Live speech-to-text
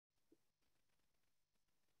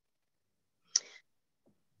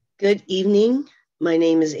Good evening. My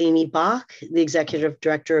name is Amy Bach, the Executive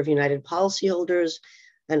Director of United Policyholders,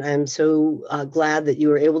 and I'm so glad that you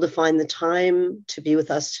were able to find the time to be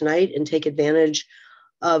with us tonight and take advantage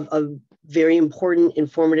of a very important,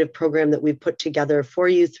 informative program that we've put together for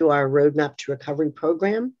you through our Roadmap to Recovery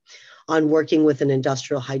program on working with an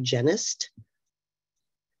industrial hygienist.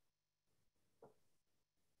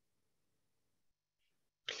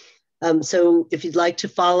 So if you'd like to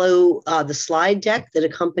follow the slide deck that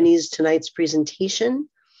accompanies tonight's presentation,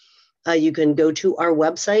 you can go to our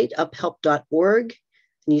website, uphelp.org,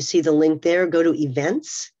 and you see the link there. Go to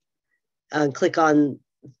events, click on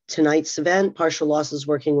tonight's event, partial losses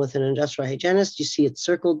working with an industrial hygienist. You see it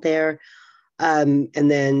circled there. And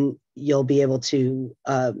then you'll be able to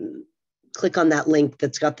click on that link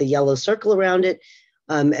that's got the yellow circle around it.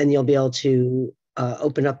 And you'll be able to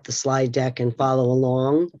open up the slide deck and follow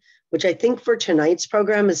along, which I think for tonight's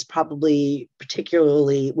program is probably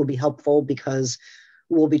particularly will be helpful because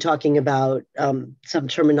we'll be talking about some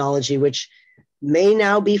terminology which may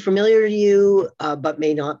now be familiar to you, but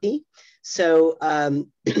may not be. So,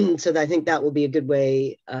 so I think that will be a good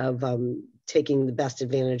way of taking the best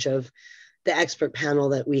advantage of the expert panel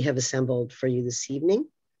that we have assembled for you this evening.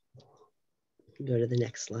 Go to the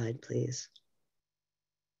next slide, please.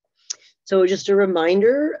 So just a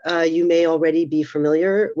reminder, you may already be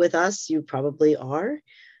familiar with us, you probably are,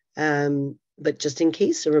 but just in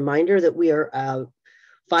case, a reminder that we are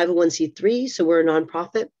 501c3, so we're a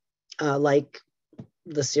nonprofit like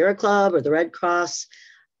the Sierra Club or the Red Cross,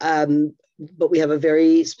 but we have a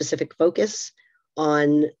very specific focus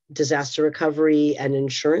on disaster recovery and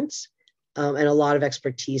insurance, and a lot of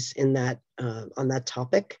expertise in that on that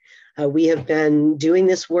topic. We have been doing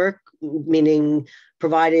this work, meaning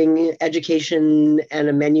providing education and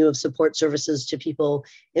a menu of support services to people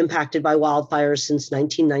impacted by wildfires since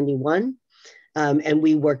 1991. And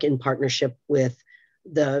we work in partnership with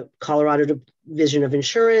the Colorado Division of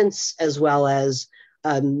Insurance, as well as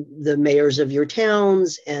the mayors of your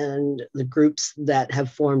towns and the groups that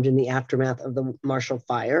have formed in the aftermath of the Marshall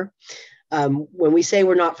Fire. When we say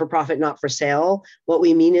we're not for profit, not for sale, what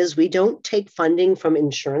we mean is we don't take funding from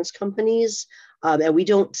insurance companies and we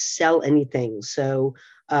don't sell anything. So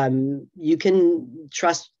you can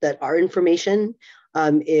trust that our information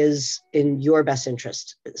is in your best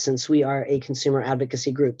interest, since we are a consumer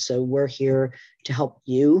advocacy group. So we're here to help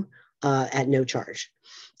you at no charge.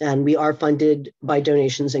 And we are funded by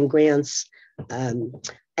donations and grants. And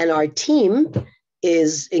our team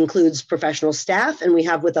includes professional staff, and we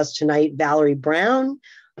have with us tonight Valerie Brown,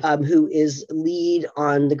 who is lead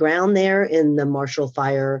on the ground there in the Marshall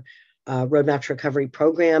Fire Roadmap to Recovery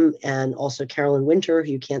program, and also Carolyn Winter,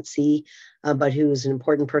 who you can't see, but who is an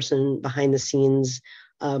important person behind the scenes,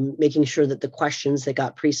 making sure that the questions that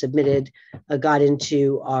got pre-submitted got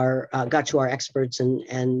to our experts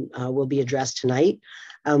and will be addressed tonight.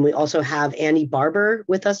 We also have Annie Barber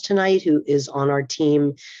with us tonight, who is on our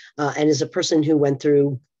team and is a person who went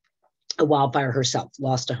through a wildfire herself,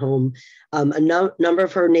 lost a home. Number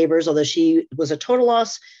of her neighbors, although she was a total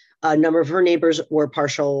loss, a number of her neighbors were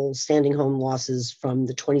partial standing home losses from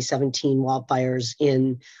the 2017 wildfires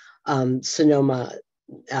in Sonoma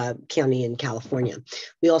County in California.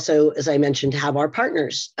 We also, as I mentioned, have our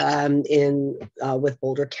partners with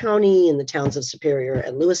Boulder County in the towns of Superior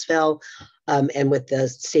and Louisville, and with the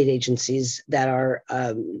state agencies that are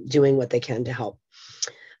doing what they can to help.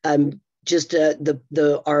 Our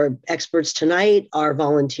experts tonight are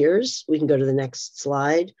volunteers. We can go to the next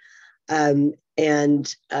slide.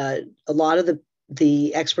 And a lot of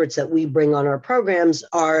the experts that we bring on our programs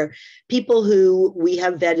are people who we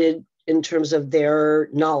have vetted in terms of their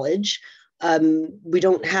knowledge. We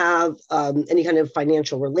don't have any kind of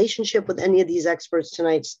financial relationship with any of these experts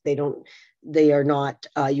tonight. They are not,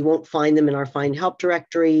 you won't find them in our Find Help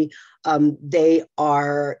directory. They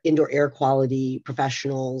are indoor air quality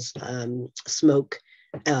professionals, smoke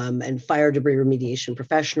and fire debris remediation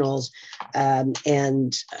professionals.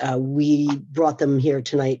 And we brought them here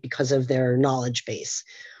tonight because of their knowledge base.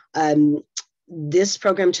 This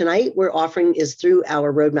program tonight we're offering is through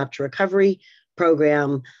our Roadmap to Recovery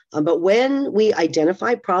program. But when we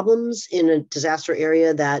identify problems in a disaster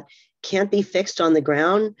area that can't be fixed on the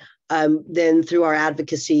ground, then through our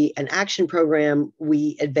advocacy and action program,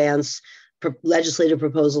 we advance legislative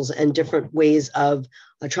proposals and different ways of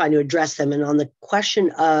trying to address them. And on the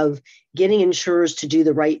question of getting insurers to do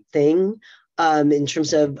the right thing in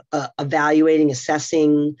terms of evaluating,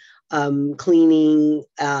 assessing, cleaning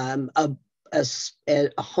a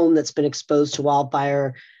home that's been exposed to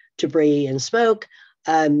wildfire debris and smoke,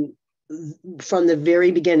 from the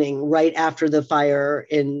very beginning, right after the fire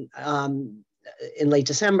in in late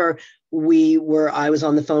December, I was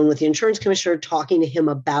on the phone with the insurance commissioner talking to him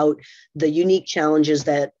about the unique challenges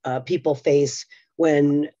that people face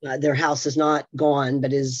when their house is not gone,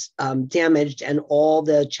 but is damaged, and all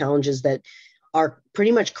the challenges that are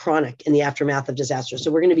pretty much chronic in the aftermath of disaster. So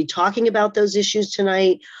we're going to be talking about those issues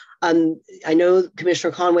tonight. I know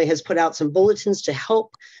Commissioner Conway has put out some bulletins to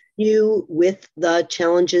help you with the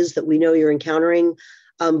challenges that we know you're encountering.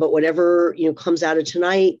 But whatever comes out of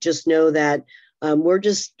tonight, just know that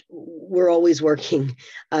we're always working.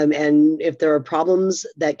 And if there are problems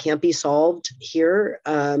that can't be solved here,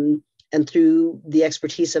 and through the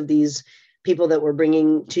expertise of these people that we're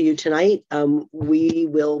bringing to you tonight, we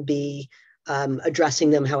will be addressing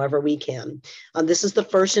them however we can. This is the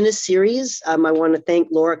first in a series. I want to thank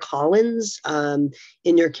Laura Collins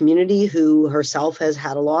in your community, who herself has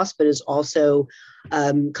had a loss, but has also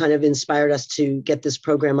kind of inspired us to get this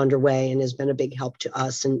program underway and has been a big help to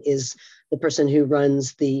us, and is the person who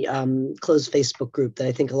runs the closed Facebook group that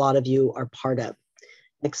I think a lot of you are part of.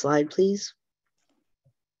 Next slide, please.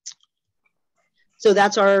 So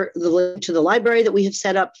that's the link to the library that we have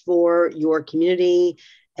set up for your community,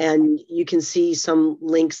 and you can see some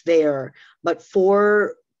links there. But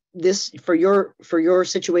for your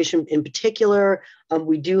situation in particular,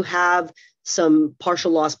 we do have some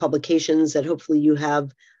partial loss publications that hopefully you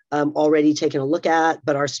have already taken a look at.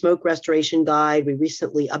 But our smoke restoration guide, we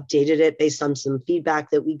recently updated it based on some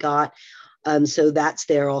feedback that we got. So that's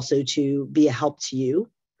there also to be a help to you.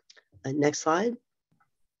 Next slide.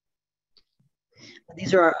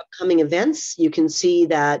 These are our upcoming events. You can see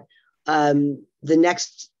that the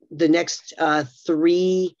next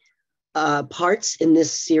three parts in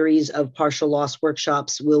this series of partial loss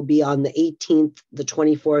workshops will be on the 18th, the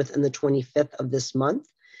 24th, and the 25th of this month.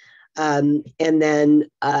 And then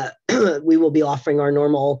we will be offering our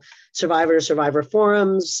normal survivor to survivor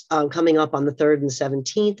forums coming up on the 3rd and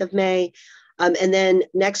 17th of May. And then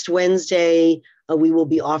next Wednesday, we will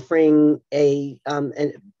be offering a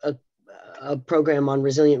program on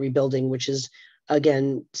resilient rebuilding, which is,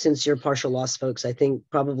 again, since you're partial loss folks, I think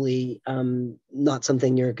probably not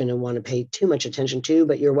something you're going to want to pay too much attention to,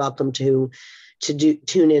 but you're welcome to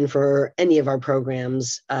tune in for any of our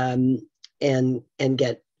programs and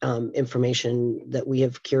get information that we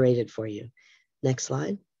have curated for you. Next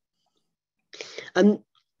slide. Again,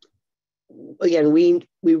 we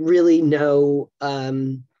really know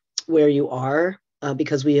where you are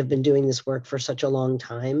because we have been doing this work for such a long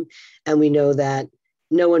time, and we know that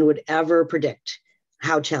no one would ever predict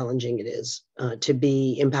how challenging it is to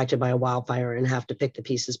be impacted by a wildfire and have to pick the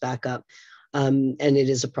pieces back up. And it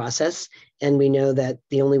is a process. And we know that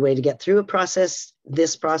the only way to get through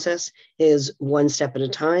this process is one step at a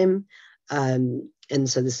time. And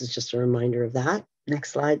so this is just a reminder of that.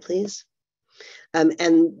 Next slide, please.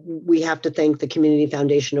 And we have to thank the Community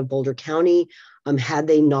Foundation of Boulder County. Had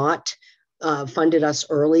they not funded us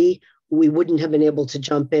early, we wouldn't have been able to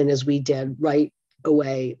jump in as we did right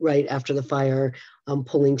away, right after the fire,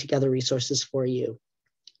 pulling together resources for you.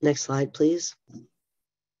 Next slide, please.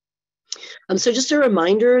 So just a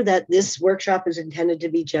reminder that this workshop is intended to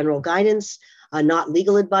be general guidance, not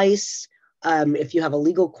legal advice. If you have a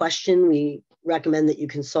legal question, we recommend that you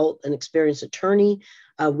consult an experienced attorney.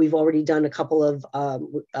 We've already done a couple of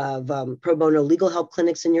pro bono legal help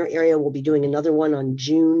clinics in your area. We'll be doing another one on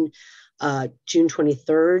June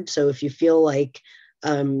 23rd. So if you feel like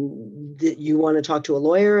that you want to talk to a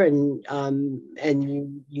lawyer and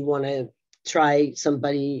you want to try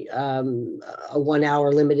somebody, a 1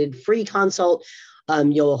 hour limited free consult,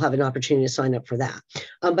 you'll have an opportunity to sign up for that.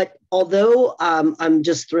 But although I'm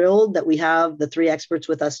just thrilled that we have the three experts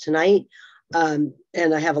with us tonight, and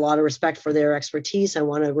I have a lot of respect for their expertise, I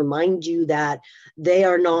want to remind you that they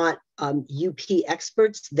are not UP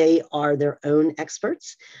experts. They are their own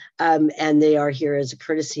experts, and they are here as a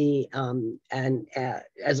courtesy and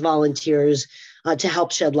as volunteers to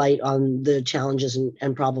help shed light on the challenges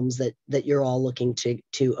and problems that you're all looking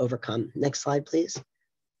to overcome. Next slide, please.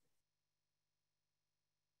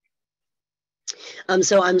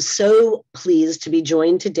 So I'm so pleased to be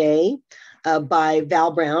joined today by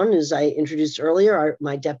Val Brown, as I introduced earlier,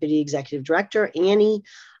 my Deputy Executive Director, Annie,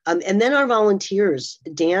 and then our volunteers,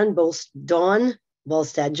 Dawn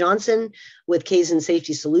Volstad Johnson with Kaizen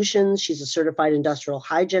Safety Solutions. She's a certified industrial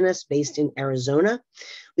hygienist based in Arizona.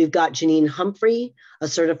 We've got Janine Humphrey, a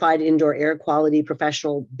certified indoor air quality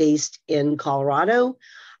professional based in Colorado.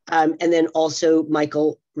 And then also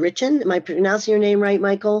Michael Richin. Am I pronouncing your name right,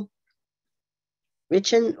 Michael?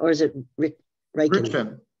 Richin, or is it Richin?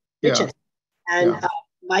 Richin. Richin. Yeah. And yeah.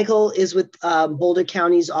 Michael is with Boulder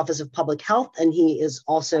County's Office of Public Health, and he is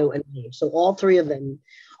also an aide. So all three of them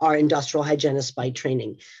are industrial hygienists by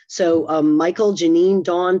training. So Michael, Janine,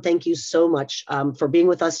 Dawn, thank you so much for being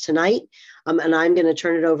with us tonight. And I'm going to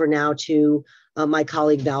turn it over now to my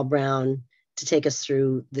colleague, Val Brown, to take us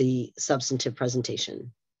through the substantive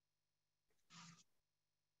presentation.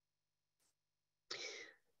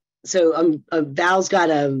 So Val's got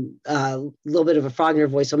a little bit of a frog in her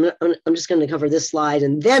voice. So I'm just going to cover this slide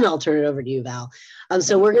and then I'll turn it over to you, Val.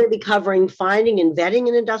 So we're going to be covering finding and vetting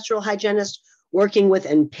an industrial hygienist, working with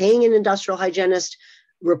and paying an industrial hygienist,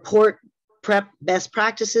 report prep best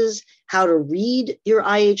practices, how to read your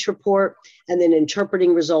IH report, and then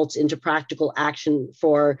interpreting results into practical action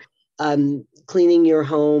for cleaning your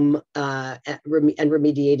home and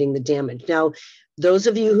remediating the damage. Now, those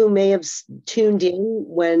of you who may have tuned in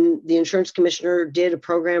when the insurance commissioner did a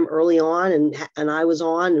program early on and I was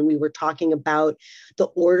on and we were talking about the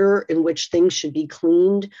order in which things should be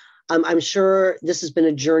cleaned, I'm sure this has been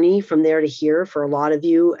a journey from there to here for a lot of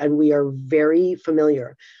you, and we are very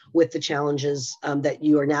familiar with the challenges that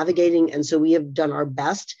you are navigating. And so we have done our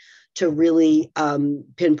best to really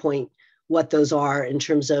pinpoint what those are in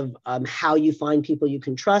terms of how you find people you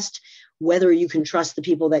can trust, whether you can trust the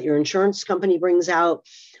people that your insurance company brings out,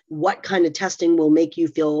 what kind of testing will make you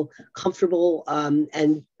feel comfortable,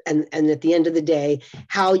 and at the end of the day,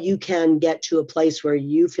 how you can get to a place where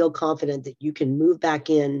you feel confident that you can move back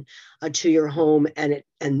in to your home and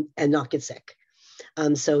not get sick.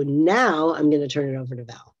 So now I'm going to turn it over to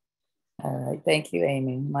Val. All right, thank you,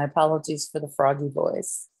 Amy. My apologies for the froggy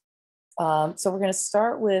voice. So we're going to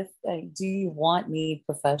start with, do you need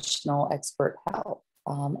professional expert help?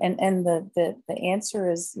 And the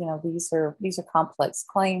answer is, these are complex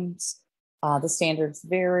claims. The standards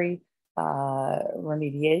vary.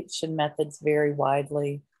 Remediation methods vary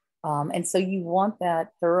widely. And so you want that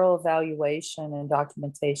thorough evaluation and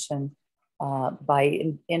documentation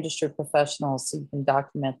by industry professionals so you can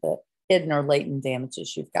document the hidden or latent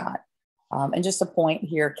damages you've got. And just a point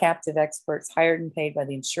here, captive experts hired and paid by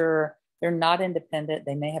the insurer, they're not independent.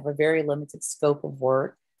 They may have a very limited scope of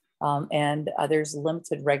work, and there's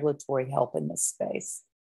limited regulatory help in this space.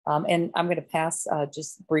 And I'm going to pass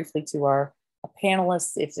just briefly to our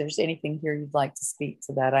panelists if there's anything here you'd like to speak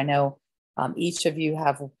to that. I know each of you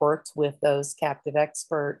have worked with those captive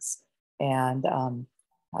experts, and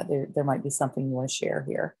there might be something you want to share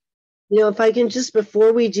here. If I can just,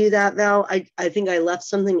 before we do that, Val, I think I left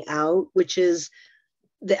something out, which is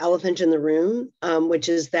the elephant in the room, which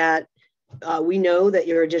is that we know that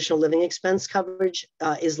your additional living expense coverage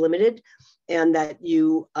is limited, and that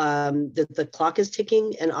the clock is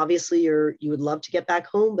ticking, and obviously you would love to get back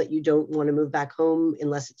home, but you don't want to move back home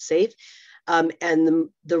unless it's safe. And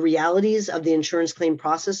the realities of the insurance claim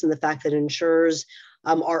process and the fact that insurers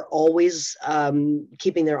are always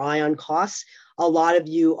keeping their eye on costs. A lot of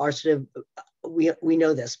you are sort of, we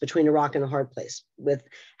know this, between a rock and a hard place with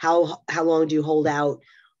how long do you hold out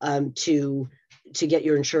to get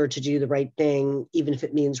your insurer to do the right thing, even if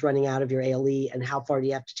it means running out of your ALE, and how far do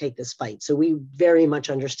you have to take this fight? So we very much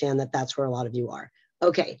understand that that's where a lot of you are.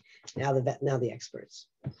 Okay, now the experts.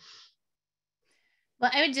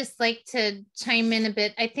 Well, I would just like to chime in a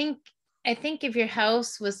bit. I think if your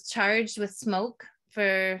house was charged with smoke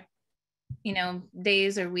for,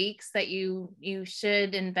 days or weeks, that you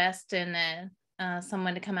should invest in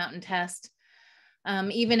someone to come out and test.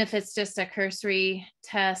 Even if it's just a cursory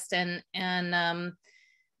test, and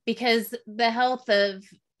because the health of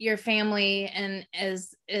your family and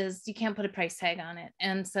is you can't put a price tag on it.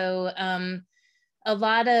 And so a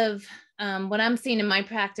lot of what I'm seeing in my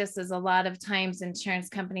practice is a lot of times insurance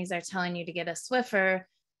companies are telling you to get a Swiffer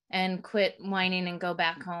and quit whining and go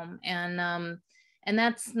back home. And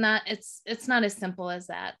that's not, it's not as simple as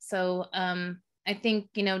that. So I think,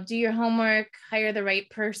 do your homework, hire the right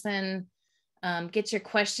person, get your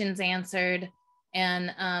questions answered,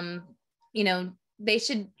 and they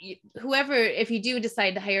should, whoever, if you do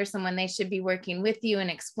decide to hire someone, they should be working with you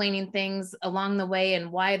and explaining things along the way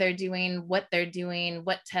and why they're doing, what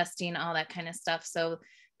testing, all that kind of stuff, so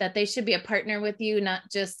that they should be a partner with you, not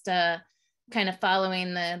just kind of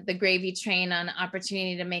following the gravy train on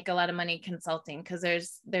opportunity to make a lot of money consulting, because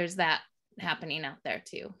there's that happening out there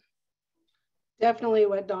too. Definitely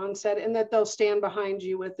what Dawn said, and that they'll stand behind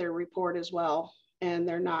you with their report as well. And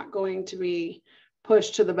they're not going to be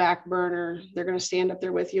pushed to the back burner. They're going to stand up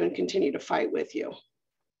there with you and continue to fight with you.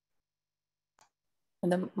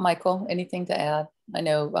 And then Michael, anything to add? I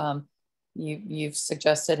know you've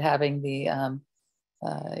suggested having the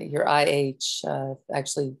your IH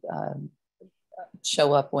actually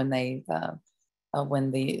show up when the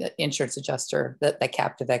insurance adjuster, the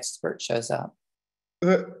captive expert, shows up.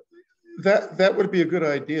 That would be a good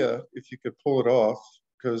idea if you could pull it off.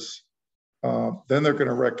 because then they're going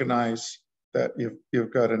to recognize that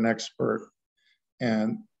you've got an expert,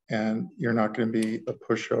 and you're not going to be a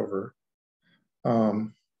pushover.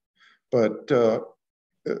 But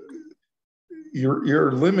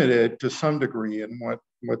you're limited to some degree in what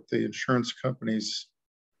the insurance companies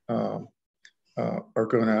are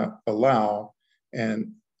going to allow,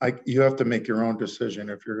 and you have to make your own decision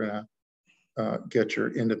if you're going to get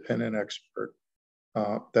your independent expert.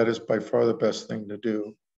 That is by far the best thing to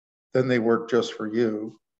do. Then they work just for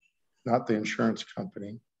you, not the insurance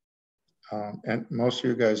company. And most of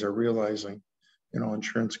you guys are realizing,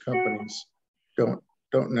 insurance companies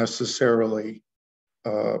don't necessarily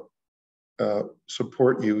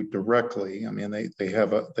support you directly. I mean, they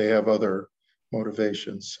have other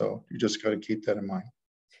motivations. So you just got to keep that in mind.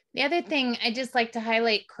 The other thing I just like to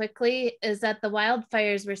highlight quickly is that the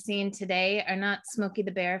wildfires we're seeing today are not Smokey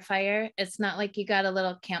the Bear fire. It's not like you got a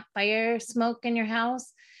little campfire smoke in your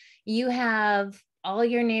house. You have all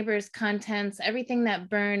your neighbors' contents, everything that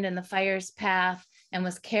burned in the fire's path and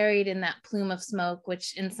was carried in that plume of smoke,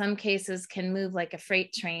 which in some cases can move like a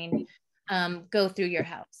freight train, go through your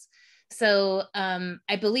house. So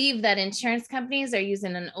I believe that insurance companies are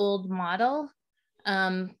using an old model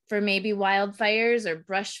for maybe wildfires or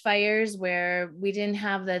brush fires where we didn't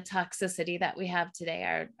have the toxicity that we have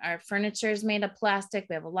today. Our furniture is made of plastic.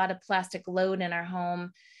 We have a lot of plastic load in our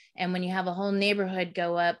home. And when you have a whole neighborhood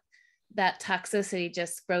go up, that toxicity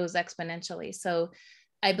just grows exponentially. So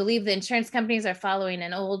I believe the insurance companies are following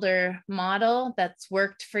an older model that's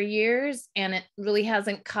worked for years, and it really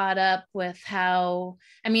hasn't caught up with how,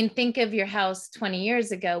 I mean, think of your house 20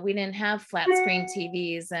 years ago. We didn't have flat screen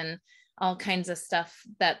TVs and all kinds of stuff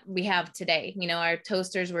that we have today. Our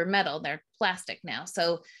toasters were metal, they're plastic now.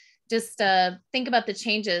 So just think about the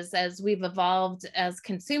changes as we've evolved as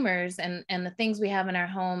consumers and the things we have in our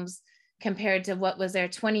homes compared to what was there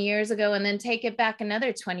 20 years ago, and then take it back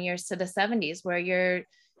another 20 years to the 70s where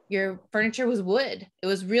your furniture was wood. It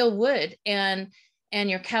was real wood, and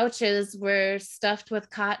your couches were stuffed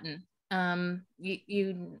with cotton.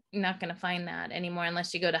 You're not going to find that anymore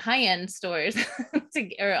unless you go to high-end stores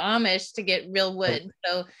or Amish to get real wood.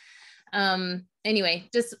 So anyway,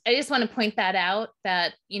 I just want to point that out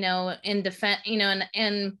that, in defense,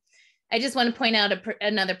 and I just want to point out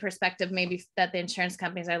another perspective, maybe that the insurance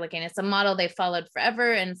companies are looking. It's a model they followed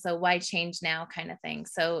forever. And so why change now kind of thing.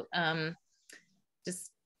 So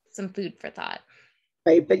just some food for thought.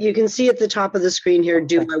 Right. But you can see at the top of the screen here,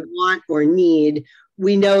 do I want or need?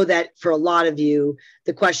 We know that for a lot of you,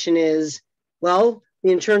 the question is, well,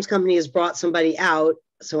 the insurance company has brought somebody out,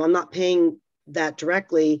 so I'm not paying that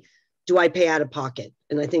directly. Do I pay out of pocket?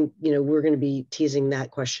 And I think, we're going to be teasing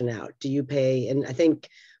that question out. Do you pay? And I think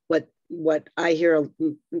what I hear,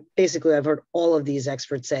 basically, I've heard all of these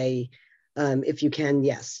experts say, if you can,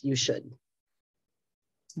 yes, you should.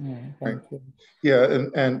 Thank you. Yeah,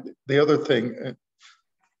 and the other thing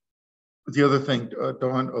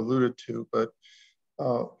Dawn alluded to, but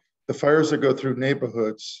the fires that go through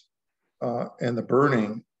neighborhoods and the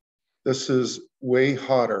burning, this is way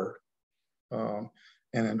hotter and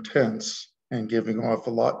intense and giving off a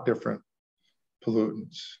lot different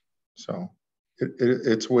pollutants. So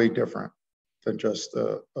it's way different than just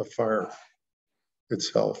a fire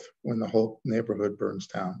itself when the whole neighborhood burns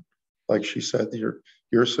down. Like she said,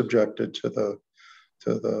 you're subjected to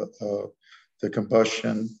the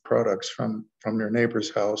combustion products from your neighbor's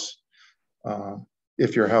house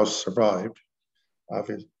if your house survived,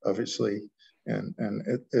 obviously, and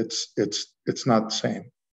it's not the same.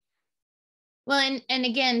 Well, and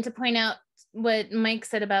again, to point out what Mike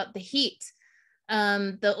said about the heat,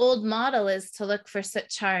 the old model is to look for soot,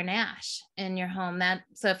 char, and ash in your home.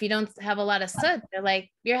 So if you don't have a lot of soot, they're like,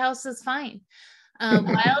 your house is fine.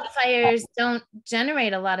 Wildfires don't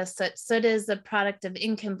generate a lot of soot. Soot is a product of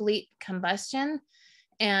incomplete combustion.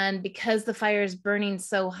 And because the fire is burning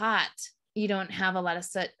so hot, you don't have a lot of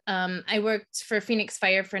soot. I worked for Phoenix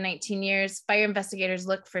Fire for 19 years. Fire investigators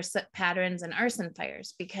look for soot patterns in arson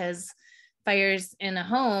fires because fires in a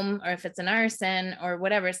home, or if it's an arson or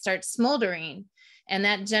whatever, it starts smoldering. And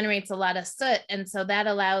that generates a lot of soot. And so that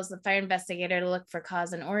allows the fire investigator to look for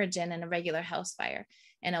cause and origin in a regular house fire.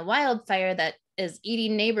 In a wildfire that is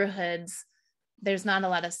eating neighborhoods, there's not a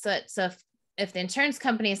lot of soot. So if the insurance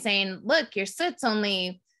company is saying, look, your soot's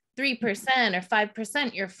only 3% or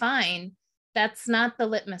 5%, you're fine, that's not the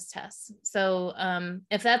litmus test. So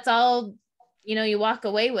if that's all, you walk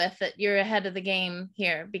away with it, you're ahead of the game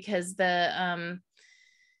here, because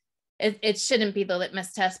it shouldn't be the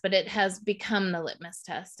litmus test, but it has become the litmus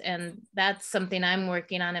test. And that's something I'm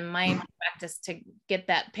working on in my practice to get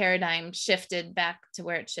that paradigm shifted back to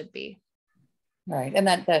where it should be. Right. And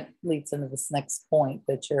that leads into this next point,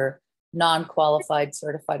 that your non-qualified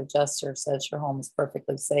certified adjuster says your home is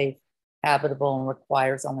perfectly safe, habitable, and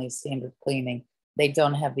requires only a standard cleaning. They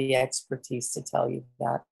don't have the expertise to tell you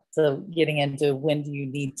that. So getting into when do you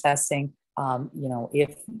need testing,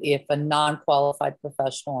 if a non-qualified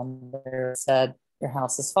professional on there said your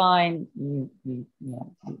house is fine,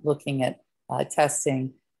 looking at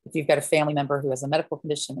testing. If you've got a family member who has a medical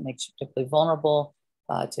condition that makes you particularly vulnerable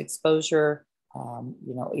to exposure,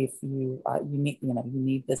 if you you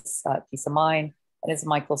need this peace of mind. And as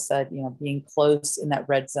Michael said, being close in that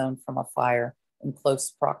red zone from a fire in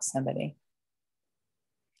close proximity.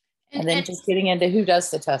 And then just getting into who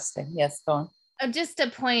does the testing. Yes, go on. Just a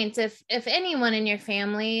point, if anyone in your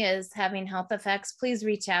family is having health effects, please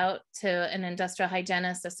reach out to an industrial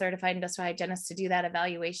hygienist, a certified industrial hygienist, to do that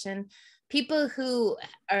evaluation. People who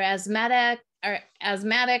are asthmatic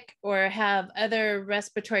or have other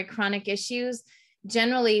respiratory chronic issues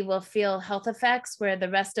generally will feel health effects where the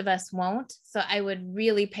rest of us won't. So I would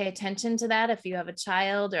really pay attention to that if you have a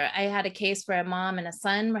child. Or I had a case where a mom and a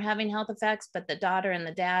son were having health effects, but the daughter and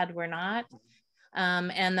the dad were not.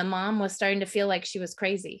 And the mom was starting to feel like she was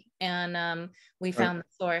crazy, and we found the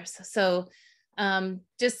source. So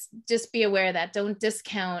just be aware of that. Don't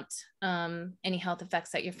discount any health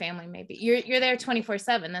effects that your family may be. You're there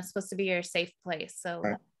 24/7. That's supposed to be your safe place. So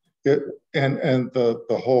and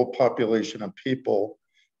the whole population of people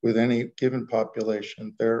with any given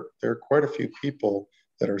population, there are quite a few people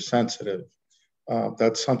that are sensitive.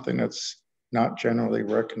 That's something that's not generally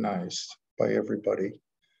recognized by everybody,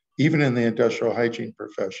 even in the industrial hygiene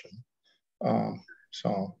profession.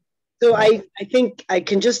 So I think I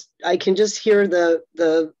can just hear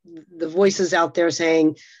the voices out there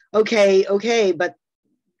saying, okay, but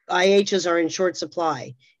IHs are in short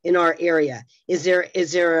supply in our area. Is there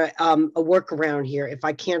a workaround here? If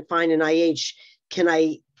I can't find an IH,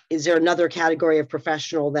 is there another category of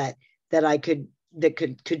professional that could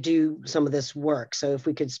do some of this work? So if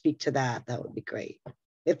we could speak to that, that would be great.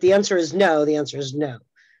 If the answer is no, the answer is no,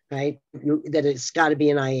 right? That it's got to be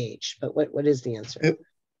an IH. But what is the answer?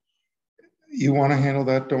 You want to handle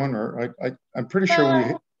that, Dawn, or I'm pretty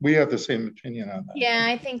sure we have the same opinion on that. Yeah,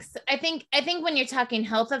 I think so. I think when you're talking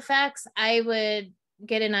health effects, I would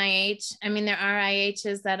get an IH. I mean, there are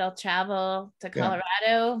IHs that'll travel to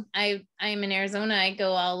Colorado. Yeah. I'm in Arizona. I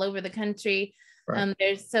go all over the country. Right.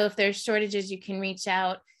 So if there's shortages, you can reach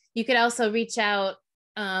out. You could also reach out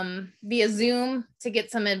via Zoom to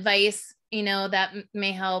get some advice, that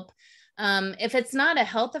may help. If it's not a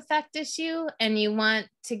health effect issue and you want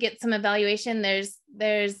to get some evaluation,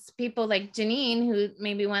 there's people like Janine who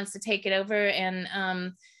maybe wants to take it over,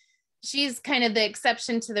 and she's kind of the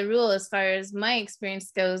exception to the rule as far as my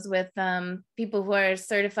experience goes with people who are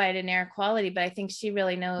certified in air quality, but I think she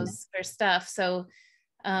really knows her stuff. So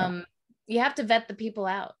you have to vet the people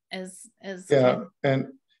out as and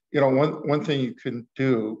one thing you can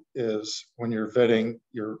do is, when you're vetting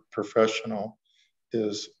your professional,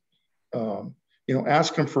 is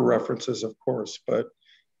ask them for references, of course, but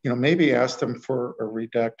maybe ask them for a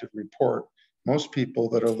redacted report. Most people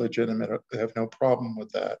that are legitimate have no problem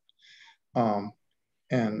with that, and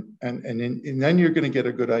then you're going to get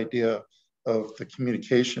a good idea of the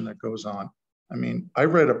communication that goes on. I mean, I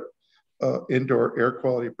read a indoor air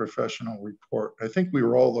quality professional report. I think we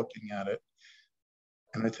were all looking at it,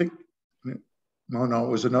 and I think it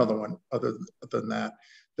was another one other than that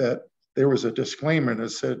there was a disclaimer that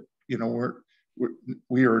said,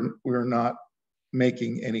 we're not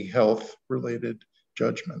making any health related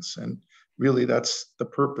judgments, and really that's the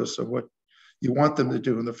purpose of what you want them to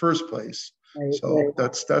do in the first place. Right, so right.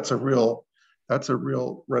 That's a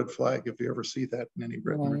real red flag if you ever see that in any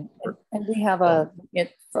written report. And we have a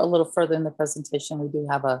little further in the presentation, we do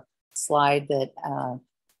have a slide that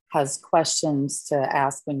has questions to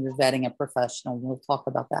ask when you're vetting a professional. We'll talk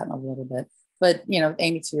about that in a little bit. But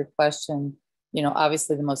Amy, to your question,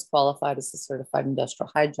 obviously the most qualified is the certified industrial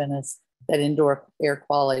hygienist, that indoor air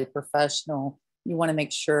quality professional. You want to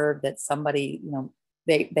make sure that somebody,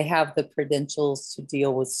 they have the credentials to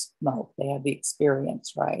deal with smoke. They have the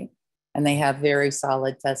experience, right? And they have very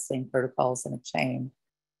solid testing protocols in a chain.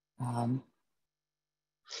 And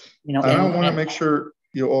I want to make sure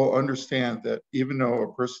you all understand that even though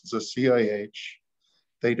a person's a CIH,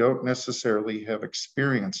 they don't necessarily have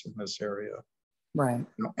experience in this area. Right.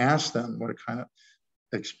 Ask them what kind of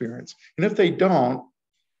experience. And if they don't,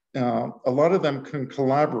 a lot of them can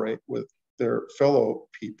collaborate with their fellow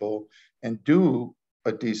people and do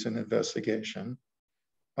a decent investigation.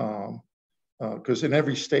 Because in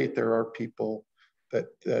every state there are people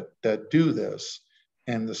that do this,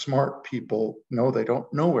 and the smart people know they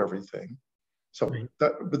don't know everything, So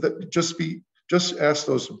just ask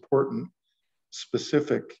those important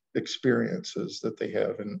specific experiences that they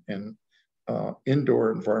have in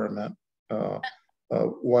indoor environment,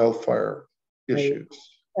 wildfire issues.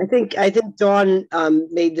 I think Dawn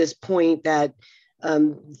made this point that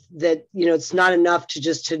that it's not enough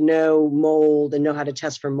to know mold and know how to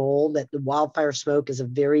test for mold. That the wildfire smoke is a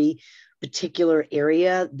very particular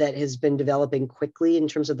area that has been developing quickly in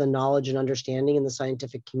terms of the knowledge and understanding in the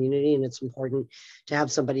scientific community, and it's important to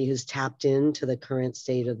have somebody who's tapped into the current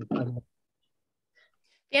state of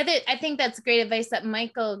Yeah, I think that's great advice that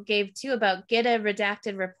Michael gave too about get a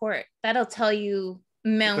redacted report. That'll tell you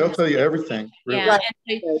They'll tell you everything. Really. Yeah,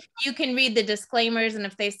 and so you can read the disclaimers, and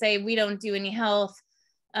if they say we don't do any health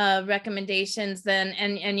recommendations, then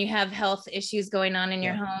and you have health issues going on in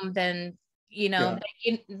your home, then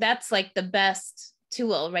that's like the best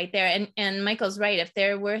tool right there. And Michael's right. If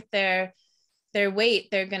they're worth their weight,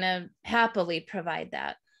 they're gonna happily provide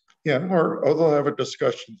that. Yeah, or they'll have a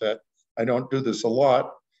discussion that I don't do this a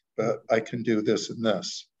lot, but I can do this and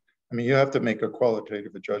this. I mean, you have to make a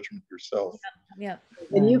qualitative judgment yourself. Yeah.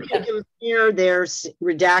 And you can compare their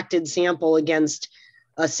redacted sample against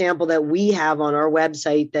a sample that we have on our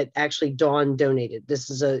website that actually Dawn donated. This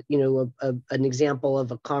is an example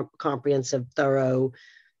of a comprehensive, thorough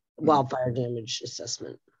wildfire damage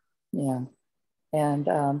assessment. Yeah,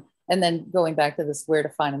 and then going back to this, where to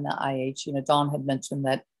find in the IH. Dawn had mentioned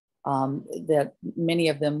that that many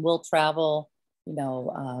of them will travel.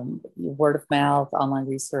 Word of mouth, online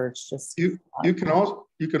research. Just you can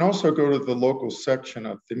also go to the local section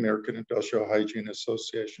of the American Industrial Hygiene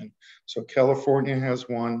Association. So California has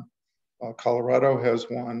one, Colorado has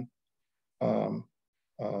one,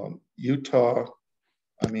 Utah.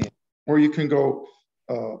 Or you can go,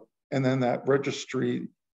 and then that registry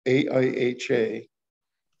AIHA.org.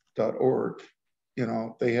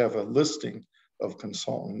 They have a listing of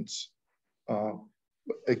consultants.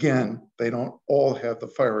 Again, they don't all have the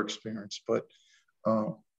fire experience, but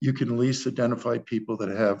you can at least identify people that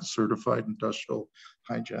have certified industrial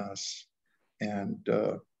hygienists and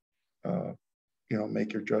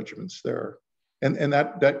make your judgments there. And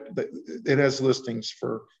that it has listings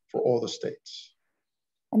for all the states.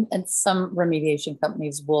 And some remediation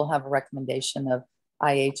companies will have a recommendation of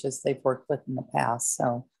IHs they've worked with in the past.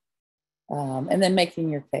 So, and then making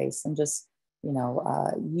your case and just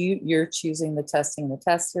you're choosing the testing and the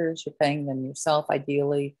testers, you're paying them yourself,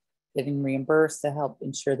 ideally getting reimbursed to help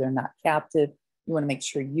ensure they're not captive. You want to make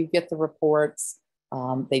sure you get the reports.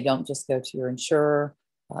 They don't just go to your insurer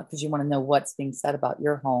because you want to know what's being said about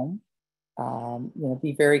your home.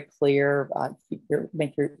 Be very clear,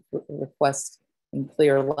 make your request in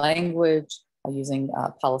clear language, using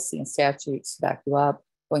policy and statutes to back you up,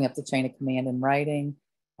 going up the chain of command in writing.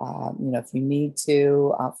 If you need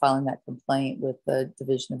to, filing that complaint with the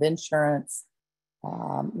Division of Insurance,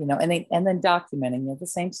 and then documenting the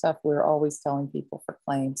same stuff we're always telling people for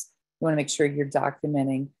claims. You want to make sure you're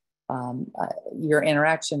documenting your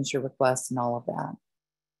interactions, your requests, and all of that.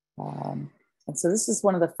 And so this is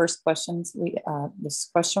one of the first questions. This is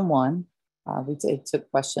question one. We took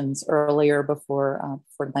questions earlier before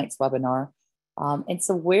tonight's webinar. And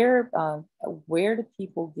so where do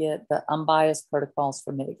people get the unbiased protocols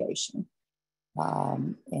for mitigation? I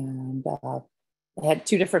had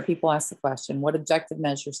two different people ask the question: what objective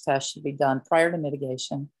measures tests should be done prior to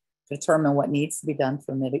mitigation to determine what needs to be done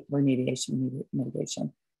for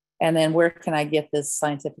mitigation? And then where can I get this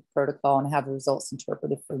scientific protocol and have the results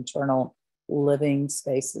interpreted for internal living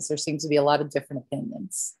spaces? There seems to be a lot of different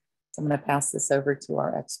opinions. So I'm going to pass this over to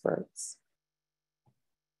our experts.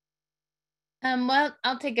 Well,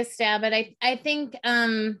 I'll take a stab at it. I think,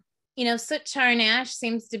 soot, char, and ash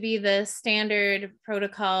seems to be the standard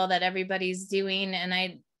protocol that everybody's doing. And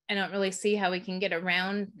I don't really see how we can get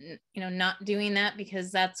around, not doing that,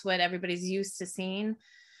 because that's what everybody's used to seeing.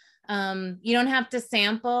 You don't have to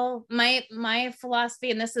sample. My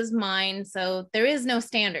philosophy, and this is mine, so there is no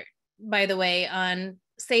standard, by the way, on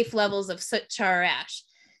safe levels of soot, char, or ash.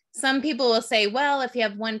 Some people will say, well, if you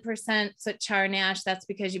have 1% soot, char, and ash, that's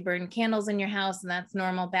because you burn candles in your house and that's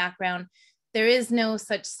normal background. There is no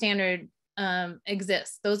such standard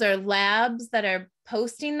exists. Those are labs that are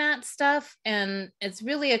posting that stuff. And it's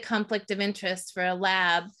really a conflict of interest for a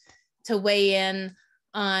lab to weigh in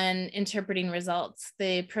on interpreting results.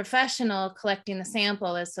 The professional collecting the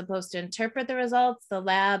sample is supposed to interpret the results. The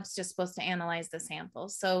lab's just supposed to analyze the sample.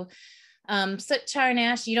 So soot, char, and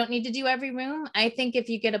ash, you don't need to do every room. I think if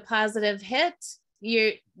you get a positive hit,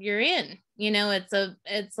 you're in.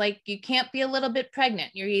 It's like you can't be a little bit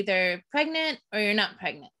pregnant. You're either pregnant or you're not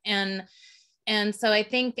pregnant. And And so I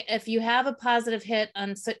think if you have a positive hit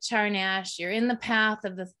on soot, char, and ash, you're in the path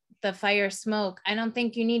of the fire smoke. I don't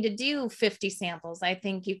think you need to do 50 samples. I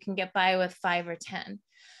think you can get by with 5 or 10.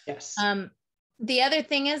 Yes. The other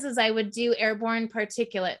thing is I would do airborne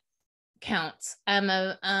particulate counts. I've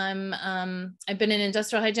been an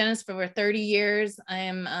industrial hygienist for over 30 years.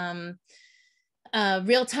 I'm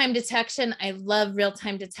real-time detection. I love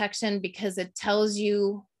real-time detection because it tells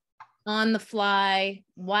you on the fly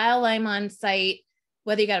while I'm on site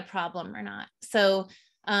whether you got a problem or not. So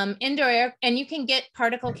indoor air, and you can get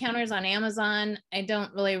particle counters on Amazon. I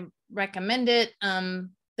don't really recommend it. An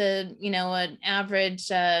average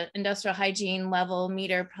industrial hygiene level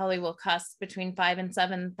meter probably will cost between $5,000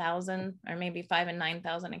 and $7,000, or maybe $5,000 and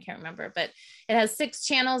 $9,000. I can't remember, but it has 6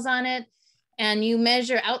 channels on it, and you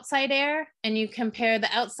measure outside air and you compare the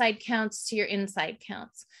outside counts to your inside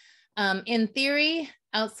counts. In theory,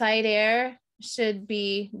 outside air should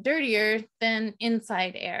be dirtier than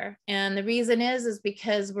inside air. And the reason is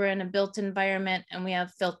because we're in a built environment and we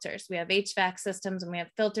have filters. We have HVAC systems and we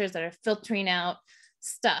have filters that are filtering out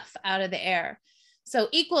stuff out of the air. So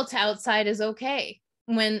equal to outside is okay.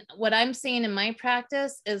 When what I'm seeing in my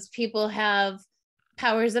practice is people have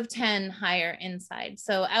powers of 10 higher inside.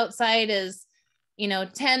 So outside is,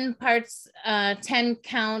 10 parts, 10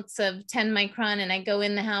 counts of 10 micron, and I go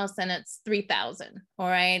in the house and it's 3,000. Or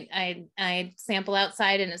I sample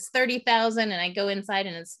outside and it's 30,000, and I go inside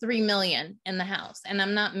and it's 3 million in the house. And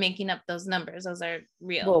I'm not making up those numbers; those are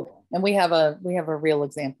real. Well, and we have a real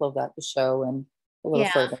example of that to show, and a little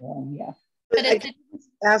further on. Yeah. But I can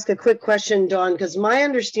ask a quick question, Dawn, because my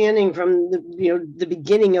understanding from the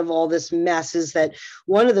beginning of all this mess is that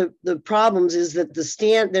one of the problems is that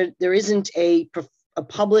there isn't a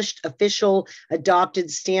published official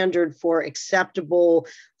adopted standard for acceptable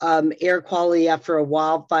air quality after a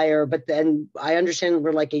wildfire. But then I understand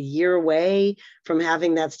we're like a year away from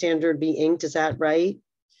having that standard be inked. Is that right?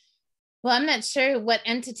 Well, I'm not sure what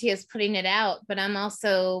entity is putting it out, but I'm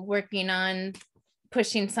also working on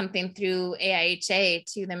pushing something through AIHA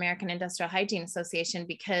to the American Industrial Hygiene Association,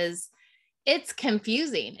 because it's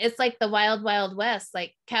confusing. It's like the wild, wild west,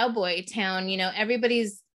 like cowboy town,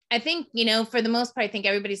 everybody's, I think, for the most part, I think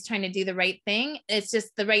everybody's trying to do the right thing. It's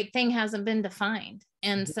just the right thing hasn't been defined.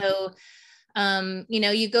 And so,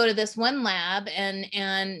 you go to this one lab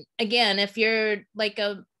and again, if you're like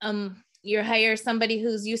you hire somebody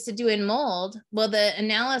who's used to doing mold, well, the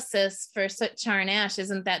analysis for soot, char, and ash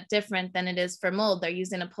isn't that different than it is for mold. They're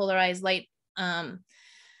using a polarized light.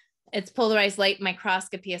 It's polarized light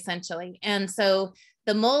microscopy, essentially. And so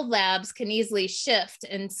the mold labs can easily shift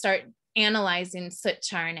and start analyzing soot,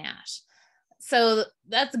 char, and ash. So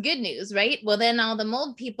that's good news, right? Well, then all the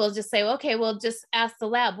mold people just say, okay, well, just ask the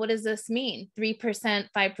lab, what does this mean? 3%,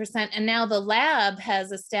 5%. And now the lab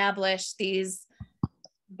has established these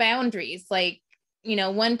boundaries, like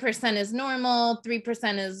 1% is normal,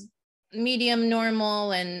 3% is medium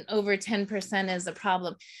normal, and over 10% is a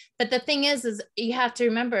problem. But the thing is you have to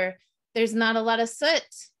remember there's not a lot of soot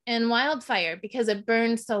in wildfire because it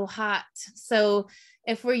burns so hot. So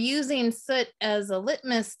if we're using soot as a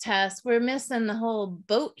litmus test, we're missing the whole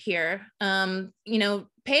boat here.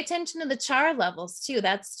 Pay attention to the char levels too.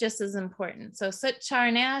 That's just as important. So soot, char,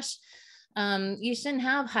 and ash, you shouldn't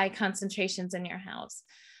have high concentrations in your house.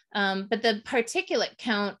 But the particulate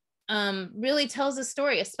count really tells a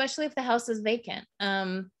story, especially if the house is vacant.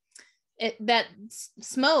 That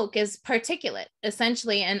smoke is particulate,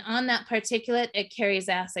 essentially. And on that particulate, it carries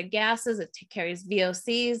acid gases, it carries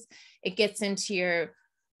VOCs, it gets into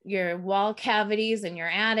your wall cavities in your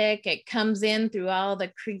attic, it comes in through all the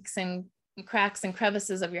creaks and cracks and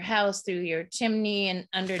crevices of your house, through your chimney and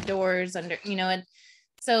under doors,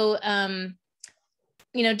 so,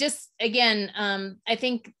 just again, I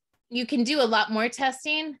think you can do a lot more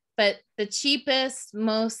testing, but the cheapest,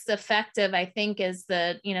 most effective, I think, is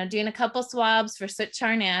doing a couple swabs for soot,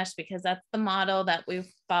 char, and ash, because that's the model that we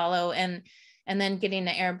follow, and then getting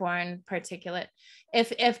the airborne particulate.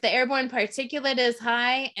 If the airborne particulate is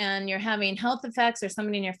high and you're having health effects, or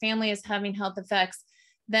somebody in your family is having health effects,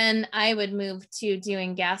 then I would move to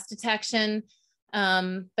doing gas detection.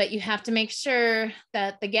 But you have to make sure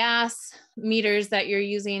that the gas meters that you're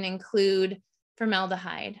using include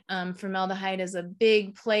formaldehyde. Formaldehyde is a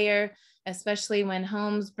big player, especially when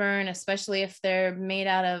homes burn, especially if they're made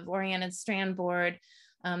out of oriented strand board.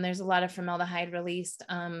 There's a lot of formaldehyde released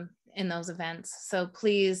in those events. So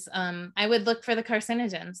please, I would look for the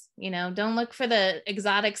carcinogens. Don't look for the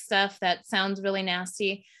exotic stuff that sounds really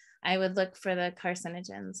nasty. I would look for the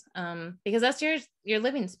carcinogens because that's your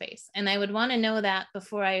living space. And I would want to know that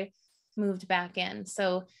before I moved back in.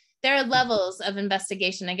 So there are levels of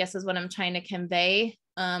investigation, I guess is what I'm trying to convey.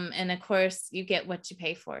 And of course you get what you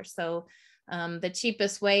pay for. So the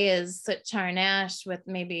cheapest way is soot, char, and ash with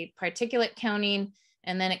maybe particulate counting.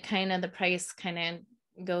 And then the price kind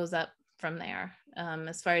of goes up from there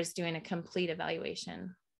as far as doing a complete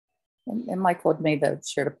evaluation. And Michael had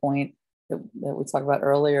shared a point that we talked about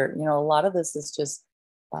earlier. You know, a lot of this is just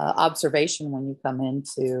observation when you come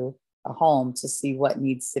into a home to see what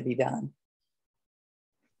needs to be done.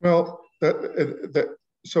 Well,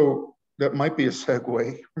 so that might be a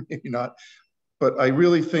segue, maybe not, but I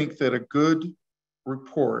really think that a good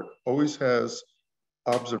report always has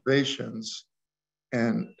observations,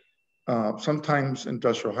 and sometimes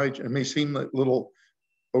industrial hygiene, it may seem a little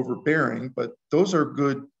overbearing, but those are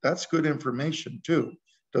good. That's good information too.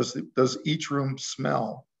 Does each room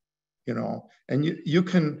smell? You know, and you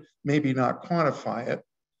can maybe not quantify it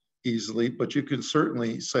easily, but you can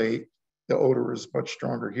certainly say the odor is much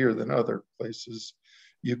stronger here than other places.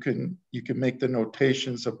 You can make the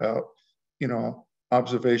notations about, you know,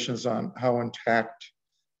 observations on how intact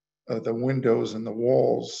the windows and the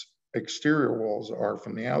walls, exterior walls, are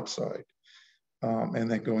from the outside. And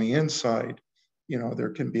then going inside, you know,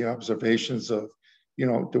 there can be observations of, you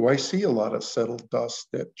know, do I see a lot of settled dust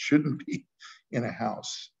that shouldn't be in a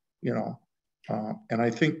house, you know? And I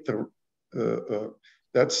think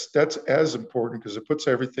that's as important, because it puts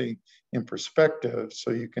everything in perspective,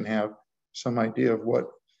 so you can have some idea of what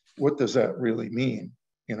does that really mean,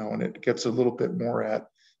 you know, and it gets a little bit more at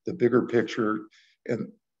the bigger picture.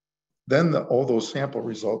 And then all those sample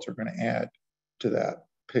results are going to add to that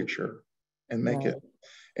picture and make it.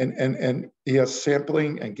 And yes,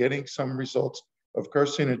 sampling and getting some results of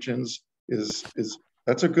carcinogens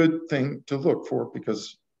that's a good thing to look for,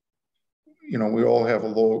 because, you know, we all have a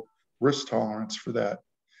low risk tolerance for that,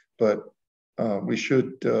 but we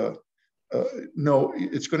should know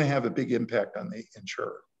it's going to have a big impact on the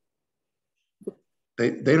insurer.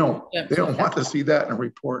 They don't want to see that in a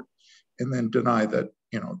report and then deny that,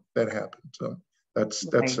 you know, that happened. So that's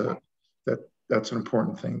an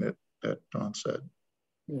important thing that Dawn said.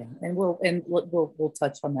 Yeah, and we'll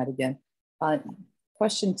touch on that again.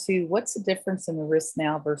 Question 2: what's the difference in the risk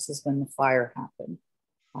now versus when the fire happened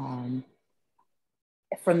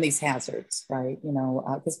from these hazards, right? You know,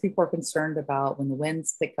 because people are concerned about when the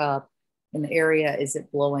winds pick up in the area, is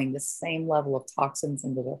it blowing the same level of toxins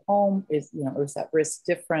into their home? Or is that risk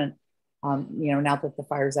different, you know, now that the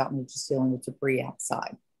fire's out and we're just dealing with debris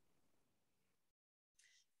outside?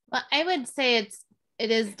 Well, I would say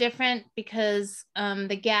it is different because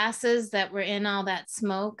the gases that were in all that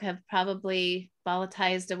smoke have probably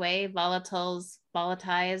volatilized away. Volatiles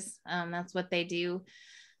volatilize. That's what they do.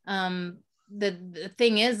 The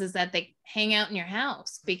thing is that they hang out in your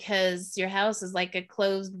house because your house is like a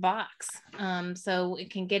closed box. So it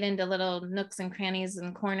can get into little nooks and crannies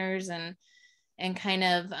and corners and kind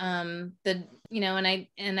of and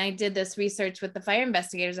I did this research with the fire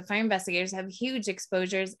investigators. The fire investigators have huge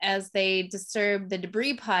exposures. As they disturb the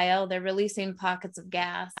debris pile, they're releasing pockets of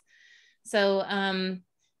gas. So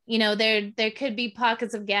you know, there could be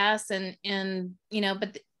pockets of gas and you know,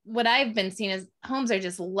 but what I've been seeing is homes are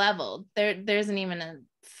just leveled. There isn't even a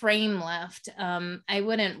frame left. I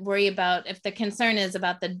wouldn't worry about, if the concern is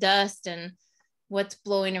about the dust and what's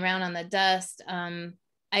blowing around on the dust,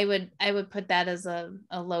 I would put that as a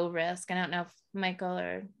low risk. I don't know if Michael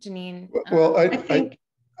or Janine. Well,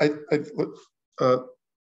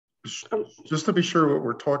 just to be sure what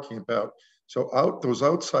we're talking about. So those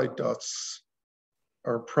outside dusts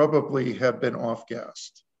are probably have been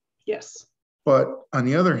off-gassed. Yes. But on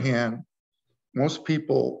the other hand, most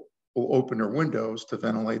people will open their windows to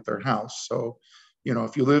ventilate their house. So, you know,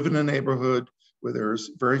 if you live in a neighborhood where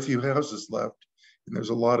there's very few houses left and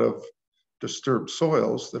there's a lot of disturbed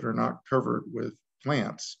soils that are not covered with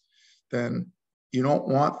plants, then you don't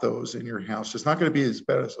want those in your house. It's not going to be as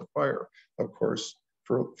bad as a fire, of course,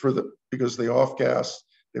 because they off gas,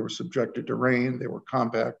 they were subjected to rain, they were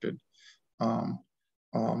compacted.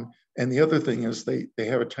 And the other thing is they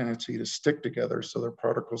have a tendency to stick together, so their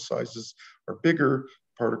particle sizes are bigger.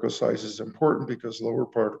 Particle size is important because lower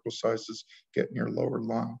particle sizes get in your lower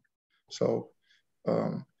lung. So,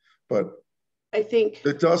 but I think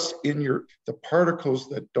the dust in the particles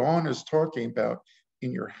that Dawn is talking about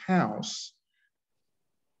in your house,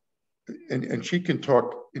 and she can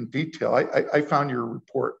talk in detail. I found your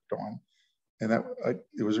report, Dawn, and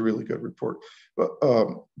it was a really good report. But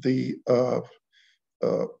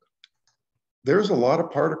there's a lot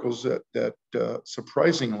of particles that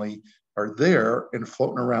surprisingly are there and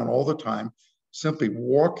floating around all the time. Simply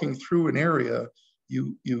walking through an area,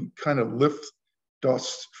 you kind of lift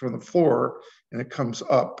dust from the floor and it comes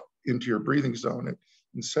up into your breathing zone,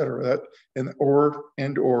 et cetera. That, or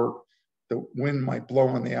the wind might blow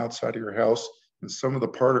on the outside of your house, and some of the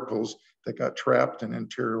particles that got trapped in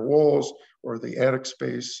interior walls or the attic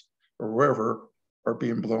space or wherever are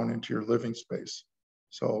being blown into your living space.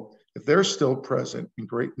 So if they're still present in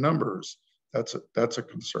great numbers, that's a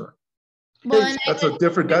concern. Well, That's a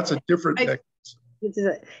different. Can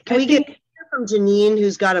we get from Janine,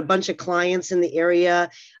 who's got a bunch of clients in the area?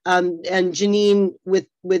 And Janine, with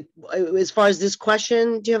as far as this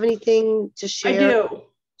question, do you have anything to share? I do.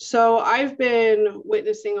 So I've been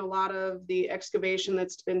witnessing a lot of the excavation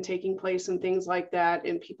that's been taking place and things like that,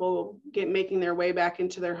 and people making their way back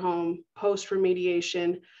into their home post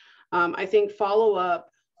remediation. I think follow-up,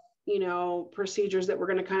 procedures that we're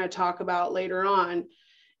going to kind of talk about later on,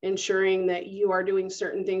 ensuring that you are doing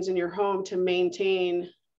certain things in your home to maintain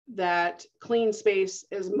that clean space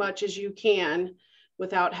as much as you can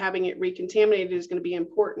without having it recontaminated is going to be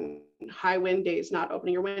important. High wind days, not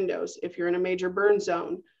opening your windows. If you're in a major burn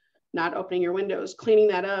zone, not opening your windows, cleaning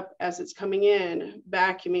that up as it's coming in,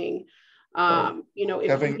 vacuuming. If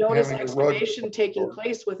you notice excavation taking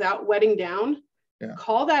place without wetting down,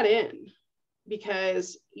 call that in.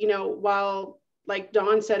 Because, while like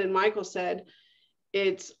Dawn said and Michael said,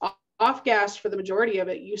 it's off gas for the majority of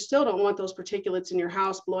it, you still don't want those particulates in your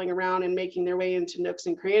house blowing around and making their way into nooks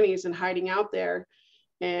and crannies and hiding out there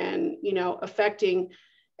and, affecting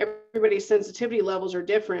everybody's sensitivity levels are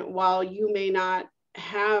different. While you may not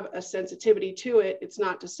have a sensitivity to it, it's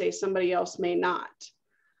not to say somebody else may not.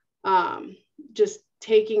 Just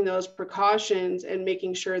taking those precautions and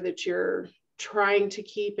making sure that you're trying to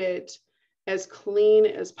keep it as clean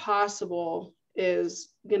as possible is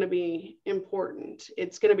going to be important.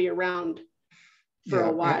 It's going to be around for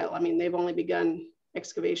a while. I mean, they've only begun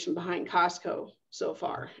excavation behind Costco so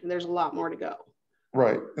far, and there's a lot more to go.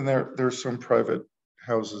 Right, and there's some private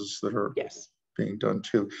houses that are being done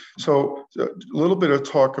too. So a little bit of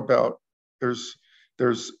talk about there's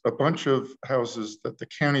a bunch of houses that the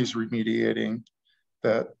county's remediating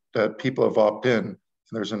that people have opted in. And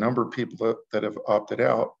there's a number of people that have opted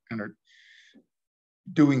out and are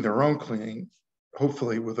doing their own cleaning,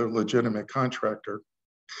 hopefully with a legitimate contractor,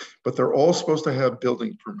 but they're all supposed to have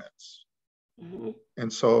building permits. Mm-hmm.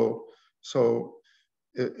 And so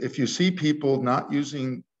if you see people not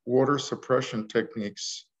using water suppression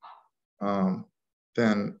techniques, then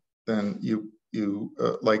you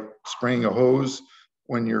like spraying a hose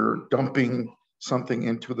when you're dumping something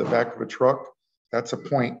into the back of a truck, that's a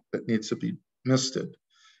point that needs to be misted.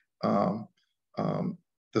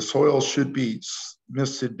 The soil should be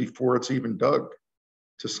misted before it's even dug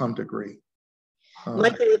to some degree.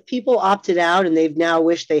 Michael, if people opted out and they've now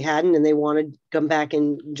wished they hadn't and they want to come back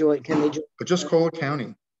and join, can they join? But just call the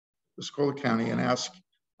county. Just call the county and ask.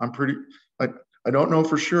 I don't know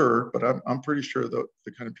for sure, but I'm pretty sure the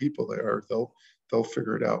kind of people they are, they'll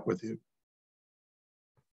figure it out with you.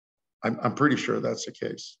 I'm pretty sure that's the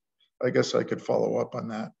case. I guess I could follow up on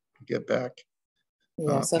that and get back.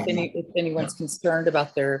 Yeah, so if anyone's concerned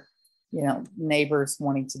about their, neighbors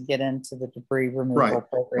wanting to get into the debris removal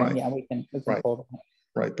program, we can pull them.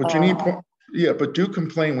 Right, but you need, but do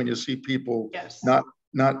complain when you see people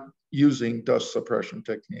not using dust suppression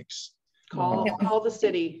techniques. Call the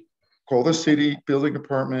city. Call the city building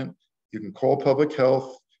department. You can call public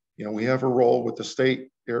health. We have a role with the state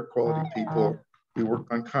air quality people. We work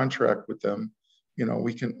on contract with them.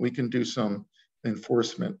 We can do some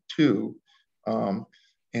enforcement too.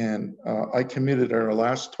 And I committed at our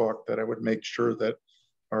last talk that I would make sure that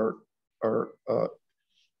our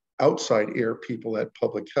outside air people at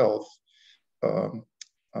public health have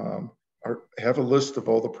a list of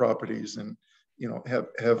all the properties and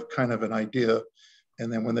have kind of an idea, and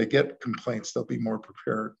then when they get complaints, they'll be more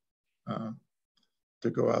prepared to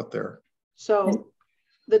go out there. So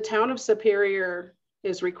the town of Superior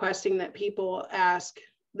is requesting that people ask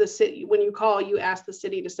the city, when you call, you ask the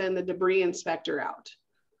city to send the debris inspector out.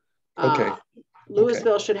 Okay.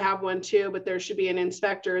 Louisville should have one too, but there should be an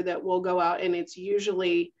inspector that will go out, and it's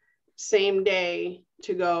usually same day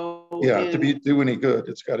to go. Yeah, to do any good,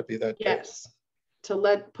 it's got to be that day. Yes,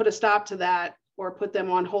 to put a stop to that or put them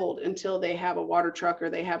on hold until they have a water truck or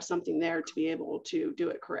they have something there to be able to do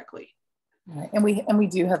it correctly. Right. And we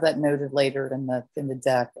do have that noted later in the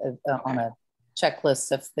deck on a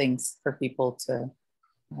checklist of things for people to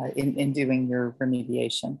in doing your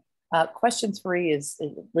remediation. Question 3 is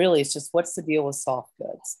just what's the deal with soft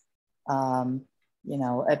goods?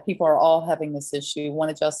 People are all having this issue. One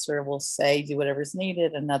adjuster will say do whatever's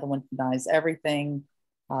needed, another one denies everything.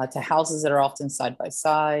 To houses that are often side by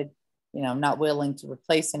side, not willing to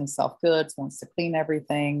replace any soft goods, wants to clean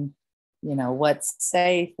everything. you know, what's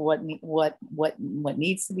safe, what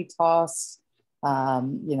needs to be tossed.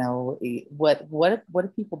 You know, what do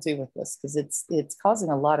people do with this? Because it's causing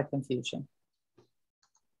a lot of confusion.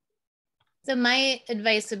 So my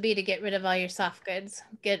advice would be to get rid of all your soft goods.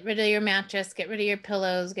 Get rid of your mattress, get rid of your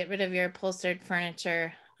pillows, get rid of your upholstered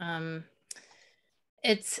furniture.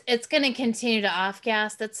 It's going to continue to off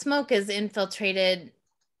gas. That smoke has infiltrated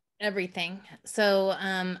everything. So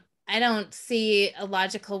I don't see a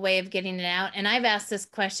logical way of getting it out. And I've asked this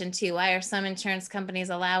question too. Why are some insurance companies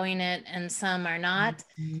allowing it and some are not?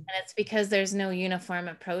 And it's because there's no uniform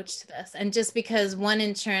approach to this. And just because one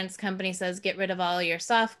insurance company says get rid of all your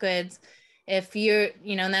soft goods, if you're,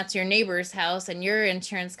 you know, and that's your neighbor's house and your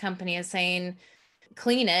insurance company is saying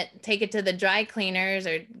clean it, take it to the dry cleaners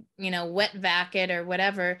or, you know, wet vac it or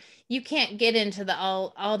whatever, you can't get into the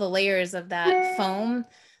all the layers of that foam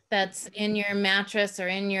that's in your mattress or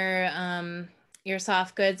in your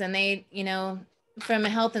soft goods. And they, you know, from a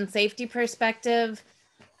health and safety perspective,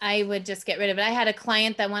 I would just get rid of it. I had a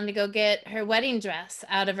client that wanted to go get her wedding dress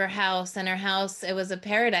out of her house, and her house, it was a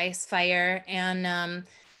paradise fire. And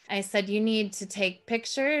I said, you need to take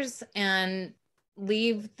pictures and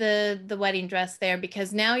leave the wedding dress there,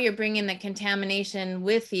 because now you're bringing the contamination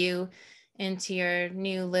with you into your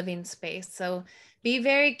new living space. So be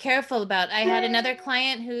very careful about. I had another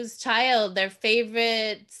client whose child, their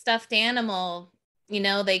favorite stuffed animal, you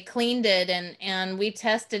know, they cleaned it and we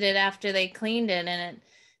tested it after they cleaned it and it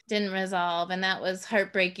didn't resolve. And that was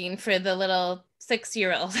heartbreaking for the little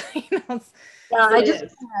 6-year-old. You know? Yeah,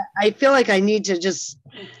 I feel like I need to just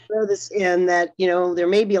throw this in that, you know, there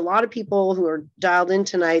may be a lot of people who are dialed in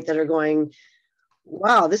tonight that are going,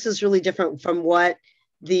 wow, this is really different from what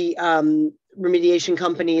the remediation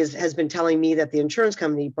company has been telling me that the insurance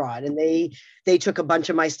company brought. And they took a bunch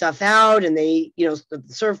of my stuff out and they, you know, the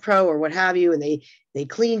ServPro or what have you, and they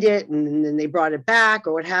cleaned it and then they brought it back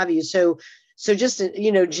or what have you. So just,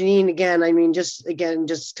 you know, Janine, again, I mean, just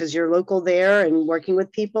because you're local there and working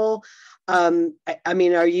with people, I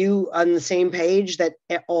mean, are you on the same page that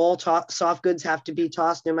all soft goods have to be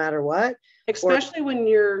tossed no matter what? Especially when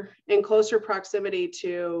you're in closer proximity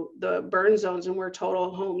to the burn zones and where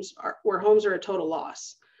homes are a total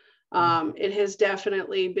loss. It has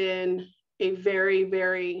definitely been a very,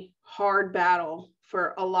 very hard battle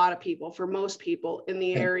for a lot of people, for most people in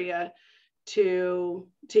the area to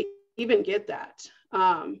even get that.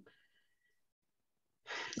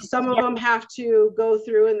 Some of them have to go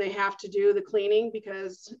through and they have to do the cleaning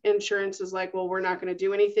because insurance is like, well, we're not going to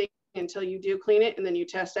do anything until you do clean it, and then you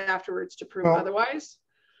test afterwards to prove otherwise.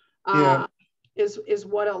 Is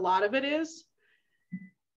what a lot of it is.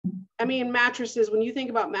 I mean, mattresses, when you think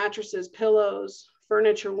about mattresses, pillows,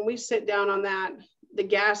 furniture, when we sit down on that, the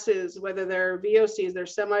gases, whether they're VOCs, they're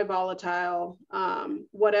semi-volatile,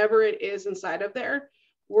 whatever it is inside of there,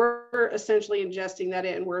 we're essentially ingesting that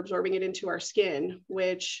in, we're absorbing it into our skin,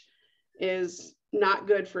 which is not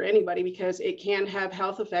good for anybody because it can have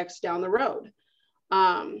health effects down the road.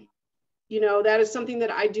 You know, that is something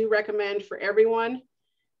that I do recommend for everyone.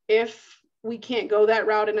 If we can't go that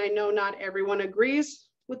route, and I know not everyone agrees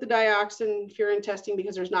with the dioxin furan testing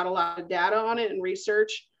because there's not a lot of data on it and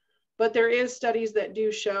research, but there is studies that do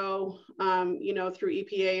show, you know, through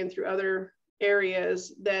EPA and through other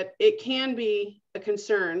areas that it can be a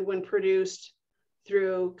concern when produced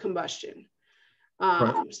through combustion.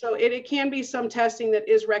 So it can be some testing that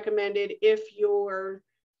is recommended if you're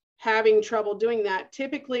having trouble doing that.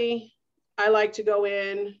 Typically, I like to go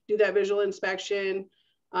in, do that visual inspection.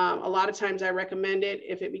 A lot of times I recommend it.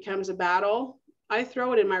 If it becomes a battle, I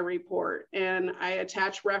throw it in my report and I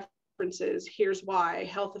attach references. Here's why,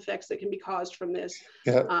 health effects that can be caused from this,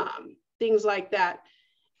 things like that.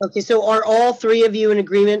 Okay, so are all three of you in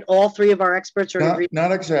agreement? All three of our experts are in agreement?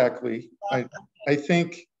 Not exactly. I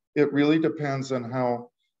think it really depends on how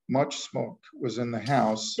much smoke was in the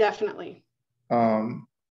house. Definitely.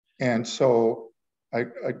 And so I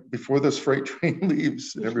before this freight train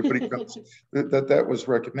leaves and everybody comes, that was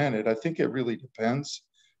recommended. I think it really depends.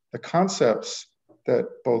 The concepts that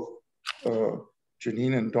both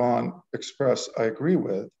Janine and Dawn express, I agree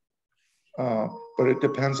with, but it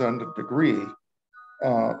depends on the degree.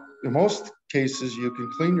 In most cases, you can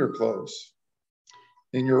clean your clothes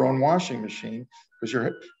in your own washing machine,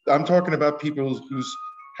 because I'm talking about people whose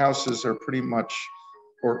houses are pretty much,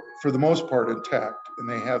 or for the most part, intact, and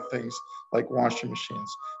they have things like washing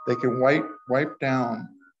machines. They can wipe down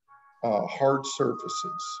hard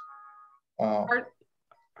surfaces. Hard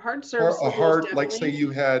surfaces. Like say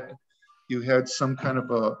you had some kind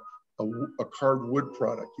of a hard wood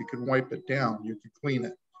product. You can wipe it down. You can clean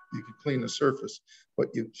it. You can clean the surface, but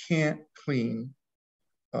you can't clean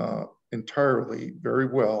entirely very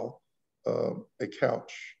well a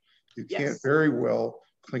couch. You can't very well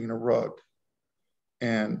clean a rug.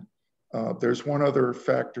 And there's one other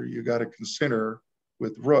factor you got to consider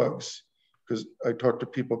with rugs, because I talk to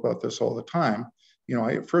people about this all the time. You know,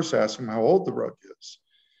 I first ask them how old the rug is.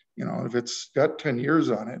 You know, if it's got 10 years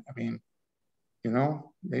on it, I mean, you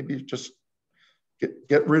know, maybe just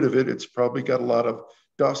get rid of it. It's probably got a lot of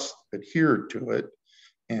dust adhered to it,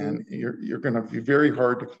 and you're going to be very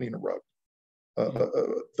hard to clean a rug.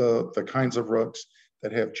 The kinds of rugs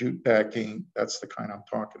that have jute backing, that's the kind I'm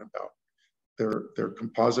talking about. They're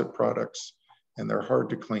composite products, and they're hard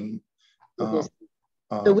to clean.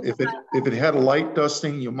 If it had a light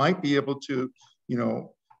dusting, you might be able to, you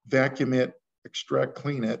know, vacuum it, extract,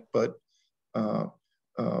 clean it. But a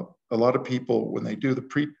lot of people, when they do the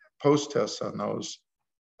pre-post tests on those,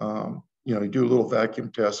 you know, you do a little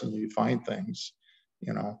vacuum test and you find things,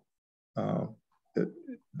 you know,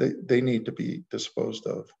 they need to be disposed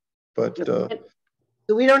of. But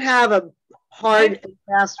so we don't have a hard and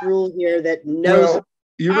fast rule here that knows. Well,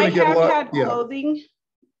 you're going to get a lot. Had clothing.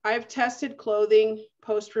 I've tested clothing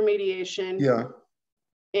post remediation. Yeah.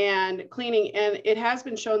 And cleaning, and it has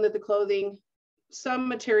been shown that the clothing, some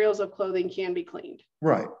materials of clothing can be cleaned.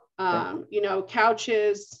 Right. You know,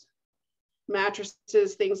 couches,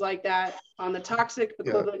 mattresses, things like that. On the toxic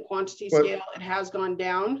equivalent quantity scale, it has gone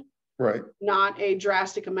down. Right. Not a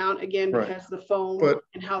drastic amount, again, because the foam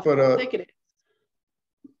and how thick it is.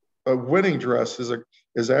 A wedding dress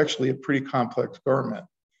is actually a pretty complex garment.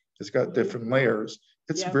 It's got different layers.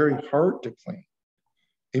 It's very hard to clean.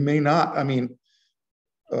 It may not, I mean,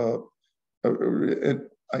 Dawn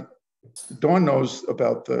knows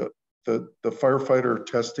about the firefighter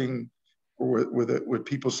testing with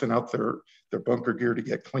people send out their bunker gear to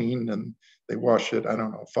get cleaned, and they wash it, I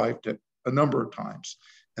don't know, a number of times.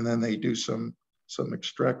 And then they do some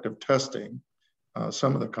extractive testing,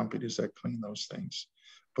 some of the companies that clean those things.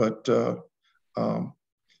 But for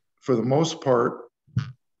the most part,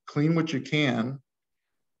 clean what you can.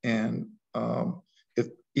 And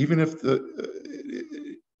even if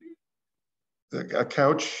a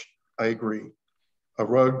couch, I agree. A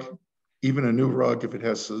rug, even a new rug, if it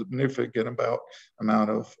has a significant amount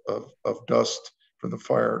of dust from the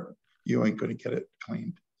fire, you ain't going to get it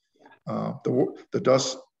cleaned. The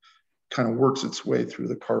dust kind of works its way through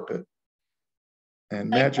the carpet, and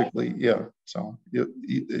magically, So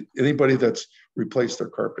anybody that's replaced their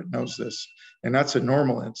carpet knows this, and that's in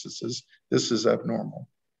normal instances. This is abnormal.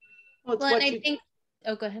 Well, and I think.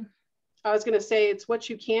 Oh, go ahead. I was going to say, it's what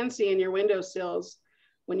you can see in your windowsills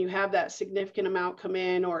when you have that significant amount come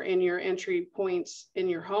in, or in your entry points in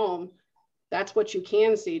your home. That's what you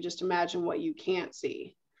can see. Just imagine what you can't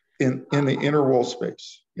see. In the inner wall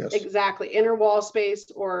space, yes. Exactly, inner wall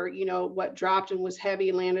space, or, you know, what dropped and was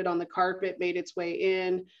heavy, landed on the carpet, made its way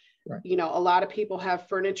in. Right. You know, a lot of people have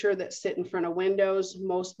furniture that sit in front of windows.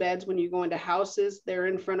 Most beds, when you go into houses, they're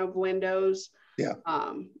in front of windows. Yeah.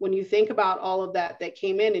 When you think about all of that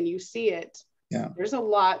came in and you see it, there's a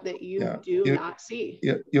lot that you do not see.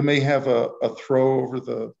 You may have a throw over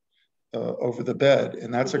the bed,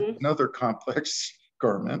 and that's another complex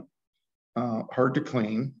garment, hard to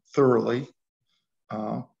clean thoroughly,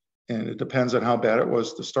 and it depends on how bad it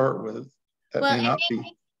was to start with. That may not be.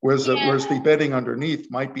 Whereas the bedding underneath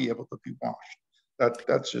might be able to be washed.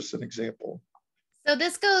 That's just an example. So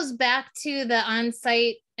this goes back to the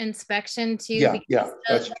on-site inspection too.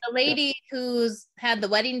 The lady who's had the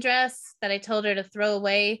wedding dress that I told her to throw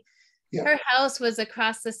away, her house was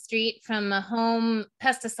across the street from a home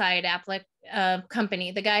pesticide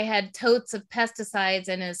company. The guy had totes of pesticides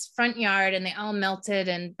in his front yard, and they all melted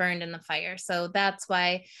and burned in the fire. So that's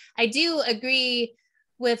why I do agree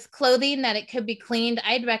with clothing that it could be cleaned.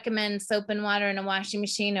 I'd recommend soap and water in a washing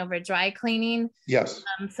machine over dry cleaning. Yes.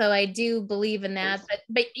 So I do believe in that,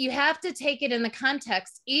 but you have to take it in the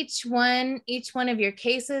context. Each one of your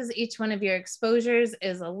cases, each one of your exposures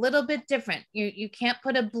is a little bit different. You can't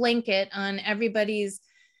put a blanket on everybody's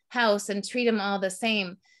house and treat them all the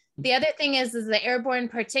same. The other thing is the airborne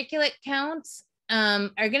particulate counts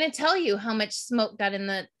are going to tell you how much smoke got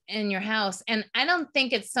in your house. And I don't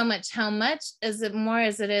think it's so much how much as it more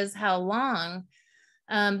as it is how long.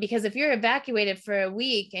 Because if you're evacuated for a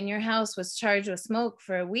week and your house was charged with smoke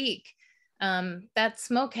for a week, that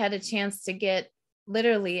smoke had a chance to get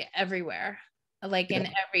literally everywhere, like in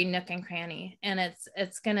every nook and cranny. And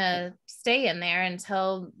it's going to stay in there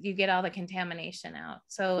until you get all the contamination out.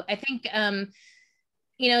 So I think,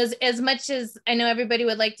 as much as I know everybody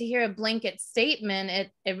would like to hear a blanket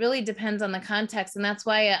statement, it really depends on the context. And that's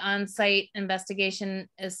why an on-site investigation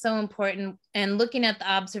is so important. And looking at the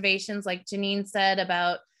observations, like Janine said,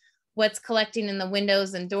 about what's collecting in the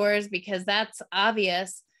windows and doors, because that's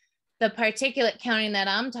obvious. The particulate counting that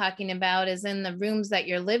I'm talking about is in the rooms that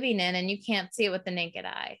you're living in, and you can't see it with the naked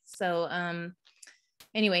eye. So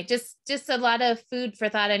anyway, just a lot of food for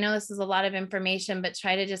thought. I know this is a lot of information, but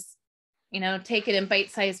try to just, take it in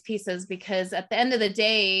bite-sized pieces, because at the end of the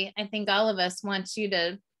day, I think all of us want you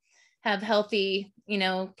to have healthy,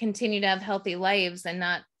 continue to have healthy lives and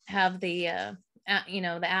not have the,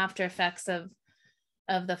 the after effects of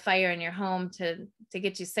the fire in your home to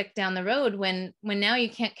get you sick down the road when now you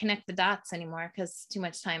can't connect the dots anymore because too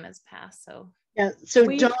much time has passed. So yeah, so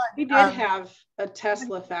we Dawn, did have a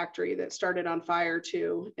Tesla factory that started on fire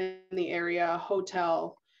too in the area,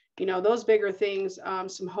 hotel, those bigger things,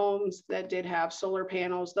 some homes that did have solar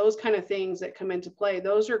panels, those kind of things that come into play.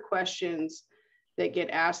 Those are questions that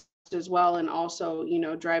get asked as well. And also,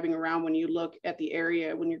 driving around, when you look at the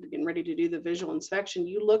area, when you're getting ready to do the visual inspection,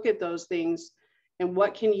 you look at those things and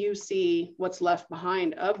what can you see what's left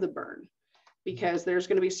behind of the burn, because there's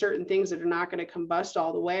going to be certain things that are not going to combust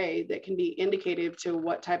all the way that can be indicative to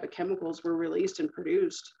what type of chemicals were released and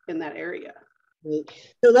produced in that area.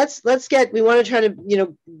 So we want to try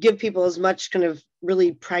to, give people as much kind of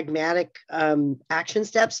really pragmatic action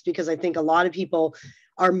steps, because I think a lot of people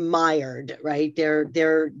are mired, right?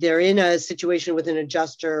 They're in a situation with an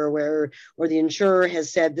adjuster where the insurer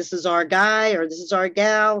has said, this is our guy or this is our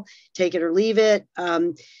gal, take it or leave it.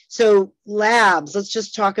 So labs, let's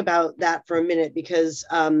just talk about that for a minute, because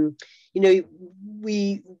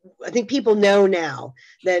I think people know now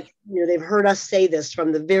that, they've heard us say this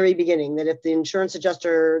from the very beginning, that if the insurance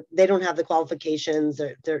adjuster, they don't have the qualifications,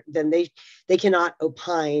 then they cannot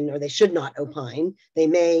opine, or they should not opine. They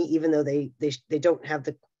may, even though they don't have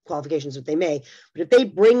the qualifications, that they may. But if they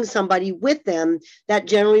bring somebody with them, that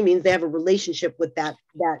generally means they have a relationship with that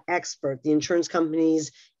expert. The insurance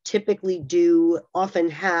companies typically often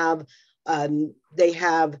have, they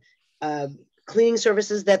have cleaning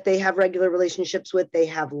services that they have regular relationships with. They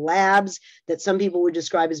have labs that some people would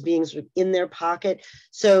describe as being sort of in their pocket.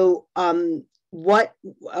 So I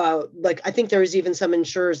think there's even some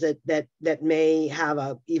insurers that may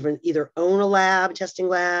have either own a lab, testing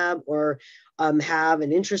lab, or have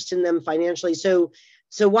an interest in them financially.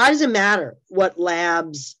 So why does it matter what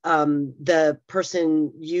labs the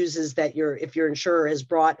person uses if your insurer has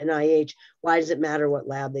brought an IH, why does it matter what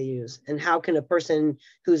lab they use? And how can a person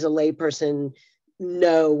who's a lay person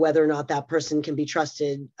know whether or not that person can be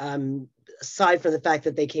trusted, aside from the fact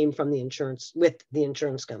that they came from the insurance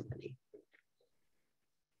company?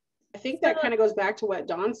 I think that kind of goes back to what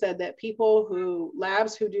Dawn said, that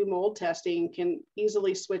labs who do mold testing can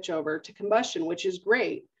easily switch over to combustion, which is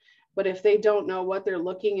great. But if they don't know what they're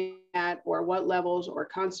looking at, or what levels or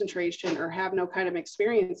concentration, or have no kind of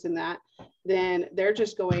experience in that, then they're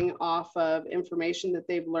just going off of information that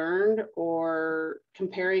they've learned, or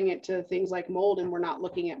comparing it to things like mold, and we're not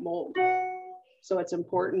looking at mold. So it's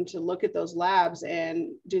important to look at those labs,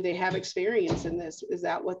 and do they have experience in this? Is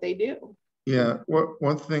that what they do? Yeah,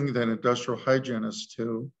 one thing that industrial hygienists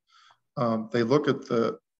do, they look at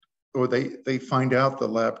they find out the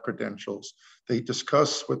lab credentials. They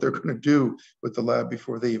discuss what they're going to do with the lab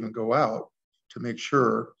before they even go out, to make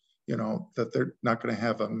sure, that they're not going to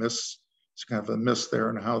have a miss there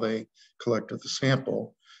in how they collected the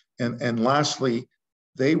sample. And lastly,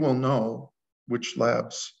 they will know which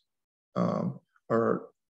labs are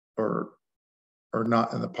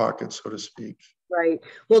not in the pocket, so to speak. Right.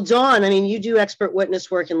 Well, Dawn, you do expert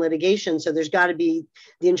witness work in litigation, so there's got to be,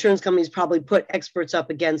 the insurance companies probably put experts up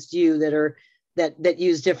against you that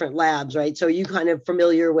use different labs, right? So are you kind of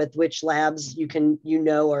familiar with which labs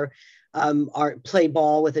or play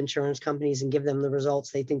ball with insurance companies and give them the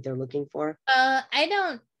results they think they're looking for? I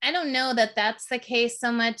don't know that that's the case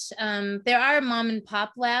so much. There are mom and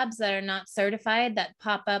pop labs that are not certified that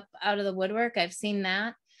pop up out of the woodwork. I've seen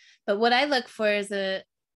that. But what I look for is a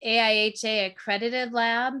AIHA accredited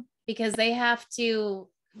lab, because they have to,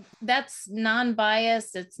 that's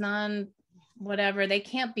non-biased, it's whatever, they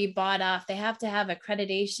can't be bought off. They have to have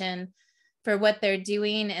accreditation for what they're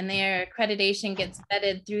doing, and their accreditation gets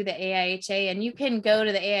vetted through the AIHA. And you can go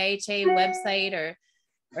to the AIHA website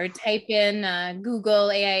or type in Google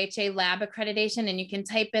AIHA lab accreditation, and you can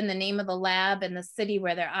type in the name of the lab and the city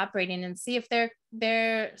where they're operating and see if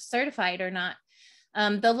they're certified or not.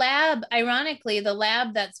 Ironically, the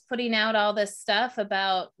lab that's putting out all this stuff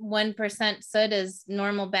about 1% soot is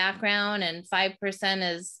normal background and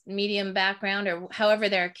 5% is medium background, or however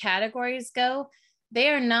their categories go, they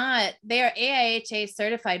are AIHA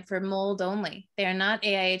certified for mold only. They are not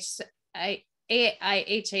AIHA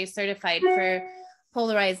certified for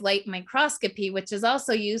polarized light microscopy, which is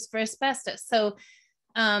also used for asbestos. So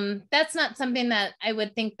that's not something that I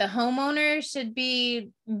would think the homeowner should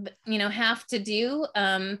be, have to do.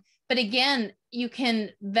 But again, you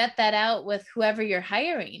can vet that out with whoever you're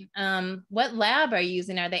hiring. What lab are you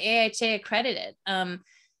using? Are they AIHA accredited?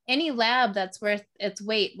 Any lab that's worth its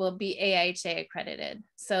weight will be AIHA accredited.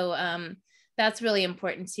 So that's really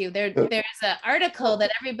important too. There's an article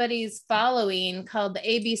that everybody's following called The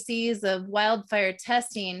ABCs of Wildfire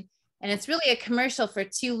Testing. And it's really a commercial for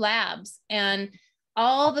 2 labs. And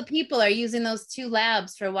all the people are using those 2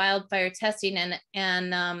 labs for wildfire testing. And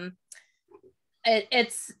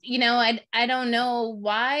it's, I don't know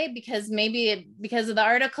why, because because of the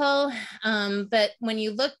article. But when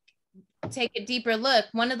you take a deeper look,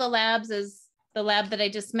 one of the labs is the lab that I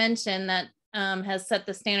just mentioned that has set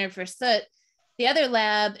the standard for soot. The other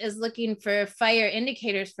lab is looking for fire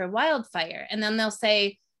indicators for wildfire. And then they'll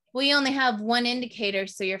say, well, you only have 1 indicator,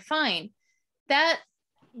 so you're fine.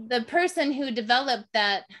 The person who developed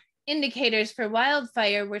that indicators for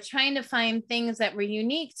wildfire were trying to find things that were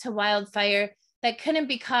unique to wildfire that couldn't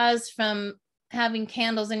be caused from having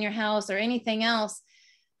candles in your house or anything else.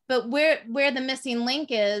 But where the missing link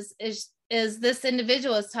is this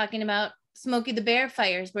individual is talking about Smokey the Bear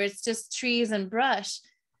fires, where it's just trees and brush.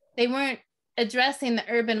 They weren't addressing the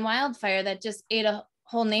urban wildfire that just ate a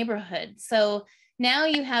whole neighborhood. So now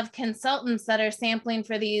you have consultants that are sampling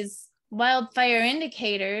for these wildfire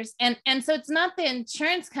indicators. And so it's not the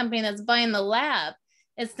insurance company that's buying the lab,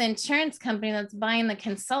 it's the insurance company that's buying the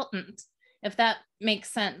consultant, if that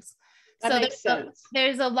makes sense. That makes sense.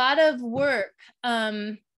 There's a lot of work.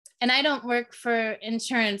 And I don't work for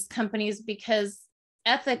insurance companies because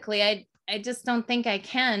ethically, I just don't think I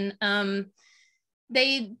can.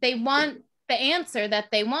 They want the answer that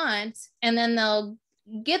they want, and then they'll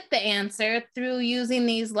get the answer through using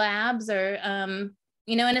these labs or, and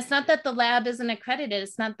it's not that the lab isn't accredited.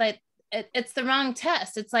 It's not that it's the wrong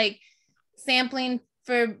test. It's like sampling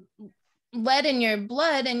for lead in your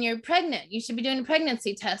blood and you're pregnant. You should be doing a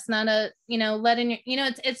pregnancy test, not a, lead in your,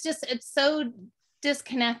 it's so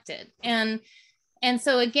disconnected. And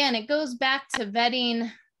so again, it goes back to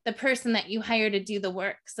vetting the person that you hire to do the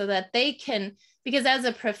work so that they can, because as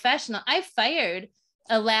a professional, I fired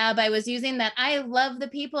a lab I was using that I love the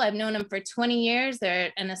people. I've known them for 20 years.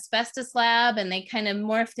 They're an asbestos lab and they kind of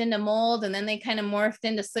morphed into mold and then they kind of morphed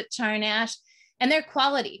into soot, char, and ash, and they're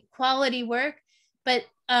quality work. But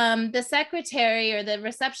the secretary or the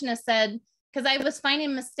receptionist said, because I was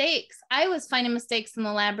finding mistakes in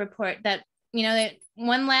the lab report that,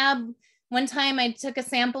 one time I took a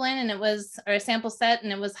sample in and a sample set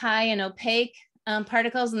and it was high in opaque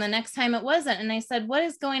particles. And the next time it wasn't. And I said, what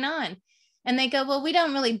is going on? And they go, well, we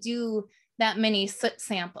don't really do that many soot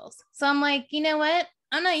samples. So I'm like, you know what?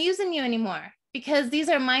 I'm not using you anymore because these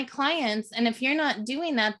are my clients. And if you're not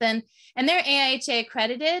doing that, then, and they're AIHA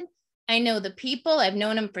accredited. I know the people, I've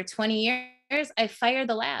known them for 20 years. I fired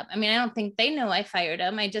the lab. I mean, I don't think they know I fired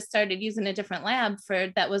them. I just started using a different lab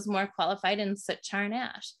that was more qualified in soot, char, and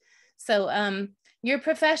ash. So your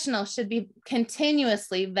professional should be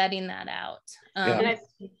continuously vetting that out. And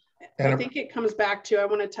I think it comes back to, I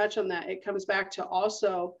want to touch on that. It comes back to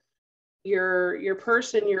also your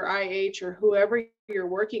person, your IH or whoever you're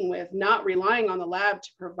working with, not relying on the lab to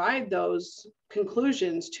provide those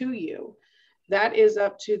conclusions to you. That is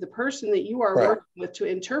up to the person that you are working with to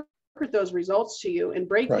interpret those results to you and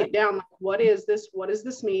break it down. Like, what is this? What does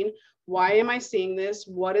this mean? Why am I seeing this?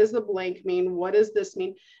 What does the blank mean? What does this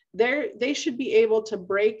mean? They should be able to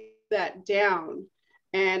break that down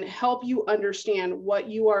and help you understand what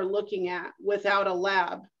you are looking at without a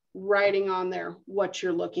lab writing on there what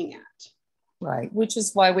you're looking at. Right, which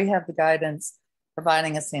is why we have the guidance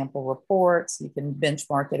providing a sample report so you can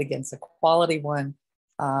benchmark it against a quality one.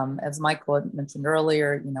 As Michael had mentioned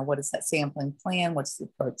earlier, what is that sampling plan? What's the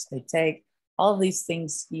approach they take? All of these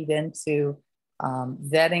things feed into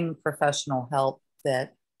vetting professional help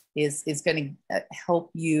that is going to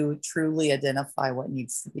help you truly identify what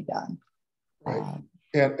needs to be done. Right.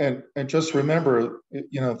 And just remember,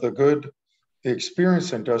 the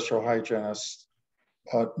experienced industrial hygienist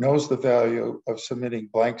knows the value of submitting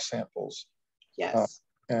blank samples. Yes.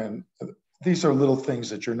 And these are little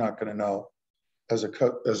things that you're not going to know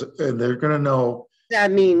and they're going to know.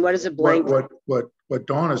 That mean, what is a blank? What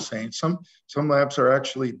Dawn is saying. Some labs are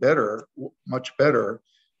actually much better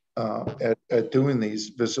at doing these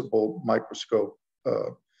visible microscope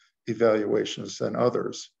evaluations than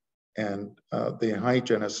others. And the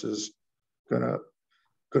hygienist is going to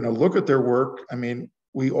going to look at their work. I mean,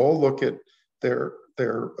 we all look at their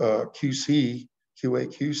QA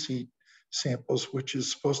QC samples, which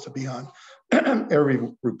is supposed to be on every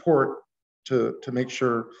report to make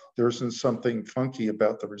sure there isn't something funky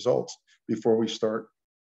about the results before we start,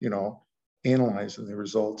 analyzing the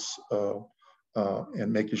results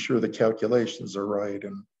and making sure the calculations are right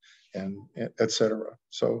and et cetera.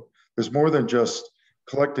 So there's more than just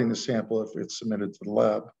collecting the sample if it's submitted to the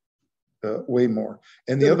lab, way more.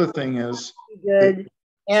 And the other thing is good,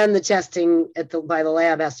 and the testing by the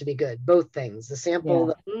lab has to be good. Both things, the sample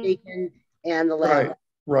that's taken and the lab.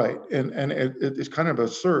 Right. And it's kind of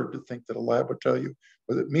absurd to think that a lab would tell you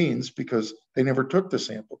what it means because they never took the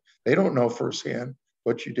sample. They don't know firsthand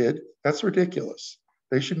what you did. That's ridiculous.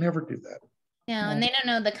 They should never do that. Yeah, and they don't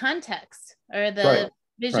know the context or the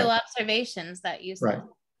visual observations that you saw.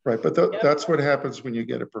 Right. But that's what happens when you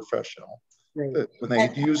get a professional. Right. When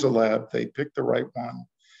they use a lab, they pick the right one.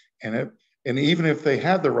 And even if they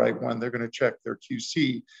had the right one, they're going to check their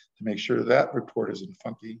QC to make sure that report isn't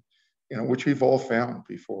funky, which we've all found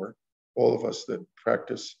before. All of us that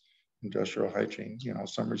practice industrial hygiene,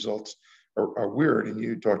 some results are weird. And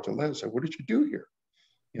you talk to Les, say, what did you do here?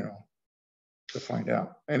 To find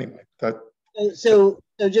out. Anyway, So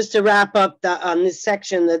just to wrap up on this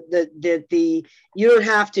section, that you don't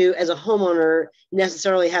have to, as a homeowner,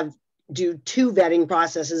 necessarily do two vetting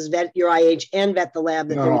processes: vet your IH and vet the lab.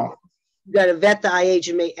 No. You got to vet the IH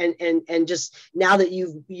and just now that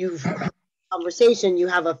you've had a conversation, you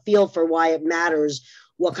have a feel for why it matters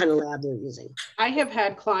what kind of lab they're using. I have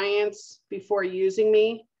had clients before using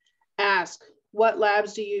me ask, what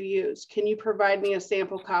labs do you use? Can you provide me a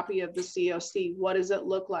sample copy of the COC? What does it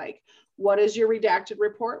look like? What does your redacted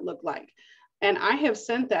report look like? And I have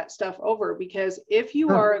sent that stuff over because if you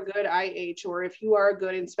are a good IH or if you are a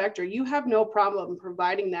good inspector, you have no problem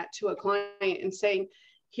providing that to a client and saying,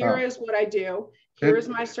 here is what I do. Here is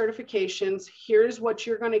my certifications. Here's what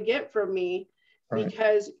you're going to get from me,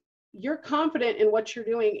 because you're confident in what you're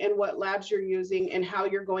doing and what labs you're using and how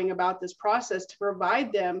you're going about this process to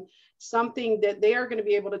provide them something that they are going to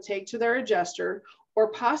be able to take to their adjuster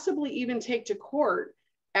or possibly even take to court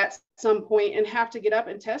at some point and have to get up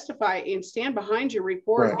and testify and stand behind your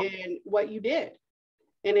report and what you did.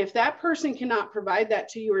 And if that person cannot provide that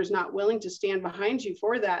to you or is not willing to stand behind you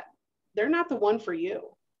for that, they're not the one for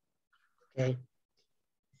you. Okay.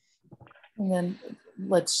 And then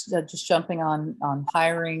let's just jumping on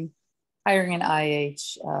hiring an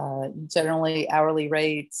IH, generally hourly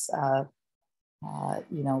rates.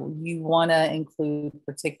 You want to include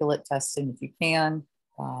particulate testing if you can,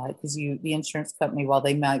 because the insurance company, while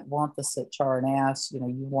they might want the SIT chart and ask, you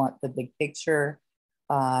want the big picture.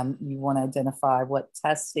 You want to identify what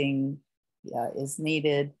testing is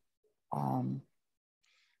needed.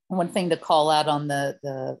 One thing to call out on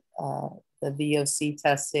the VOC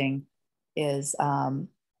testing is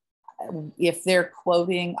if they're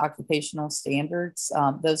quoting occupational standards,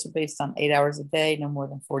 those are based on 8 hours a day, no more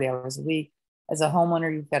than 40 hours a week. As a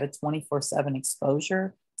homeowner, you've got a 24/7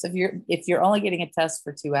 exposure. So if you're only getting a test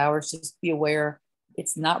for 2 hours, just be aware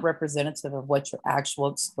it's not representative of what your actual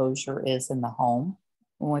exposure is in the home.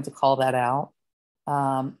 We want to call that out.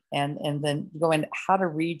 And then go into how to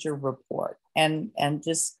read your report and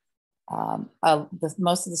just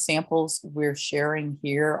most of the samples we're sharing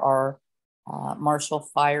here are Marshall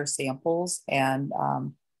Fire samples, and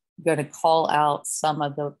I'm going to call out some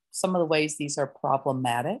of the ways these are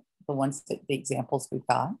problematic. The examples we've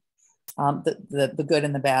got, the good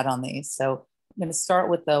and the bad on these. So I'm going to start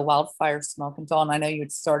with the wildfire smoke. And Dawn, I know you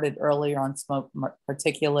had started earlier on smoke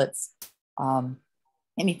particulates.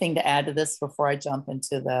 Anything to add to this before I jump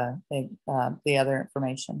into the other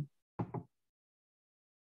information?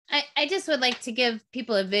 I just would like to give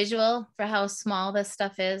people a visual for how small this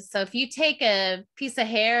stuff is. So if you take a piece of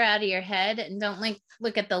hair out of your head and don't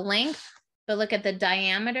look at the length, but look at the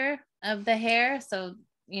diameter of the hair, so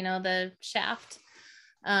the shaft,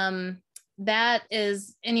 that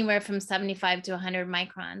is anywhere from 75 to 100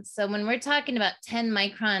 microns. So when we're talking about 10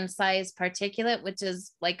 micron size particulate, which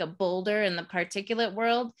is like a boulder in the particulate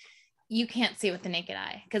world, you can't see it with the naked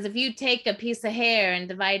eye. Because if you take a piece of hair and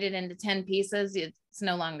divide it into 10 pieces, it's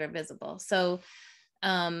no longer visible. So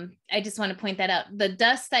I just want to point that out. The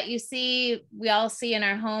dust that you see, we all see in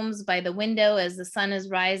our homes by the window as the sun is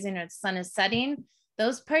rising or the sun is setting,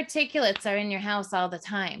 those particulates are in your house all the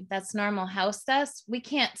time. That's normal house dust. We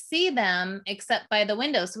can't see them except by the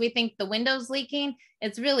window. So we think the window's leaking.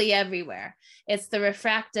 It's really everywhere. It's the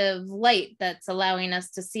refractive light that's allowing us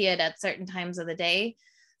to see it at certain times of the day.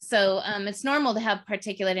 So it's normal to have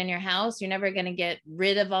particulate in your house. You're never going to get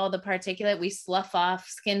rid of all the particulate. We slough off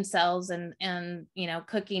skin cells, and you know,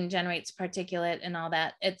 cooking generates particulate and all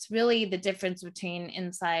that. It's really the difference between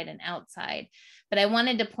inside and outside. But I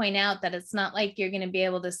wanted to point out that it's not like you're going to be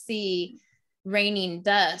able to see raining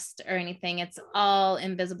dust or anything. It's all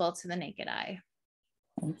invisible to the naked eye.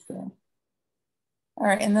 Thank you. All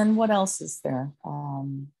right, and then what else is there?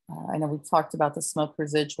 I know we've talked about the smoke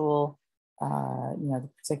residual. You know,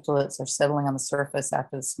 the particulates are settling on the surface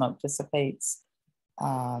after the smoke dissipates.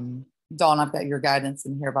 Dawn, I've got your guidance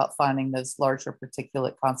in here about finding those larger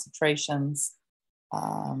particulate concentrations.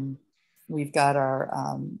 We've got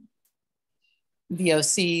our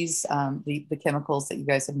VOCs, the chemicals that you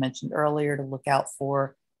guys have mentioned earlier to look out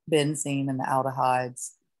for, benzene and the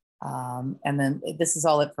aldehydes. And then this is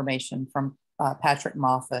all information from Patrick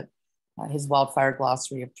Moffat, his wildfire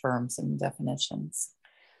glossary of terms and definitions.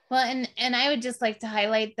 Well, and I would just like to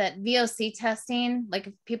highlight that VOC testing, like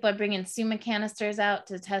if people are bringing SUMA canisters out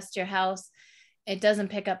to test your house, it doesn't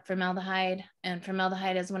pick up formaldehyde, and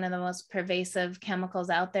formaldehyde is one of the most pervasive chemicals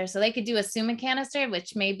out there. So they could do a SUMA canister,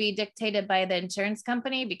 which may be dictated by the insurance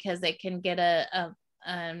company because they can get a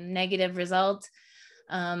negative result.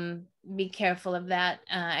 Be careful of that.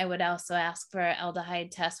 I would also ask for an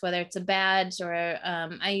aldehyde test, whether it's a badge or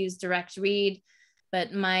I use direct read.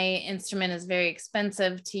 But my instrument is very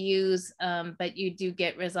expensive to use, but you do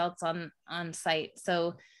get results on site.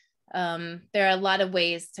 So there are a lot of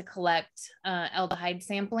ways to collect aldehyde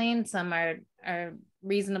sampling. Some are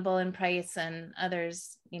reasonable in price, and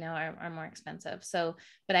others, you know, are more expensive. So,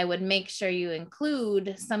 but I would make sure you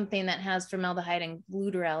include something that has formaldehyde and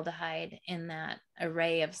glutaraldehyde in that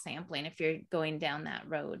array of sampling if you're going down that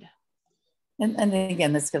road. And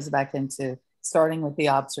again, this goes back into starting with the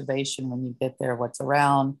observation when you get there, what's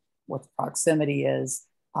around, what the proximity is,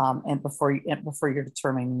 and before you're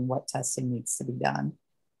determining what testing needs to be done.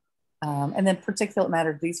 And then particulate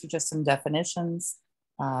matter, these are just some definitions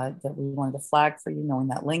that we wanted to flag for you, knowing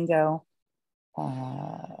that lingo.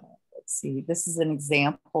 Let's see, this is an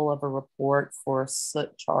example of a report for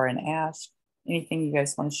soot, char, and ash. Anything you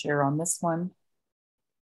guys want to share on this one?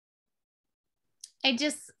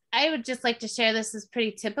 I would just like to share, this is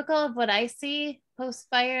pretty typical of what I see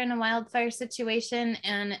post-fire in a wildfire situation.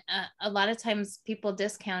 And a lot of times people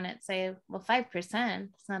discount it, say, well, 5%,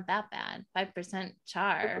 it's not that bad. 5%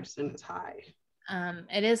 char. 5% is high.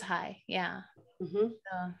 It is high, yeah. Mm-hmm.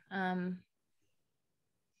 So,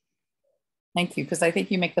 thank you, because I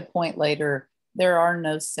think you make the point later, there are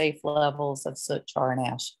no safe levels of soot, char, and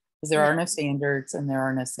ash, because there are no standards and there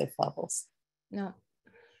are no safe levels. No.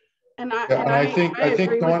 And I think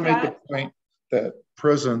Dawn made the that. point that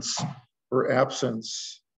presence or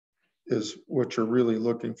absence is what you're really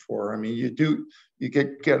looking for. I mean, you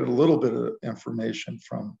get a little bit of information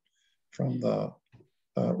from the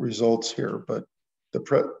results here, but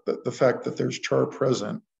the fact that there's char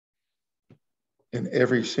present in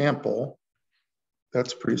every sample,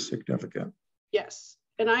 that's pretty significant. Yes,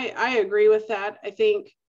 and I agree with that. I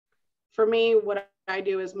think for me, what I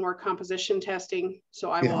do is more composition testing.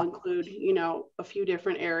 So I will include, you know, a few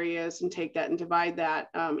different areas and take that and divide that.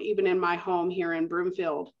 Even in my home here in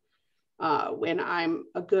Broomfield, when I'm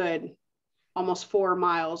a good almost 4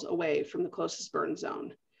 miles away from the closest burn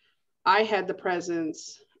zone, I had the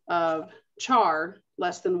presence of char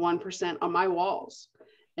less than 1% on my walls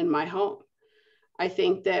in my home. I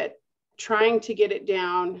think that trying to get it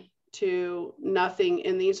down to nothing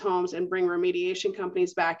in these homes and bring remediation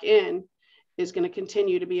companies back in is going to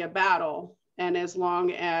continue to be a battle. And as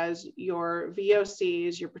long as your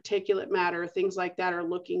VOCs, your particulate matter, things like that are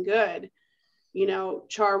looking good, you know,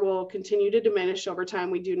 char will continue to diminish over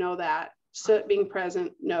time. We do know that. Soot being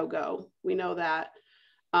present, no go. We know that.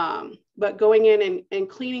 But going in and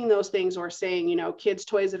cleaning those things, or saying, you know, kids'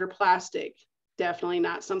 toys that are plastic, definitely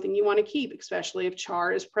not something you want to keep, especially if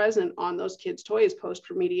char is present on those kids' toys post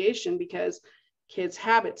remediation, because kids'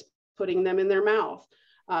 habits, putting them in their mouth,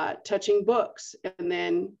 touching books and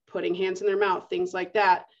then putting hands in their mouth, things like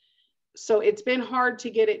that. So it's been hard to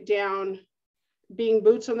get it down, being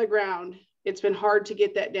boots on the ground. It's been hard to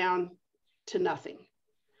get that down to nothing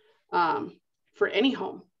for any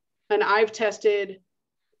home. And I've tested,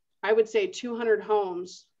 I would say 200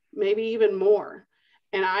 homes, maybe even more.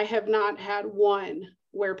 And I have not had one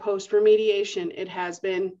where post remediation, it has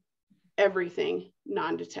been everything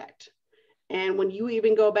non-detect. And when you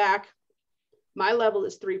even go back, my level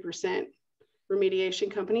is 3%.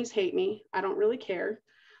 Remediation companies hate me. I don't really care.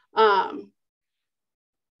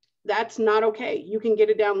 That's not okay. You can get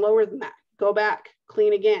it down lower than that. Go back,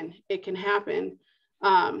 clean again. It can happen.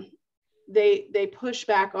 they push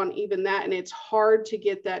back on even that, and it's hard to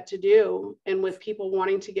get that to do. And with people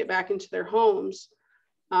wanting to get back into their homes,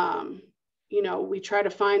 you know, we try to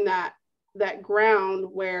find that ground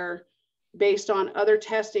where, based on other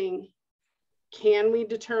testing, can we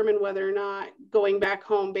determine whether or not going back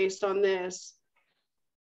home based on this,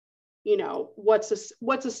 you know, what's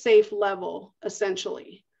a safe level,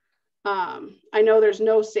 essentially. I know there's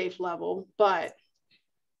no safe level, but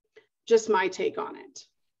just my take on it.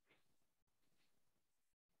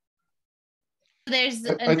 There's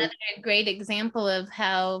another great example of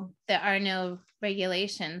how there are no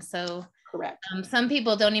regulations. So Correct. Some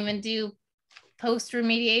people don't even do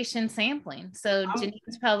post-remediation sampling. So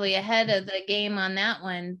Janine's probably ahead of the game on that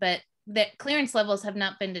one, but the clearance levels have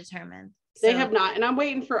not been determined. They have not, and I'm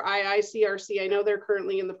waiting for IICRC. I know they're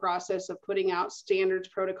currently in the process of putting out standards,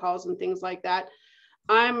 protocols, and things like that.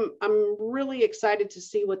 I'm really excited to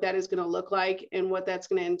see what that is going to look like and what that's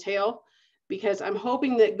going to entail, because I'm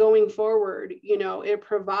hoping that going forward, you know, it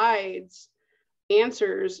provides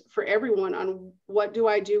answers for everyone on what do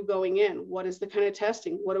I do going in? What is the kind of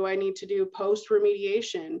testing? What do I need to do post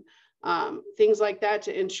remediation? Things like that,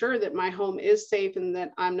 to ensure that my home is safe and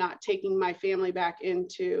that I'm not taking my family back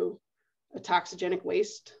into a toxigenic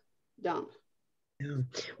waste dump. Yeah.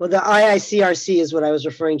 Well, the IICRC is what I was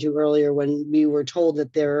referring to earlier when we were told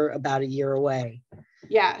that they're about a year away.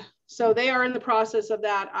 Yeah, so they are in the process of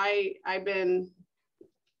that.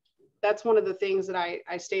 That's one of the things that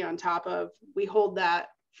I stay on top of. We hold that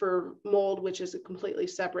for mold, which is a completely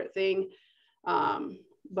separate thing.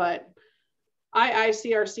 But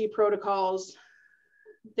IICRC protocols,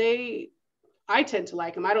 I tend to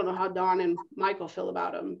like them. I don't know how Dawn and Michael feel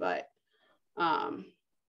about them, but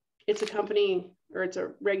it's a company, or it's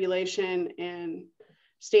a regulation and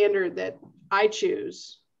standard that I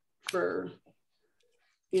choose for,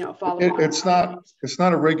 you know, following. It's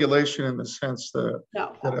not a regulation in the sense that,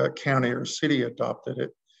 no. that a county or city adopted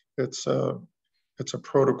it. It's a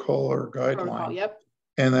protocol or guideline. Protocol, yep.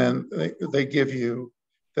 And then they give you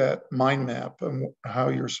that mind map and how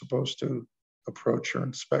you're supposed to approach your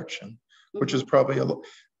inspection, which is probably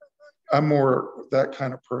I'm more that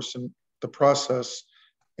kind of person, the process.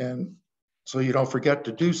 And so you don't forget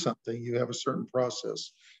to do something. You have a certain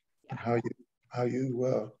process and how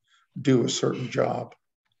you do a certain job.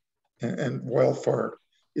 And wildfire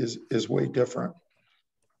is way different.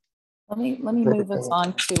 Let me move us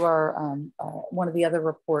on to our one of the other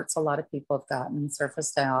reports. A lot of people have gotten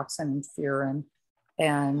surface dioxin and furan,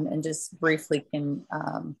 and just briefly, can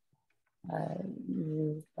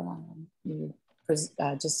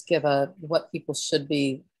just give what people should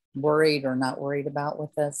be worried or not worried about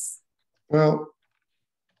with this? Well,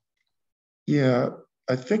 yeah,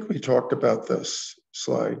 I think we talked about this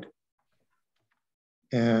slide.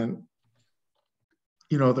 And,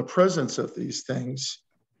 you know, the presence of these things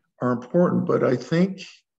are important, but I think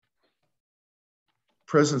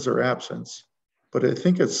presence or absence, but I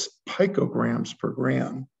think it's picograms per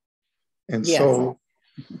gram. And yes. So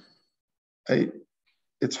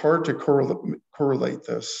it's hard to correlate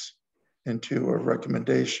this into a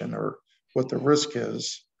recommendation or what the risk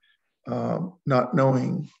is, not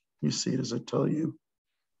knowing. You see, does it tell you?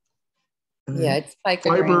 Yeah, it's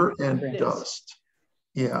fiber and dust.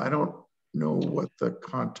 Yeah, I don't know what the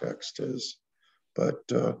context is, but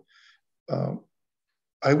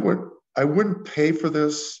I wouldn't pay for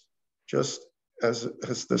this just as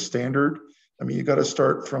the standard. I mean, you got to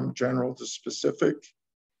start from general to specific.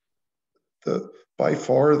 By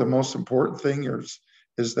far the most important thing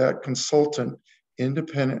is that consultant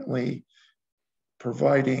independently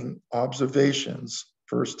providing observations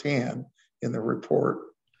firsthand in the report.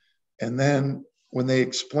 And then when they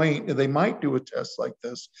explain, they might do a test like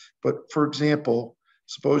this, but for example,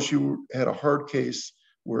 suppose you had a hard case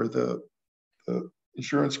where the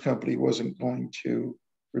insurance company wasn't going to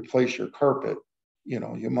replace your carpet. You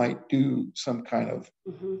know, you might do some kind of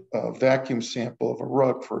vacuum sample of a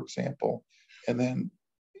rug, for example, and then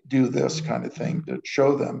do this kind of thing to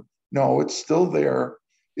show them, no, it's still there.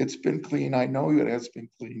 It's been clean. I know it has been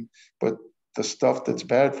clean, but the stuff that's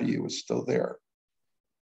bad for you is still there.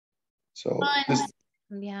 So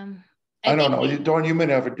yeah, I don't know. Dawn, you might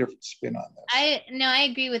have a different spin on this. I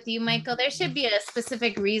agree with you, Michael. There should be a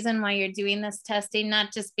specific reason why you're doing this testing,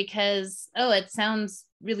 not just because, oh, it sounds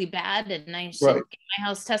really bad and I should get my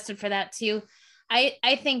house tested for that too.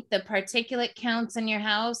 I think the particulate counts in your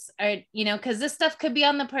house are, you know, because this stuff could be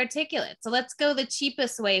on the particulate. So let's go the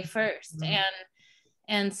cheapest way first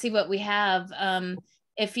and see what we have.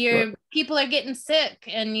 If your people are getting sick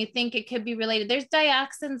and you think it could be related, there's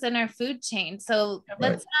dioxins in our food chain. So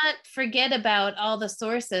let's not forget about all the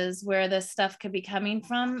sources where this stuff could be coming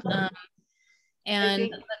from.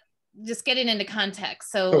 And just getting into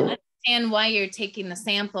context. So understand why you're taking the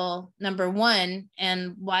sample, number one,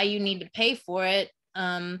 and why you need to pay for it,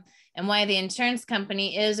 and why the insurance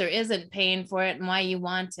company is or isn't paying for it, and why you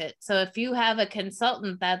want it. So if you have a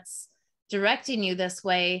consultant that's directing you this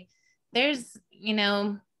way, there's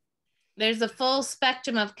a full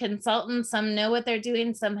spectrum of consultants. Some know what they're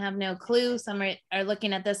doing, some have no clue, some are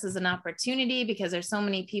looking at this as an opportunity because there's so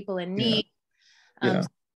many people in need. So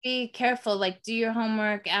be careful, like do your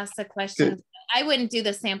homework, ask the questions. I wouldn't do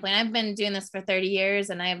the sampling. I've been doing this for 30 years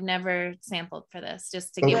and I have never sampled for this,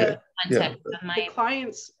 just to give you context on my... The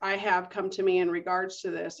clients I have come to me in regards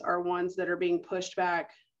to this are ones that are being pushed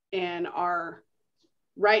back and are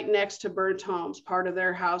right next to burnt homes. Part of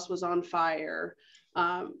their house was on fire,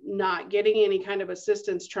 not getting any kind of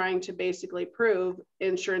assistance, trying to basically prove.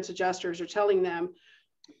 Insurance adjusters are telling them,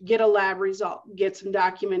 get a lab result, get some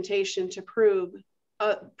documentation to prove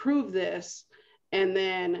this, and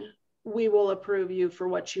then we will approve you for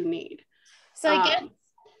what you need. So I guess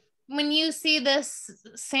when you see this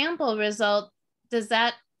sample result, does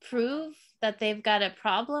that prove that they've got a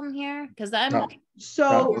problem here? Because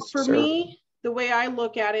for me, the way I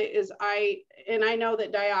look at it is I know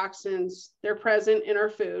that dioxins, they're present in our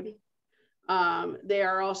food. They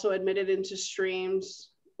are also admitted into streams,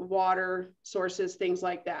 water sources, things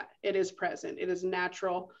like that. It is present. It is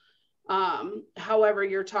natural. However,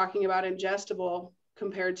 you're talking about ingestible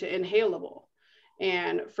compared to inhalable.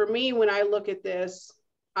 And for me, when I look at this,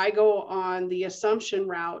 I go on the assumption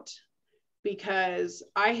route because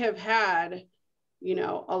I have had,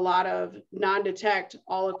 a lot of non-detect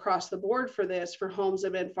all across the board for this, for homes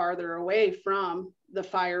that have been farther away from the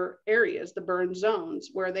fire areas, the burn zones,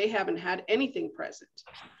 where they haven't had anything present.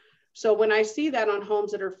 So when I see that on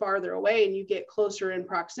homes that are farther away and you get closer in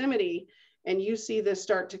proximity and you see this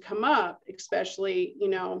start to come up, especially,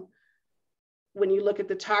 when you look at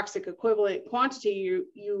the toxic equivalent quantity,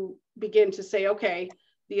 you begin to say, okay,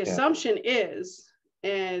 the assumption is,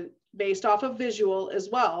 and based off of visual as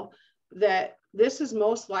well, that this is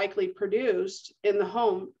most likely produced in the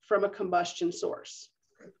home from a combustion source.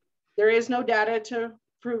 There is no data to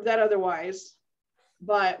prove that otherwise,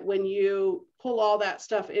 but when you pull all that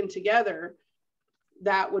stuff in together,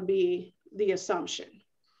 that would be the assumption.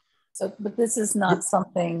 So, but this is not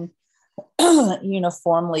something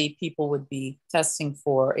uniformly people would be testing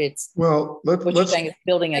for. It's let's saying it's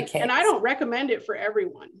building a case. And I don't recommend it for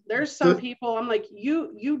everyone. There's some people I'm like,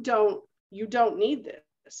 you don't need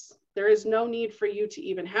this. There is no need for you to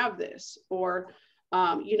even have this, or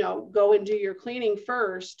go and do your cleaning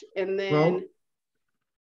first, and then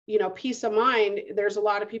peace of mind. There's a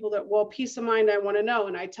lot of people that, well, peace of mind, I want to know.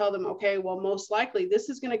 And I tell them, okay, well, most likely this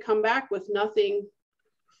is going to come back with nothing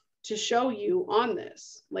to show you on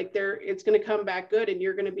this. Like it's going to come back good and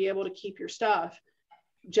you're going to be able to keep your stuff,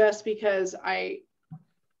 just because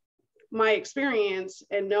my experience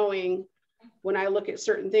and knowing when I look at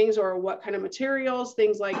certain things or what kind of materials,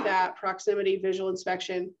 things like that, proximity, visual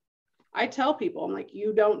inspection, I tell people, I'm like,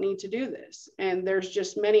 you don't need to do this. And there's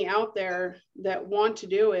just many out there that want to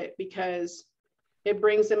do it because it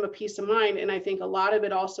brings them a peace of mind. And I think a lot of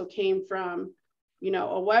it also came from, a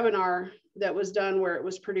webinar that was done where it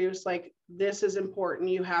was produced like, this is important,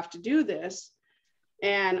 you have to do this.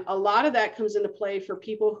 And a lot of that comes into play for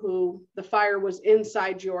people who the fire was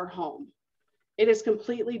inside your home. It is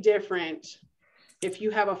completely different if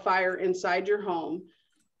you have a fire inside your home.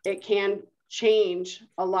 It can change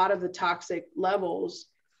a lot of the toxic levels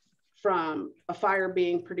from a fire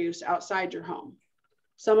being produced outside your home.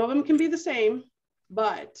 Some of them can be the same,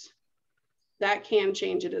 but that can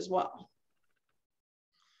change it as well.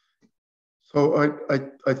 So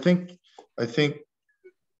I think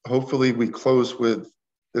hopefully we close with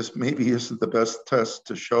this. Maybe isn't the best test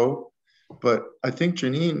to show, but I think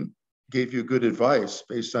Janine gave you good advice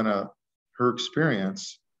based on her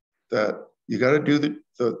experience, that you got to do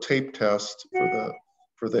the tape test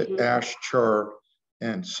for the ash, char,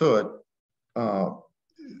 and soot.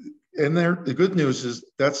 And the good news is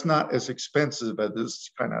that's not as expensive as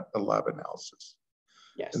this kind of a lab analysis.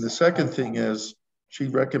 Yes. And the second thing is she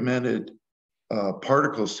recommended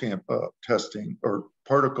particle testing or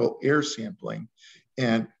particle air sampling.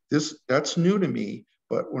 And that's new to me,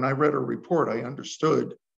 but when I read her report, I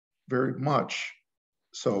understood very much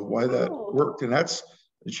why that worked. And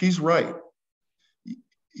she's right.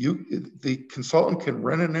 The consultant can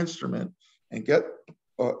rent an instrument and get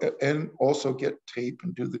and also get tape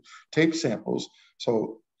and do the tape samples.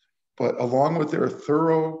 But along with their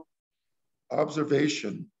thorough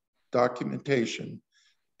observation, documentation,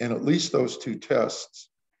 and at least those two tests,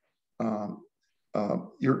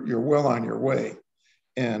 you're well on your way.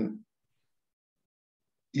 And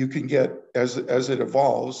you can get, as it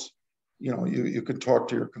evolves, you can talk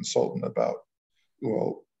to your consultant about,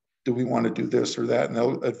 well, do we want to do this or that? And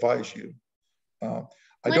they'll advise you.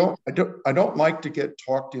 I don't like to get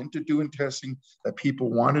talked into doing testing that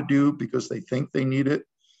people want to do because they think they need it.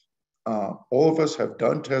 All of us have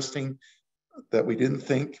done testing that we didn't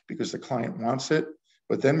think because the client wants it,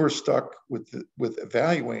 but then we're stuck with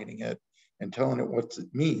evaluating it and telling it what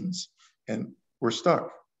it means, and we're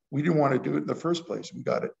stuck. We didn't want to do it in the first place. We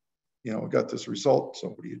got it, we got this result. So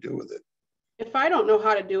what do you do with it? If I don't know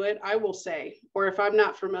how to do it, I will say, or if I'm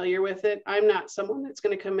not familiar with it, I'm not someone that's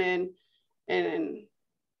going to come in and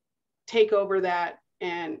take over that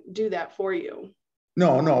and do that for you.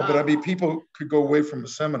 No, but I mean, people could go away from a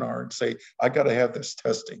seminar and say, I got to have this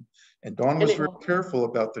testing. And Dawn was very careful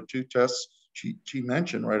about the 2 tests she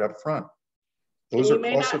mentioned right up front. Those are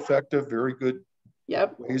cost-effective, very good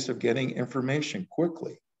ways of getting information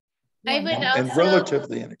quickly. And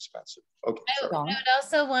relatively inexpensive. Okay. I would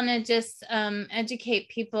also want to just educate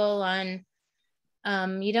people on,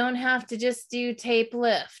 you don't have to just do tape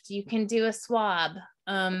lift. You can do a swab.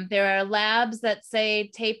 There are labs that say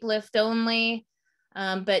tape lift only,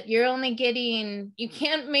 but you're only getting, you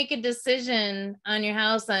can't make a decision on your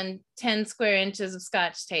house on 10 square inches of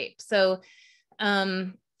Scotch tape. So,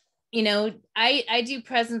 I do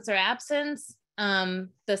presence or absence.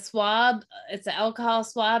 The swab, it's an alcohol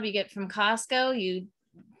swab you get from Costco. You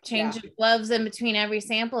change your gloves in between every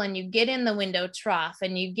sample, and you get in the window trough,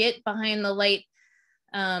 and you get behind the light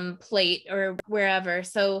plate or wherever.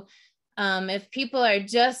 So if people are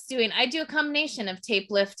just doing, I do a combination of tape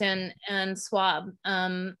lift and swab.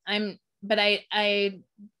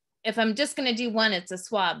 If I'm just going to do one, it's a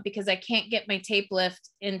swab because I can't get my tape lift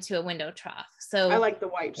into a window trough. So I like the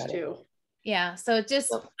wipes too. Yeah. So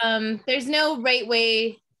just, there's no right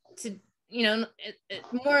way to,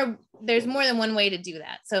 there's more than one way to do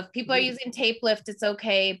that. So if people are using tape lift, it's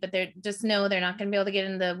okay, but they're not going to be able to get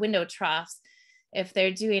in the window troughs. If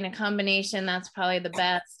they're doing a combination, that's probably the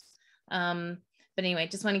best. But anyway,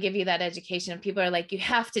 just want to give you that education. If people are like, you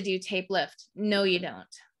have to do tape lift. No, you don't.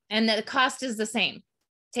 And the cost is the same.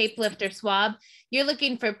 Tape lift or swab, you're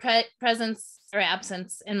looking for presence or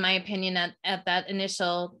absence, in my opinion, at that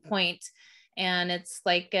initial point. And it's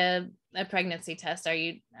like a pregnancy test. Are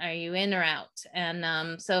you in or out?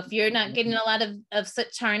 And so if you're not getting a lot of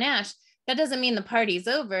soot, char, and ash, that doesn't mean the party's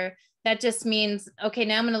over. That just means, okay,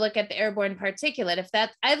 now I'm going to look at the airborne particulate.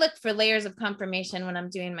 I look for layers of confirmation when I'm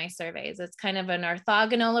doing my surveys. It's kind of an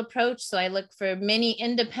orthogonal approach. So I look for many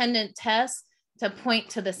independent tests to point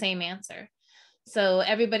to the same answer. So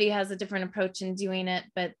everybody has a different approach in doing it,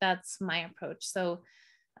 but that's my approach. So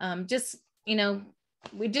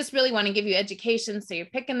we just really want to give you education so you're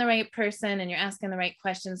picking the right person and you're asking the right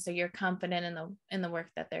questions so you're confident in the work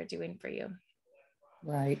that they're doing for you.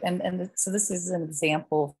 Right. And so this is an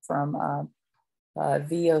example from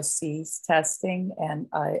VOC's testing. And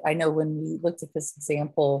I know when we looked at this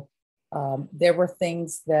example, there were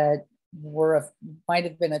things that might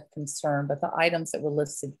have been a concern, but the items that were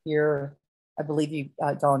listed here, I believe you,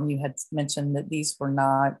 Dawn, you had mentioned that these were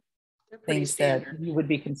not things standard that you would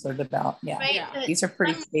be concerned about. Yeah. Right. Yeah. These are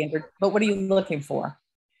pretty standard, but what are you looking for?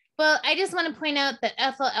 Well, I just want to point out that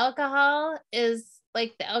ethyl alcohol is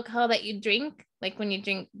like the alcohol that you drink, like when you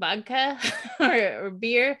drink vodka or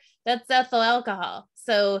beer, that's ethyl alcohol.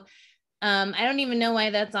 So I don't even know why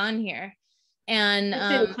that's on here. And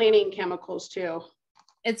it's in cleaning chemicals too.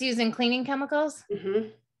 It's used in cleaning chemicals? Mm-hmm.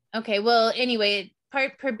 Okay, well, anyway,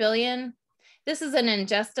 part per billion. This is an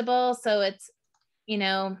ingestible, so it's, I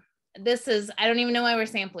don't even know why we're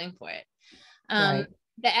sampling for it. Right.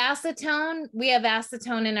 The acetone, we have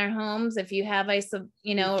acetone in our homes. If you have it's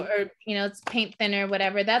paint thinner,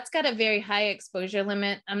 whatever, that's got a very high exposure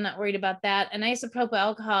limit. I'm not worried about that. And isopropyl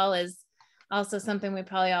alcohol is also something we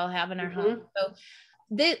probably all have in our home. So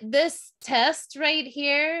this test right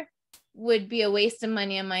here would be a waste of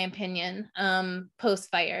money, in my opinion,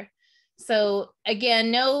 post-fire. So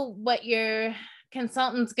again, know what your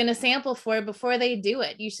consultant's going to sample for before they do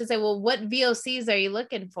it. You should say, well, what VOCs are you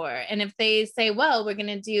looking for? And if they say, well, we're going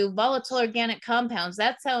to do volatile organic compounds,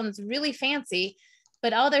 that sounds really fancy,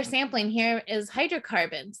 but all they're sampling here is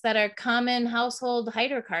hydrocarbons that are common household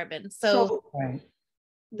hydrocarbons. So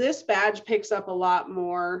this badge picks up a lot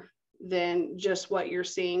more than just what you're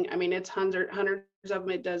seeing. I mean, it's hundreds of them.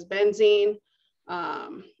 It does benzene.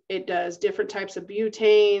 It does different types of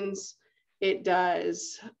butanes. It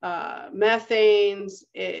does methanes.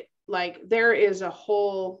 There is a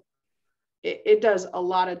whole, it does a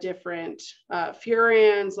lot of different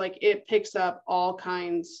furans. It picks up all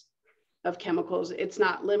kinds of chemicals. It's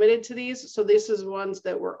not limited to these. So this is ones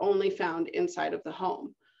that were only found inside of the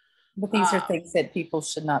home. But these are things that people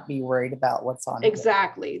should not be worried about what's on it.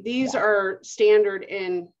 Exactly. These are standard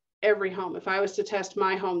in every home. If I was to test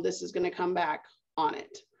my home, this is going to come back on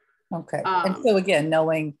it. Okay. And so again,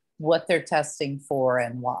 knowing what they're testing for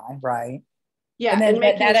and why, right? Yeah, and, then and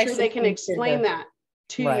making that sure they can explain that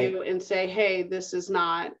to right. you and say, hey, this is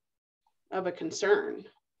not of a concern.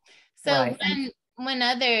 So Right. one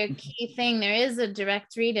other key thing, there is a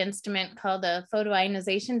direct read instrument called a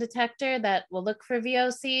photoionization detector that will look for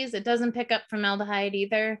VOCs. It doesn't pick up formaldehyde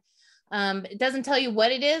either. It doesn't tell you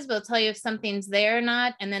what it is, but it'll tell you if something's there or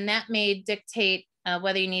not. And then that may dictate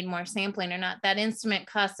whether you need more sampling or not. That instrument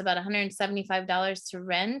costs about $175 to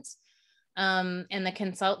rent. And the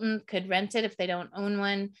consultant could rent it if they don't own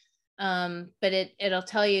one. But it'll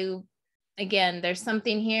tell you, again, there's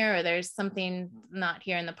something here or there's something not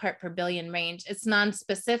here in the part per billion range. It's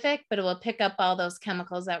non-specific, but it will pick up all those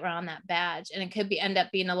chemicals that were on that badge. And it could end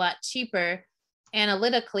up being a lot cheaper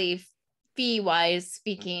analytically, fee-wise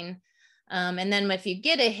speaking. And then if you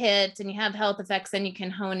get a hit and you have health effects, then you can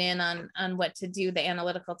hone in on what to do the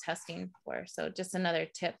analytical testing for. So just another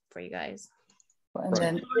tip for you guys. And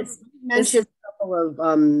then you mentioned a couple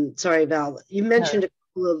of sorry, Val, you mentioned a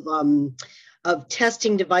couple of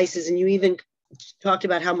testing devices, and you even talked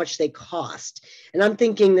about how much they cost. And I'm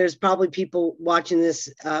thinking there's probably people watching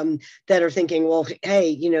this that are thinking, well,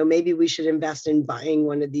 hey, maybe we should invest in buying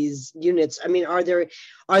one of these units. I mean, are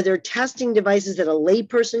there testing devices that a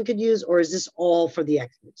layperson could use, or is this all for the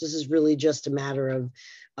experts? This is really just a matter of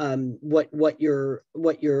what your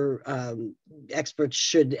experts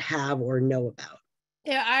should have or know about.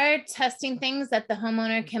 There are testing things that the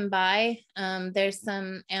homeowner can buy. There's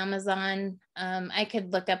some Amazon. I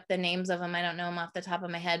could look up the names of them. I don't know them off the top of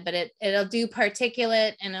my head, but it'll do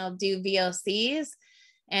particulate and it'll do VOCs,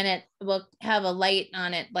 and it will have a light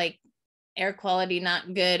on it, like air quality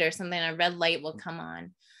not good or something. A red light will come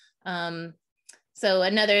on. So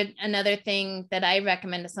another thing that I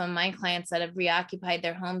recommend to some of my clients that have reoccupied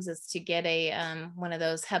their homes is to get one of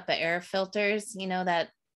those HEPA air filters, that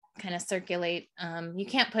kind of circulate. You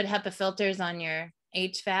can't put HEPA filters on your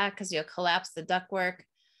HVAC because you'll collapse the ductwork,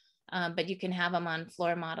 but you can have them on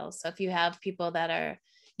floor models. So if you have people that are,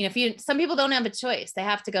 some people don't have a choice, they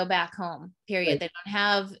have to go back home, period. Right. They don't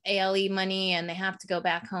have ALE money and they have to go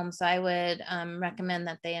back home. So I would recommend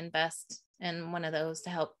that they invest in one of those to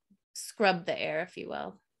help scrub the air, if you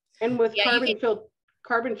will. And with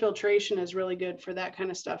carbon filtration is really good for that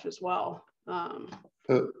kind of stuff as well,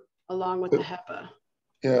 along with the HEPA.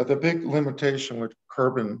 Yeah, the big limitation with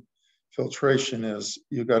carbon filtration is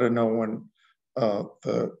you got to know when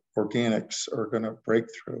the organics are going to break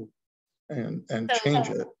through and change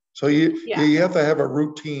it. So you have to have a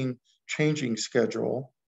routine changing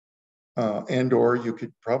schedule, and or you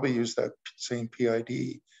could probably use that same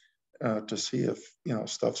PID to see if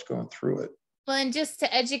stuff's going through it. Well, and just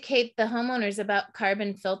to educate the homeowners about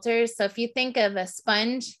carbon filters. So if you think of a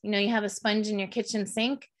sponge, you have a sponge in your kitchen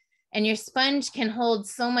sink. And your sponge can hold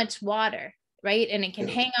so much water, right? And it can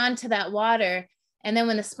hang on to that water. And then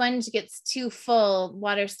when the sponge gets too full,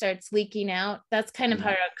 water starts leaking out. That's kind of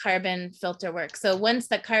how a carbon filter works. So once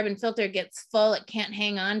the carbon filter gets full, it can't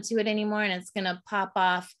hang on to it anymore, and it's going to pop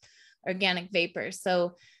off organic vapor.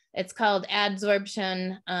 So it's called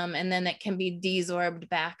adsorption, and then it can be desorbed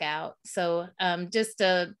back out. So just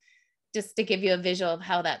to give you a visual of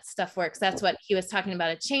how that stuff works, that's what he was talking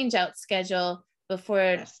about, a change out schedule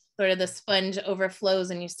before sort of the sponge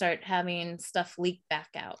overflows and you start having stuff leak back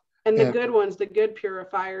out. And the good ones, the good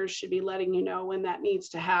purifiers should be letting you know when that needs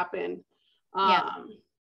to happen. Like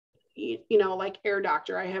Air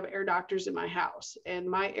Doctor, I have Air Doctors in my house, and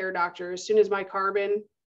my Air Doctor, as soon as my carbon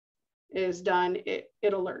is done, it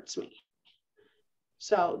alerts me.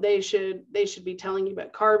 So they should be telling you,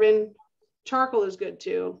 but carbon, charcoal is good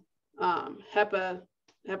too. HEPA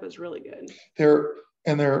is really good.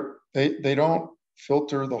 They don't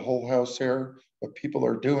filter the whole house air. What people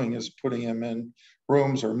are doing is putting them in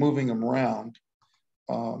rooms or moving them around,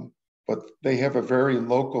 but they have a very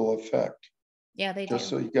local effect. Yeah, they do.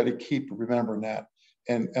 So you got to keep remembering that,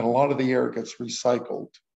 and a lot of the air gets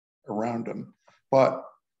recycled around them, but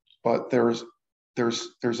there's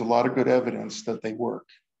a lot of good evidence that they work.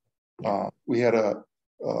 We had I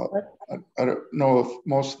don't know if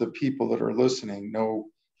most of the people that are listening know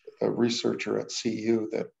a researcher at CU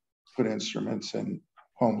that put instruments in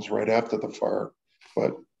homes right after the fire,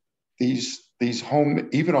 but these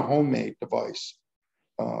even a homemade device,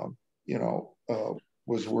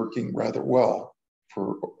 was working rather well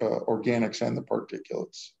for organics and the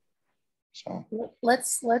particulates. So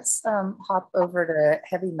let's hop over to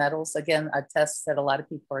heavy metals again. A test that a lot of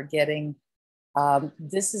people are getting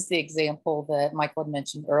This is the example that Michael had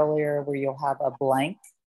mentioned earlier, where you'll have a blank,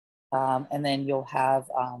 and then you'll have,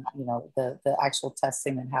 you know, the actual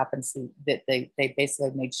testing that happens. That they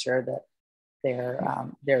basically made sure that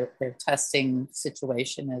their testing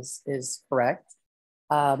situation is correct.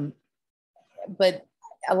 But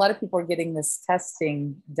a lot of people are getting this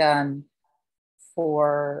testing done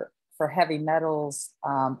for heavy metals.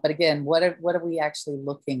 But again, what are we actually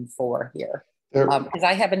looking for here? Because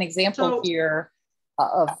I have an example here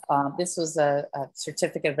of this was a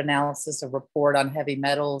certificate of analysis, a report on heavy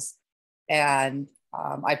metals. And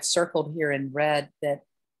I've circled here in red that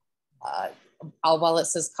while it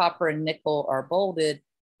says copper and nickel are bolded,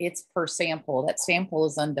 it's per sample. That sample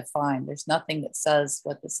is undefined. There's nothing that says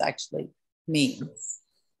what this actually means.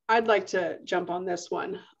 I'd like to jump on this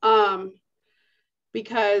one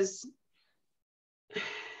because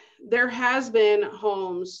there has been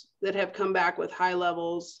homes that have come back with high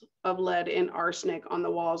levels of lead and arsenic on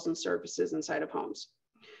the walls and surfaces inside of homes.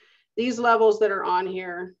 These levels that are on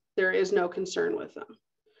here, there is no concern with them.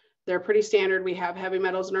 They're pretty standard. We have heavy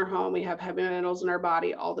metals in our home. We have heavy metals in our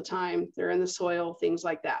body all the time. They're in the soil, things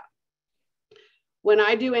like that. When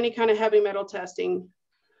I do any kind of heavy metal testing,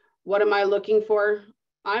 what am I looking for?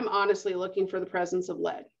 I'm honestly looking for the presence of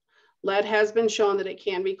lead. Lead has been shown that it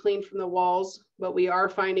can be cleaned from the walls, but we are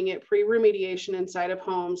finding it pre-remediation inside of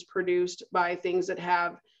homes produced by things that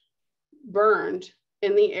have burned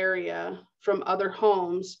in the area from other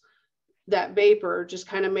homes. That vapor just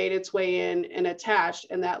kind of made its way in and attached,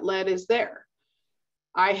 and that lead is there.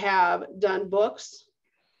 I have done books,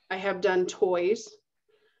 I have done toys,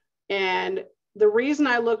 and the reason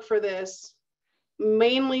I look for this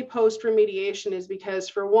mainly post-remediation is because,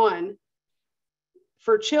 for one,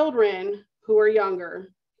 for children who are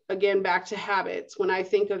younger, again, back to habits, when I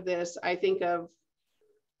think of this, I think of,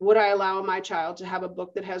 would I allow my child to have a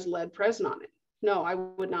book that has lead present on it? No, I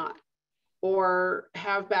would not. Or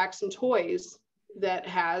have back some toys that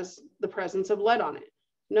has the presence of lead on it?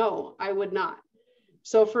 No, I would not.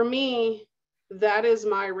 So for me, that is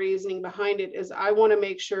my reasoning behind it, is I want to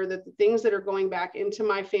make sure that the things that are going back into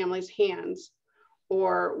my family's hands,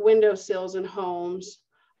 or windowsills in homes,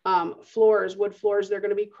 floors, wood floors they're going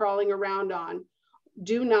to be crawling around on,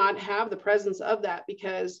 do not have the presence of that,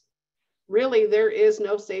 because really there is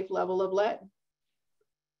no safe level of lead.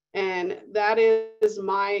 And that is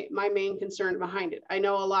my main concern behind it. I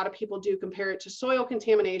know a lot of people do compare it to soil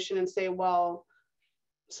contamination and say, well,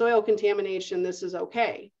 soil contamination, this is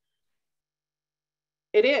okay.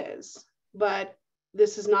 It is, but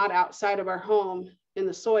this is not outside of our home in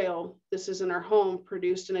the soil. This is in our home,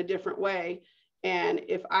 produced in a different way. And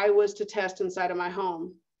if I was to test inside of my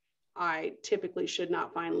home, I typically should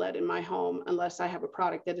not find lead in my home unless I have a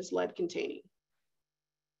product that is lead containing.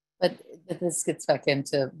 But this gets back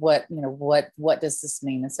into what, you know, what does this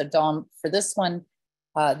mean? And so Dawn, for this one,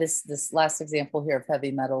 this last example here of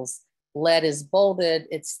heavy metals, lead is bolded,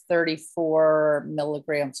 it's 34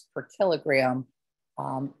 milligrams per kilogram.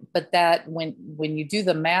 But that when you do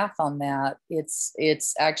the math on that,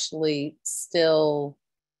 it's actually still,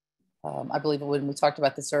 I believe when we talked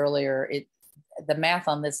about this earlier, the math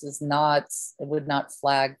on this is not, it would not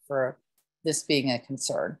flag for this being a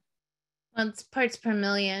concern. Well, it's parts per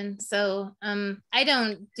million. So I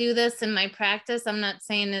don't do this in my practice. I'm not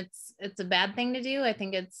saying it's a bad thing to do. I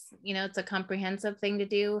think it's, you know, it's a comprehensive thing to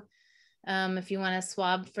do. If you want to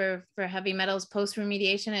swab for heavy metals post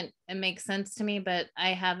remediation, it makes sense to me, but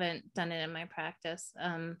I haven't done it in my practice.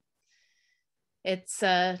 It's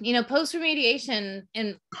you know, post remediation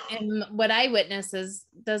and what I witness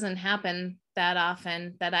doesn't happen that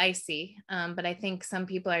often that I see. But I think some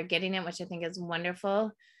people are getting it, which I think is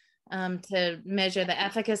wonderful. To measure the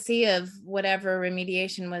efficacy of whatever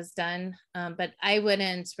remediation was done. But I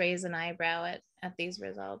wouldn't raise an eyebrow at these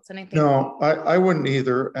results. And I think— No, I wouldn't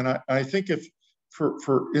either. And I think if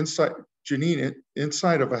for inside, Janine,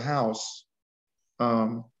 inside of a house,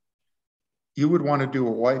 you would want to do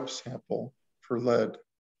a wipe sample for lead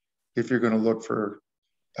if you're going to look for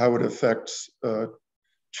how it affects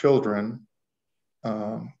children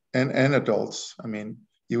and adults. I mean,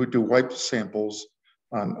 you would do wipe samples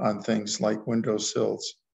on things like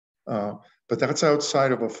windowsills, but that's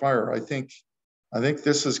outside of a fire. I think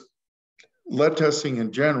this is lead testing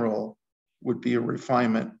in general would be a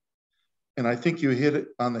refinement, and I think you hit it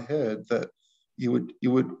on the head that you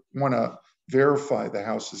would want to verify the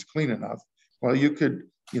house is clean enough. Well, you could,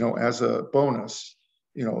 you know, as a bonus,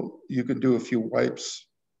 you know, you could do a few wipes,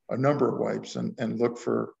 a number of wipes, and look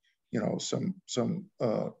for, you know, some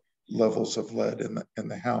levels of lead in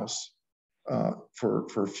the house.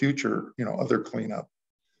 For future, you know, other cleanup.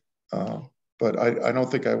 But I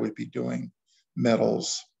don't think I would be doing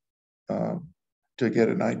metals to get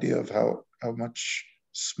an idea of how much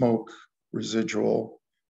smoke residual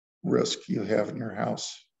risk you have in your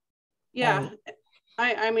house. Yeah.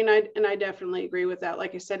 I mean, I definitely agree with that.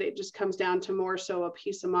 Like I said, it just comes down to more so a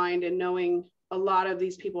peace of mind and knowing a lot of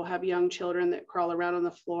these people have young children that crawl around on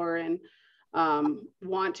the floor and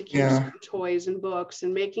want to keep certain toys and books,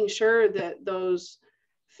 and making sure that those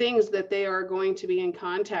things that they are going to be in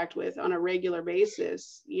contact with on a regular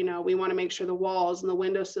basis, you know, we want to make sure the walls and the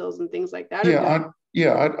windowsills and things like that are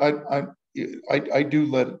good. I do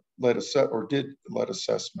did lead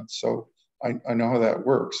assessments, so I know how that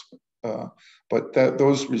works. But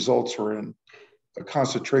those results were in a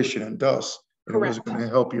concentration in dust, and it wasn't going to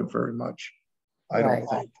help you very much. I don't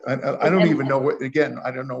think. I don't even know what. Again,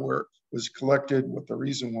 I don't know where it was collected, what the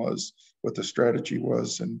reason was, what the strategy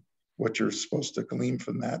was, and what you're supposed to glean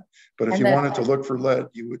from that. But if you wanted to look for lead,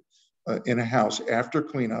 you would in a house after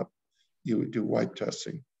cleanup, you would do wipe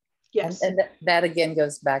testing. Yes, and that again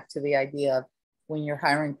goes back to the idea of when you're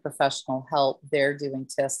hiring professional help, they're doing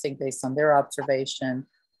testing based on their observation,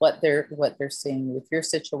 what they're seeing with your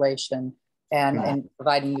situation, and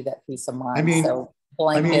providing you that peace of mind. I mean, so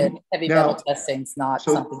blanket heavy metal testing is not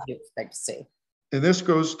something you expect to see. And this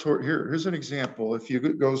goes toward here's an example. If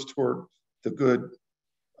it goes toward the good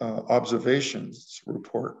observations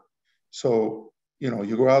report. So, you know,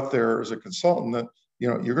 you go out there as a consultant, that, you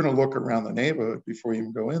know, you're going to look around the neighborhood before you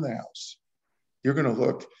even go in the house. You're going to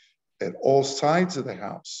look at all sides of the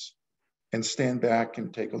house and stand back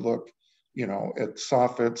and take a look, you know, at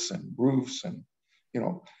soffits and roofs, and, you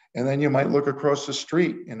know, and then you might look across the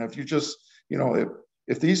street. And if you just, you know,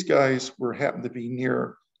 if these guys happen to be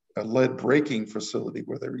near a lead breaking facility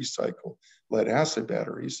where they recycle lead acid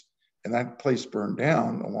batteries, and that place burned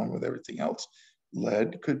down along with everything else,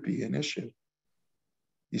 lead could be an issue.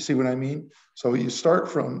 You see what I mean? So you start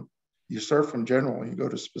from general and you go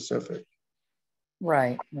to specific.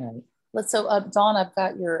 Right. So Dawn, I've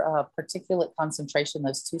got your particulate concentration,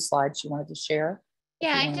 those 2 slides you wanted to share.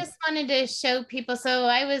 Yeah, I just wanted to show people. So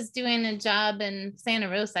I was doing a job in Santa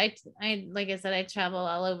Rosa. I like I said, I travel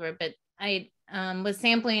all over, but I was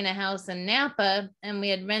sampling a house in Napa, and we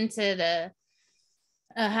had rented a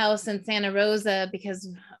house in Santa Rosa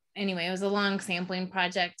because anyway, it was a long sampling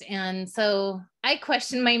project. And so I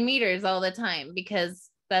question my meters all the time because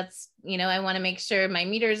that's, you know, I want to make sure my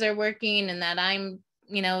meters are working and that I'm,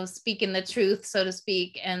 you know, speaking the truth, so to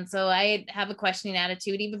speak. And so I have a questioning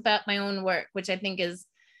attitude even about my own work, which I think is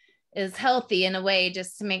healthy in a way,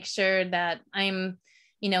 just to make sure that I'm,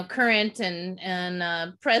 you know, current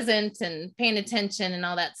and present and paying attention and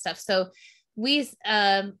all that stuff. So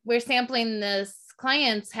we're sampling this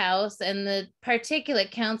client's house, and the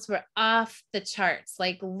particulate counts were off the charts,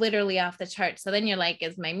 like literally off the charts. So then you're like,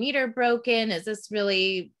 is my meter broken? Is this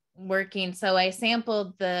really working? So I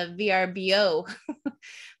sampled the VRBO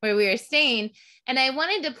where we were staying, and I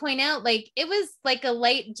wanted to point out, like, it was like a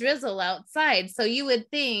light drizzle outside. So you would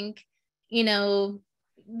think, you know,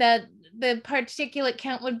 that the particulate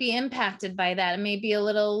count would be impacted by that. It may be a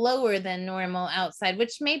little lower than normal outside,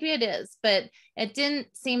 which maybe it is, but it didn't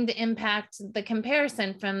seem to impact the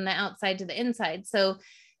comparison from the outside to the inside. So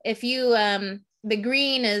if you, the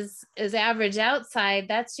green is average outside,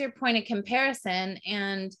 that's your point of comparison.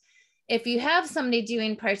 And if you have somebody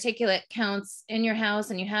doing particulate counts in your house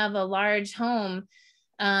and you have a large home,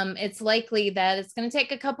 it's likely that it's going to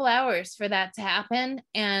take a couple hours for that to happen,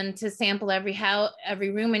 and to sample every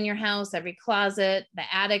room in your house, every closet, the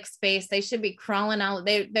attic space. They should be crawling out.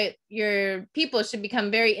 Your people should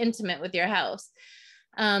become very intimate with your house.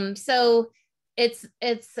 So it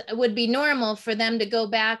would be normal for them to go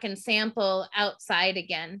back and sample outside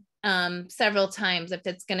again several times if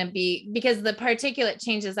it's going to be, because the particulate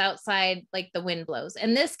changes outside like the wind blows.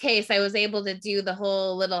 In this case, I was able to do the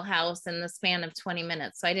whole little house in the span of 20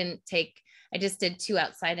 minutes. So I just did 2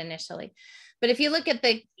 outside initially. But if you look at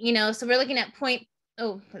the, you know, so we're looking at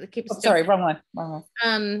sorry, wrong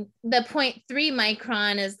one. The 0.3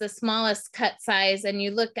 micron is the smallest cut size, and you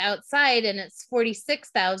look outside and it's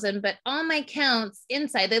 46,000, but all my counts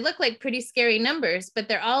inside, they look like pretty scary numbers, but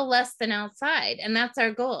they're all less than outside. And that's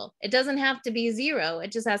our goal. It doesn't have to be 0.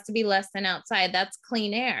 It just has to be less than outside. That's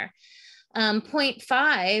clean air.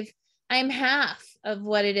 0.5, I'm half of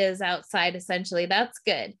what it is outside, essentially. That's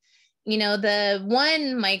good. You know, the 1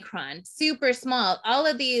 micron, super small. All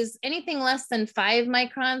of these, anything less than 5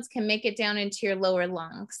 microns can make it down into your lower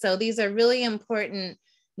lung. So these are really important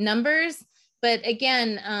numbers. But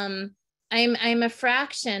again, I'm a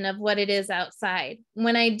fraction of what it is outside.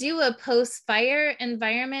 When I do a post-fire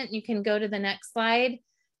environment, you can go to the next slide.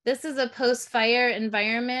 This is a post-fire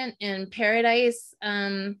environment in Paradise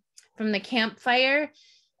from from the campfire,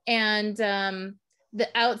 and the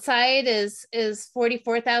outside is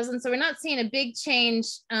 44,000. So we're not seeing a big change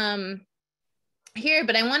here,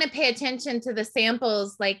 but I want to pay attention to the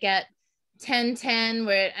samples like at 1010,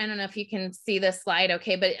 where I don't know if you can see the slide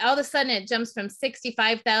okay, but all of a sudden it jumps from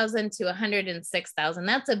 65,000 to 106,000.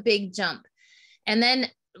 That's a big jump. And then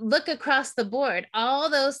look across the board, all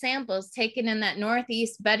those samples taken in that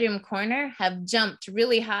northeast bedroom corner have jumped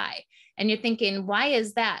really high. And you're thinking, why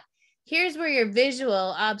is that? Here's where your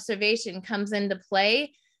visual observation comes into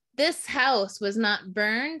play. This house was not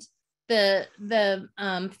burned. The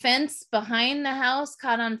fence behind the house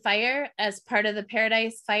caught on fire as part of the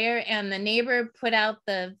Paradise fire, and the neighbor put out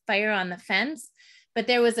the fire on the fence, but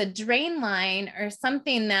there was a drain line or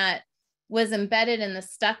something that was embedded in the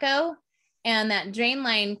stucco, and that drain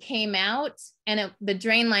line came out, and the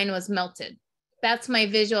drain line was melted. That's my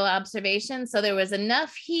visual observation. So there was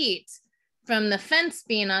enough heat from the fence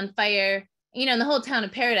being on fire. You know, the whole town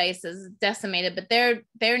of Paradise is decimated, but their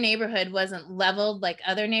neighborhood wasn't leveled like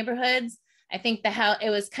other neighborhoods. I think the house, it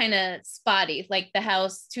was kind of spotty, like the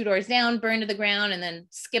house 2 doors down burned to the ground and then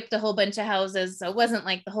skipped a whole bunch of houses. So it wasn't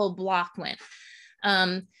like the whole block went.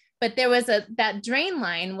 But there was that drain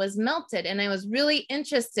line was melted, and I was really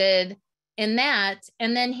interested in that.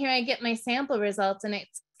 And then here I get my sample results, and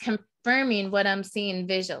it's confirming what I'm seeing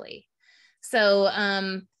visually. So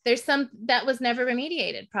there's some that was never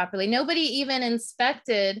remediated properly. Nobody even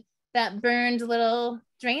inspected that burned little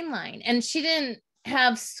drain line. And she didn't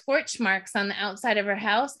have scorch marks on the outside of her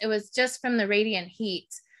house. It was just from the radiant heat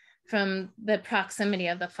from the proximity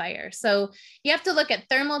of the fire. So you have to look at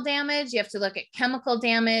thermal damage, you have to look at chemical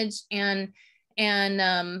damage, and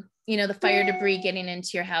you know, the fire debris getting into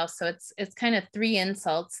your house. So it's kind of 3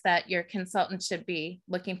 insults that your consultant should be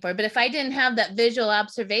looking for. But if I didn't have that visual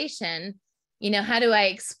observation, you know, how do I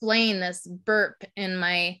explain this burp in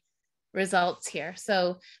my results here?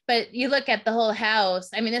 So, but you look at the whole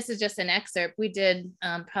house. I mean, this is just an excerpt. We did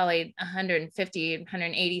probably 150,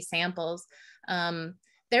 180 samples.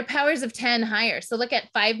 They're powers of 10 higher. So look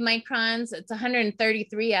at 5 microns, it's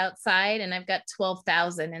 133 outside, and I've got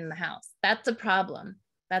 12,000 in the house. That's a problem.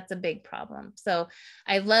 That's a big problem. So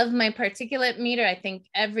I love my particulate meter. I think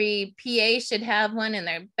every PA should have one in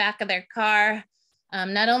their back of their car.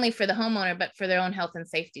 Not only for the homeowner, but for their own health and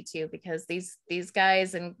safety too, because these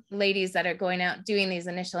guys and ladies that are going out doing these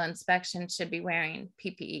initial inspections should be wearing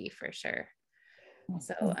PPE for sure.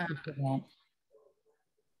 So,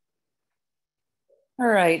 all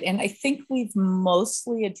right, and I think we've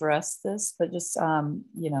mostly addressed this, but just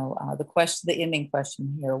you know, the ending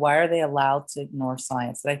question here: why are they allowed to ignore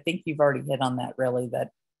science? And I think you've already hit on that, really,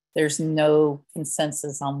 that there's no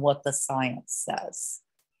consensus on what the science says.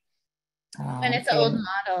 And it's an old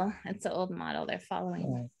model. It's an old model they're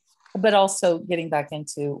following. Right. But also getting back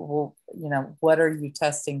into, well, you know, what are you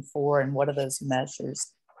testing for, and what do those measures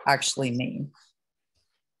actually mean?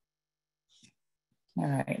 All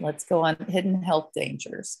right, let's go on hidden health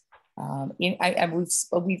dangers. We've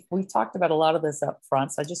talked about a lot of this up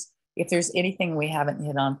front. So if there's anything we haven't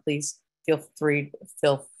hit on, please feel free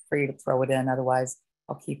to throw it in. Otherwise,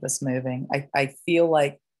 I'll keep us moving. I feel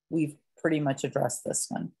like we've pretty much addressed this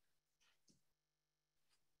one.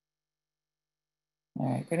 All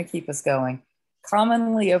right, going to keep us going.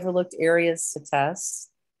 Commonly overlooked areas to test.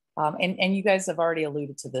 And you guys have already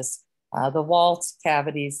alluded to this. The wall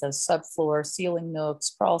cavities, those subfloor, ceiling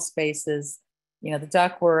nooks, crawl spaces, you know, the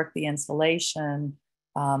ductwork, the insulation.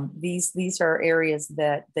 These are areas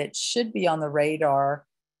that should be on the radar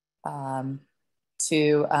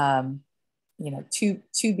to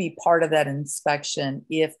be part of that inspection,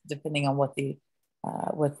 if depending on what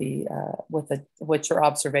your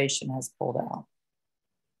observation has pulled out.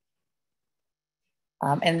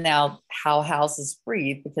 And now how houses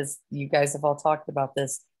breathe, because you guys have all talked about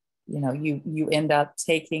this. You know, you end up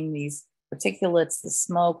taking these particulates, the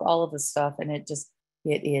smoke, all of the stuff, and it as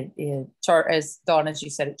Dawn, as you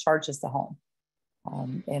said, it charges the home.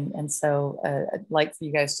 So I'd like for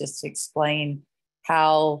you guys just to explain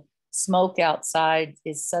how smoke outside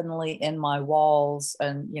is suddenly in my walls,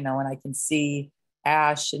 and you know, and I can see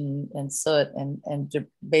ash and soot and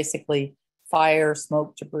basically fire,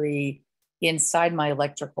 smoke, debris inside my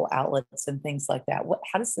electrical outlets and things like that.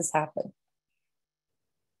 How does this happen?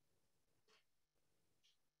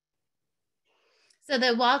 So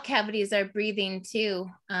the wall cavities are breathing too.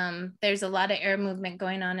 There's a lot of air movement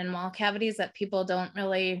going on in wall cavities that people don't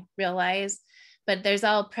really realize, but there's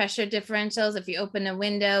all pressure differentials. If you open a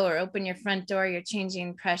window or open your front door, you're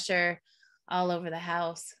changing pressure all over the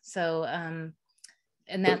house. So,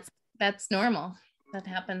 and that's normal. That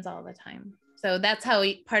happens all the time. So that's how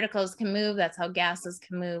particles can move. That's how gases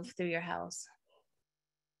can move through your house.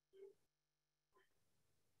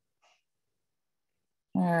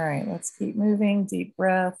 All right, let's keep moving. Deep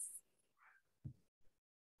breath.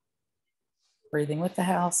 Breathing with the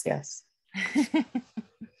house, yes.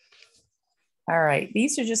 All right,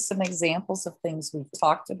 these are just some examples of things we've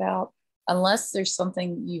talked about. Unless there's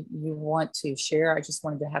something you want to share, I just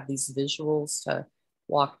wanted to have these visuals to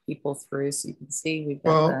walk people through so you can see we've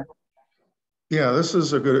got yeah, this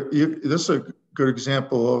is a good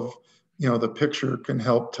example of, you know, the picture can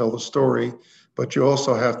help tell the story, but you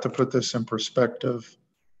also have to put this in perspective.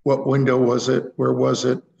 What window was it? Where was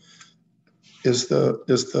it? Is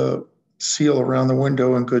the seal around the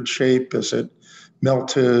window in good shape? Is it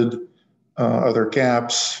melted? Are there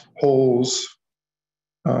gaps, holes?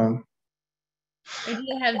 Or do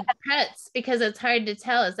you have pets? Because it's hard to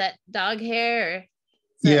tell. Is that dog hair? Or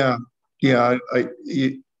yeah,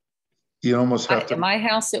 you almost have to. In my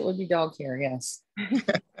house, it would be dog hair, yes.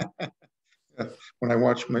 When I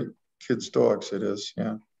watch my kids' dogs, it is,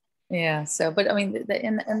 yeah. Yeah, so, but I mean,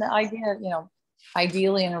 the idea, you know,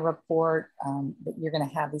 ideally in a report, that you're going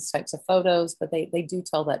to have these types of photos, but they do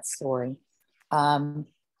tell that story.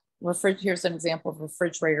 Here's an example of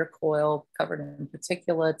refrigerator coil covered in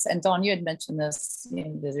particulates. And Dawn, you had mentioned this, you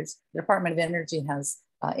know, the Department of Energy has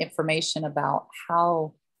information about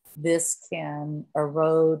how this can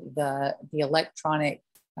erode the electronic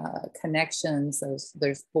connections,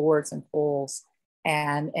 those boards and poles,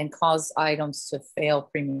 and cause items to fail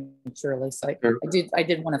prematurely. So I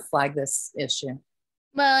did want to flag this issue.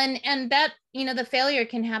 Well, and that, you know, the failure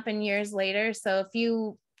can happen years later. So if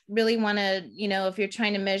you really want to, you know, if you're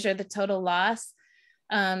trying to measure the total loss,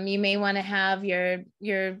 you may want to have your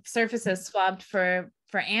surfaces swabbed for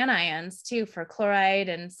anions too, for chloride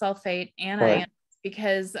and sulfate anions. Right.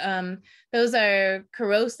 Because those are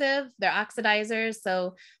corrosive, they're oxidizers.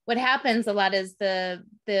 So what happens a lot is the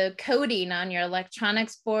coating on your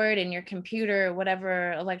electronics board and your computer, or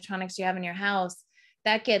whatever electronics you have in your house,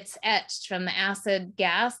 that gets etched from the acid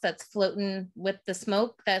gas that's floating with the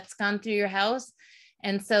smoke that's gone through your house.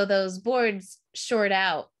 And so those boards short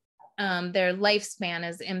out, their lifespan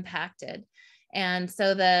is impacted. And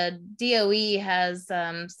so the DOE has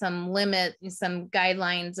some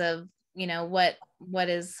guidelines of, you know, what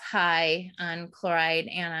is high on chloride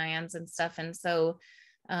anions and stuff. And so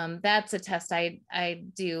that's a test I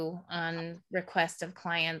do on request of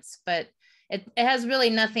clients, but it has really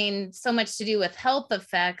nothing so much to do with health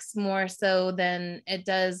effects, more so than it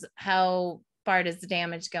does how far does the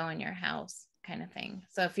damage go in your house, kind of thing.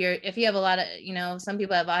 So if you have a lot of, you know, some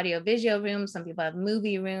people have audio visual rooms, some people have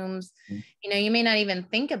movie rooms, you know, you may not even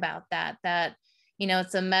think about that, you know,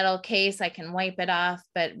 it's a metal case, I can wipe it off,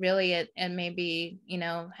 but really it may be, you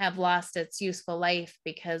know, have lost its useful life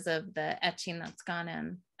because of the etching that's gone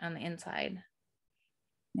in on the inside.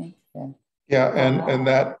 Okay. Yeah, and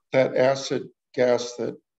that acid gas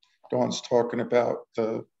that Dawn's talking about,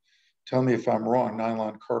 tell me if I'm wrong,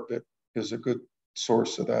 nylon carpet is a good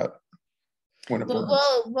source of that when it burns.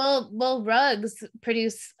 Well, rugs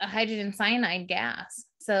produce a hydrogen cyanide gas.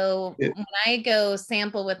 So when I go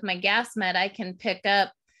sample with my gas med, I can pick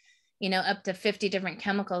up, you know, up to 50 different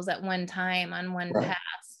chemicals at one time on one pass.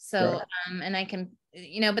 So, and I can,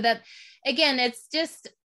 you know, but that, again, it's just,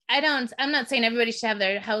 I'm not saying everybody should have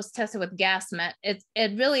their house tested with gas met. It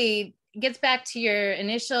really gets back to your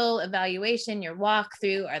initial evaluation, your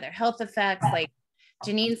walkthrough. Are there health effects? Like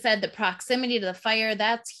Janine said, the proximity to the fire,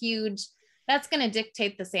 that's huge. That's going to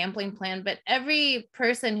dictate the sampling plan. But every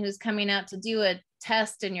person who's coming out to do a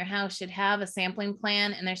test in your house should have a sampling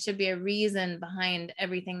plan, and there should be a reason behind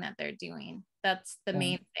everything that they're doing. That's the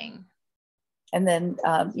main thing. And then,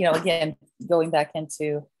 you know, again, going back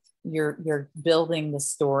into you're building the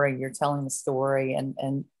story, you're telling the story.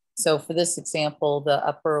 And so for this example, the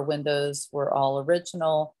upper windows were all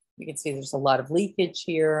original. You can see there's a lot of leakage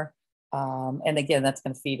here. And again, that's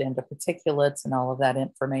going to feed into particulates and all of that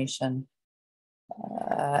information.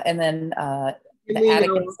 And then the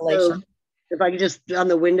attic insulation. If I could just, on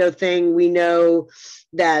the window thing, we know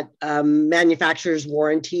that manufacturers'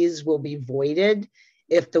 warranties will be voided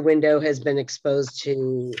if the window has been exposed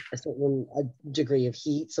to a certain degree of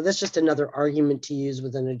heat. So that's just another argument to use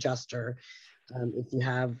with an adjuster if you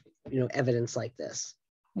have, you know, evidence like this.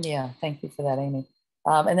 Yeah, thank you for that, Amy.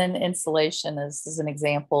 And then insulation is an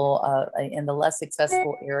example in the less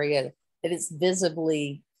accessible area that is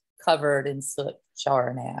visibly covered in soot, char,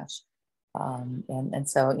 and ash. And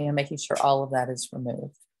so, you know, making sure all of that is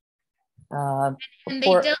removed. And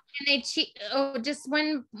they cheat. Oh, just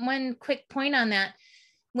one quick point on that.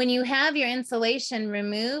 when you have your insulation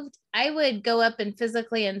removed, I would go up and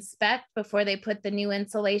physically inspect before they put the new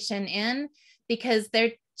insulation in, because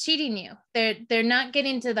they're cheating you. They're not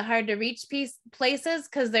getting to the hard to reach places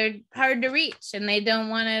because they're hard to reach and they don't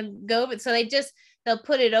want to go. But so they'll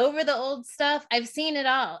put it over the old stuff. I've seen it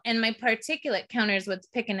all, and my particulate counter is what's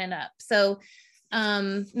picking it up. So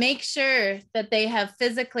make sure that they have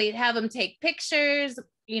them take pictures.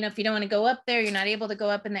 If you don't want to go up there, you're not able to go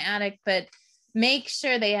up in the attic, but make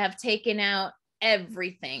sure they have taken out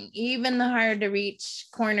everything, even the hard to reach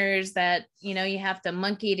corners that, you have to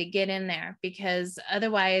monkey to get in there, because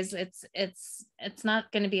otherwise it's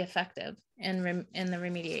not going to be effective in the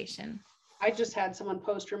remediation. I just had someone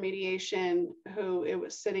post remediation who it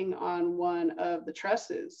was sitting on one of the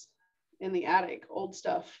trusses in the attic. Old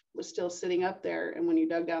stuff was still sitting up there. And when you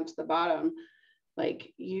dug down to the bottom,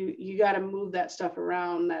 like you got to move that stuff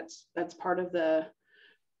around. That's part of the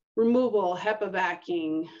removal, HEPA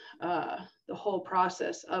vacuuming, the whole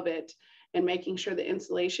process of it, and making sure the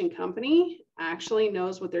insulation company actually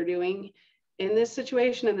knows what they're doing in this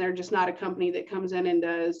situation. And they're just not a company that comes in and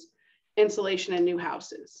does insulation in new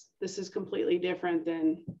houses. This is completely different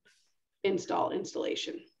than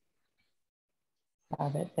installation.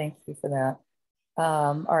 Got it. Thank you for that.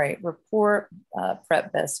 All right, report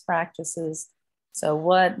prep best practices. So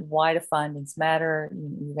why do findings matter?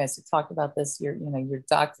 You guys have talked about this. You're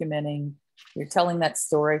documenting, you're telling that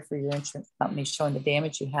story for your insurance company, showing the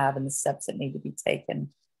damage you have and the steps that need to be taken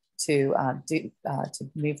to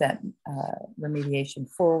move that remediation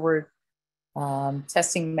forward.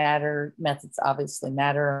 Testing methods obviously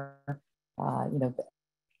matter.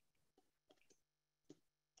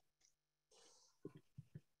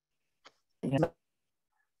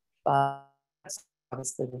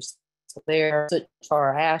 Obviously there's there,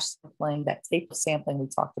 char ash sampling, that tape sampling we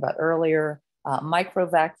talked about earlier, micro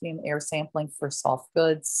vacuum air sampling for soft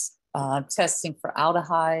goods, testing for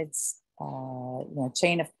aldehydes,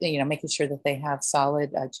 chain of, making sure that they have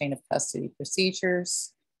solid chain of custody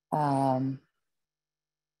procedures.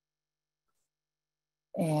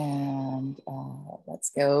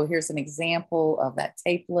 Let's go. Here's an example of that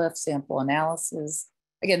tape lift sample analysis.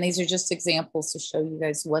 Again, these are just examples to show you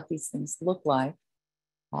guys what these things look like.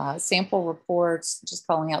 Sample reports, just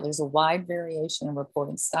calling out, there's a wide variation in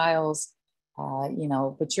reporting styles,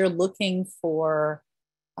 but you're looking for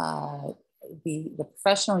the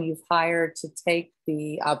professional you've hired to take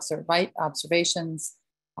the observations,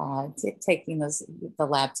 taking the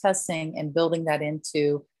lab testing and building that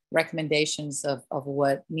into recommendations of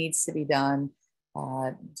what needs to be done,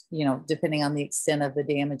 depending on the extent of the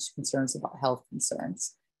damage, concerns about health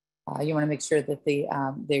concerns. You want to make sure that they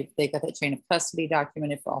got that chain of custody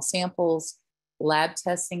documented for all samples, lab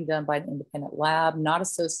testing done by an independent lab, not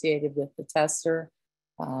associated with the tester.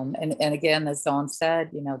 And again, as Dawn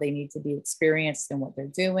said, they need to be experienced in what they're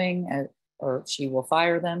doing, or she will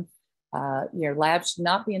fire them. Your lab should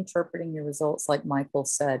not be interpreting your results, like Michael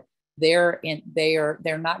said. They're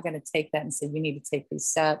not going to take that and say, you need to take these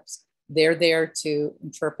steps. They're there to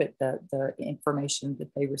interpret the information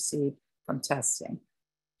that they receive from testing.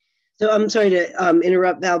 So I'm sorry to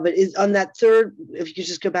interrupt, Val, but is on that third, if you could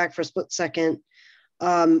just go back for a split second,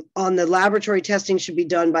 on the laboratory testing should be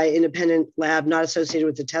done by an independent lab, not associated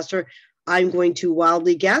with the tester. I'm going to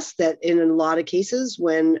wildly guess that in a lot of cases,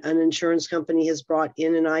 when an insurance company has brought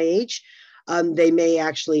in an IH, they may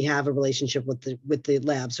actually have a relationship with the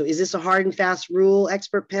lab. So is this a hard and fast rule,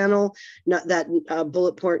 expert panel, not that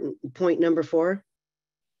bullet point number 4?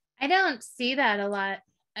 I don't see that a lot.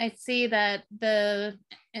 I see that the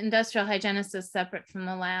industrial hygienist is separate from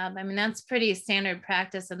the lab. I mean, that's pretty standard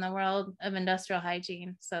practice in the world of industrial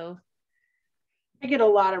hygiene. So I get a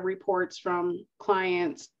lot of reports from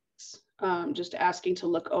clients just asking to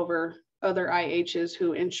look over other IHs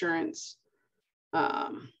who insurance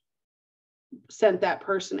sent that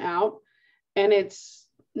person out, and it's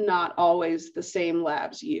not always the same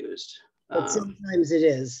labs used. But sometimes it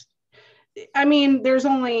is. I mean, there's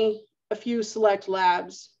only a few select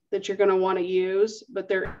labs that you're going to want to use, but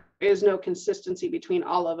there is no consistency between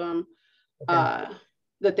all of them, okay,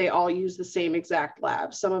 that they all use the same exact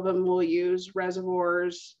lab. Some of them will use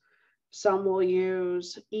reservoirs, some will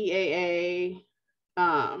use EAA.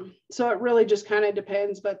 So it really just kind of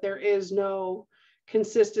depends, but there is no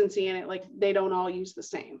consistency in it. Like, they don't all use the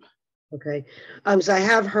same. Okay. So I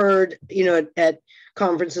have heard, at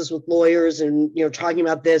conferences with lawyers and, talking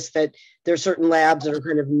about this, that there are certain labs that are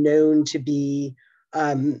kind of known to be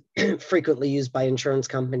frequently used by insurance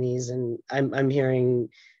companies. And I'm hearing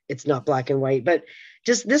it's not black and white, but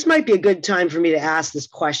just this might be a good time for me to ask this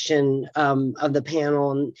question of the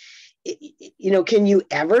panel. And can you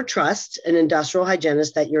ever trust an industrial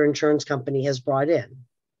hygienist that your insurance company has brought in?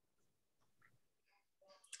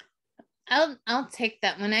 I'll take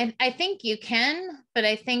that one. I think you can, but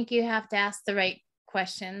I think you have to ask the right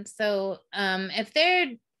questions. So if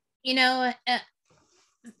they're,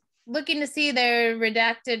 looking to see their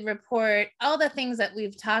redacted report, all the things that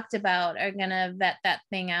we've talked about are gonna vet that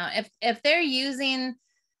thing out. If they're using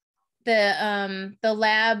the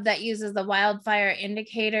lab that uses the wildfire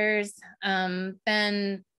indicators,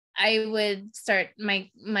 then I would start, my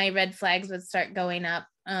red flags would start going up.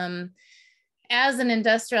 As an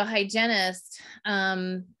industrial hygienist,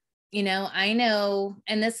 I know,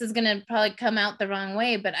 and this is going to probably come out the wrong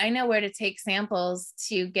way, but I know where to take samples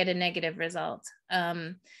to get a negative result.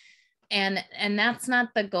 And that's not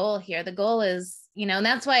the goal here. The goal is, and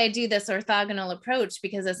that's why I do this orthogonal approach,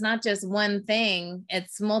 because it's not just one thing,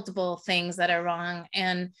 it's multiple things that are wrong.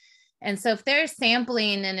 And so if they're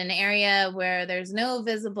sampling in an area where there's no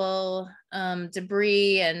visible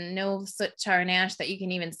debris and no soot, char, and ash that you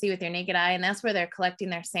can even see with your naked eye, and that's where they're collecting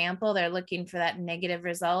their sample, they're looking for that negative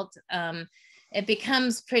result, it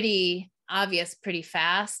becomes pretty obvious pretty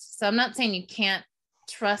fast. So I'm not saying you can't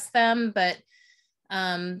trust them, but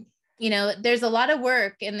there's a lot of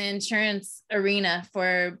work in the insurance arena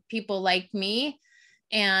for people like me.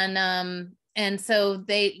 And so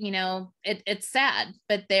they, it's sad,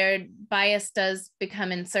 but their bias does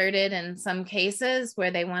become inserted in some cases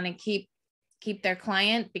where they want to keep their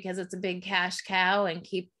client because it's a big cash cow and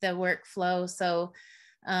keep the workflow. So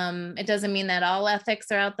it doesn't mean that all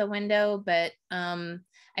ethics are out the window, but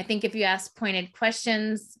I think if you ask pointed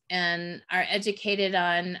questions and are educated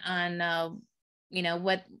on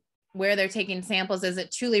where they're taking samples, is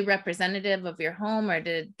it truly representative of your home, or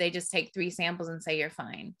did they just take 3 samples and say you're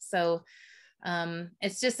fine? So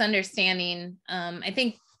it's just understanding. I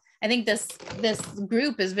think this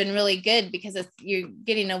group has been really good because you're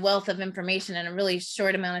getting a wealth of information in a really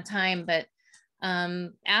short amount of time, but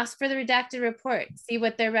ask for the redacted report, see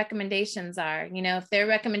what their recommendations are. If their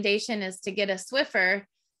recommendation is to get a Swiffer,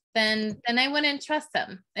 then I wouldn't trust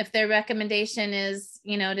them. If their recommendation is,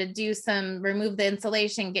 to remove the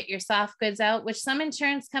insulation, get your soft goods out, which some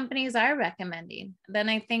insurance companies are recommending, then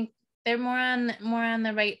I think they're more on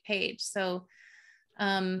the right page. So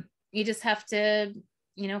you just have to,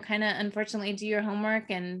 kind of unfortunately do your homework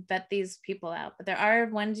and vet these people out. But there are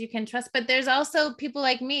ones you can trust, but there's also people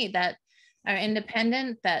like me that are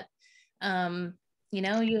independent that,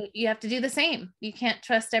 you have to do the same. You can't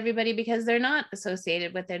trust everybody because they're not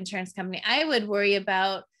associated with the insurance company. I would worry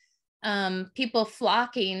about people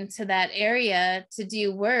flocking to that area to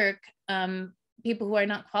do work, people who are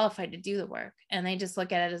not qualified to do the work, and they just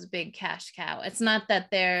look at it as a big cash cow. It's not that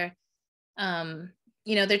they're,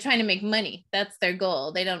 they're trying to make money. That's their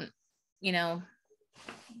goal. They don't, not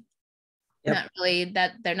really,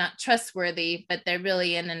 that they're not trustworthy, but they're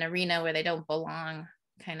really in an arena where they don't belong,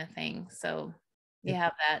 kind of thing. So you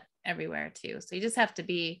have that everywhere too. So you just have to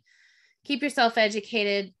keep yourself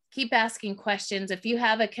educated, keep asking questions. If you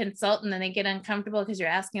have a consultant and they get uncomfortable because you're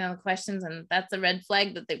asking all the questions, and that's a red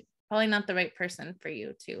flag that they're probably not the right person for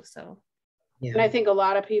you too. So and I think a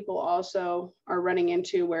lot of people also are running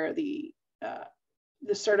into where the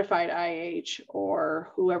certified IH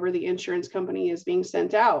or whoever the insurance company is being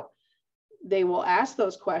sent out, they will ask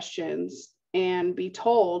those questions and be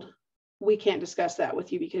told, we can't discuss that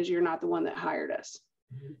with you because you're not the one that hired us.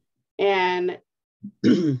 And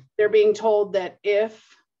they're being told that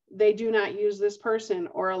if they do not use this person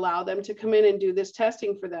or allow them to come in and do this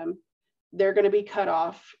testing for them, they're going to be cut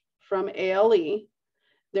off from ALE.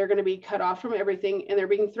 They're going to be cut off from everything, and they're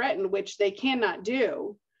being threatened, which they cannot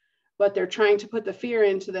do. But they're trying to put the fear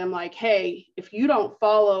into them like, hey, if you don't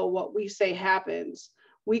follow what we say happens,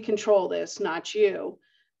 we control this, not you,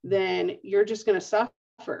 then you're just going to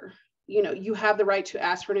suffer. You have the right to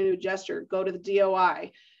ask for a new adjuster, go to the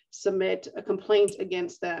DOI, submit a complaint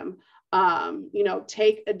against them,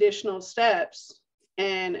 take additional steps,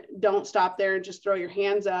 and don't stop there and just throw your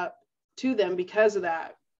hands up to them because of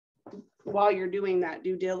that while you're doing that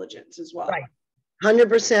due diligence as well. Right.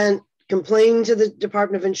 100% complain to the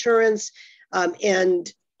Department of Insurance,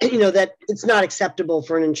 and that it's not acceptable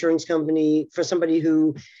for an insurance company, for somebody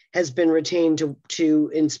who has been retained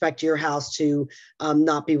to inspect your house, to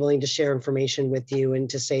not be willing to share information with you and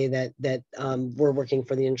to say that we're working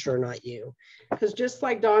for the insurer, not you. Because just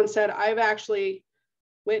like Dawn said, I've actually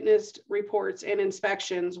witnessed reports and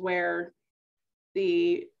inspections where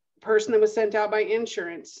the person that was sent out by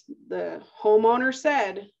insurance, the homeowner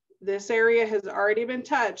said, this area has already been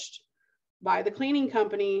touched by the cleaning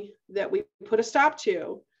company that we put a stop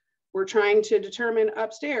to. we're trying to determine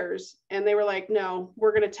upstairs. And they were like, no,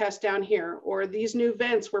 we're going to test down here. Or these new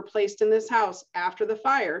vents were placed in this house after the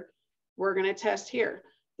fire. We're going to test here.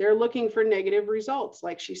 They're looking for negative results,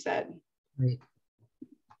 like she said. Right.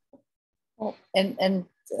 Well, and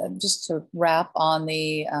just to wrap on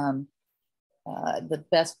the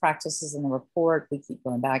best practices in the report, we keep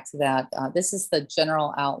going back to that. This is the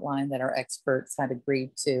general outline that our experts had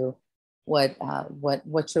agreed to, what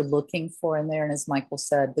you're looking for in there. And as Michael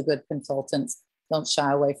said, the good consultants don't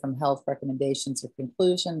shy away from health recommendations or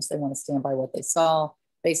conclusions. They want to stand by what they saw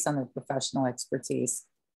based on their professional expertise.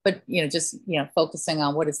 But just focusing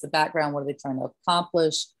on what is the background, what are they trying to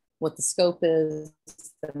accomplish, what the scope is,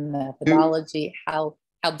 the methodology, how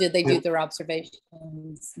did they do their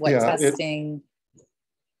observations, what testing.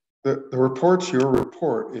 The report's your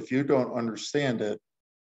report. If you don't understand it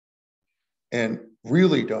and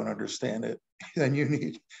really don't understand it, then you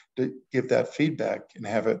need to give that feedback and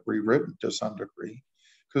have it rewritten to some degree,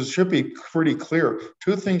 because it should be pretty clear.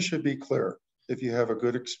 Two things should be clear if you have a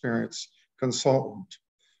good experienced consultant.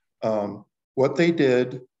 What they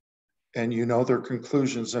did, and their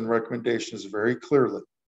conclusions and recommendations very clearly.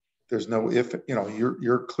 There's no if,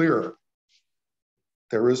 you're clear.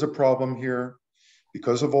 There is a problem here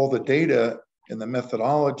because of all the data and the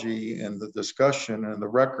methodology and the discussion and the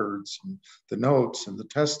records and the notes and the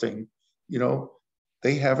testing,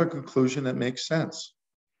 they have a conclusion that makes sense.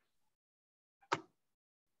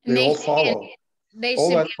 They all follow. They all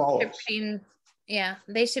should that be follows. interpreting. Yeah,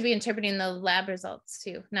 they should be interpreting the lab results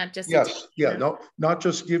too, not just. Yes, yeah, no, not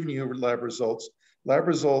just giving you lab results. Lab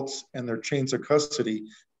results and their chains of custody,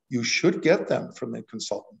 you should get them from the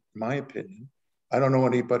consultant, in my opinion. I don't know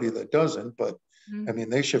anybody that doesn't, but I mean,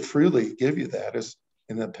 they should freely give you that as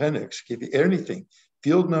an appendix, give you anything,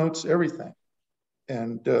 field notes, everything.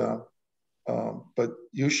 And, but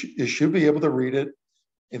you should be able to read it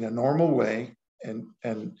in a normal way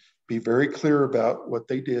and be very clear about what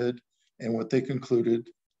they did and what they concluded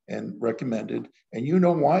and recommended.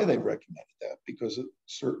 And why they recommended that, because of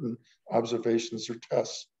certain observations or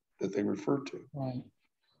tests that they referred to.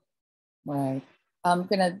 Right. I'm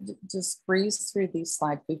gonna just breeze through these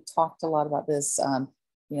slides. We've talked a lot about this,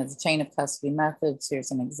 the chain of custody methods.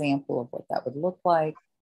 Here's an example of what that would look like.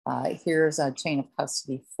 Here's a chain of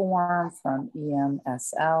custody form from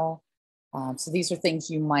EMSL. So these are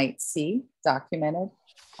things you might see documented.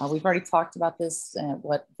 We've already talked about this,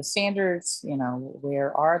 what the standards,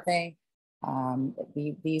 where are they?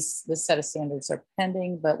 This set of standards are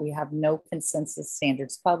pending, but we have no consensus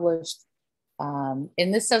standards published.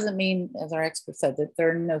 And this doesn't mean, as our expert said, that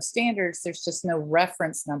there are no standards, there's just no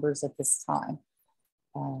reference numbers at this time.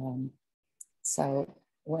 So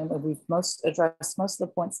when we've addressed most of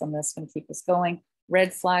the points on this, going to keep us going.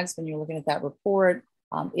 Red flags when you're looking at that report.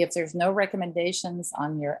 If there's no recommendations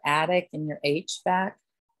on your attic and your HVAC,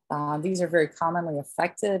 these are very commonly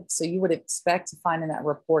affected. So you would expect to find in that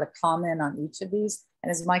report a comment on each of these.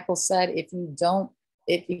 And as Michael said, if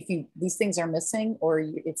these things are missing or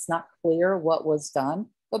it's not clear what was done,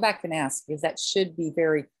 go back and ask, because that should be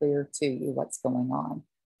very clear to you what's going on.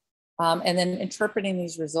 And then interpreting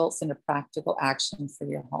these results into practical action for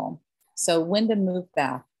your home. So when to move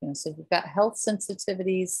back, so if you've got health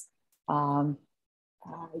sensitivities, and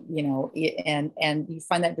you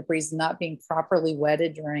find that debris is not being properly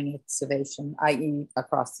wetted during excavation, i.e.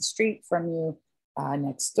 across the street from you,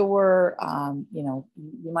 next door,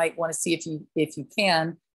 you might want to see if you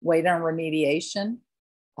can wait on remediation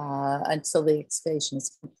until the excavation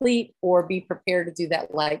is complete, or be prepared to do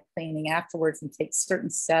that light cleaning afterwards and take certain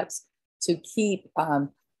steps to keep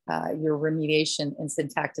your remediation as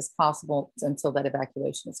intact as possible until that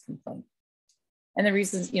evacuation is complete. And the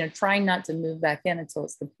reasons, trying not to move back in until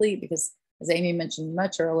it's complete, because as Amy mentioned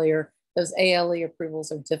much earlier, those ALE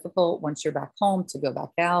approvals are difficult once you're back home to go back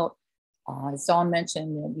out. As Dawn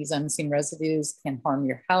mentioned, these unseen residues can harm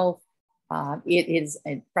your health. It is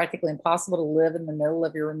practically impossible to live in the middle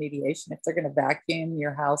of your remediation. If they're going to vacuum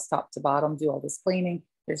your house top to bottom, do all this cleaning,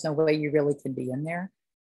 there's no way you really can be in there.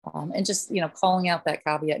 And just, calling out that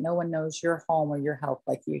caveat, no one knows your home or your health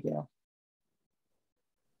like you do.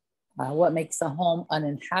 What makes a home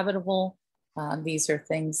uninhabitable? These are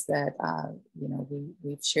things that,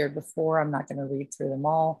 we've shared before. I'm not going to read through them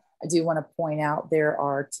all. I do want to point out there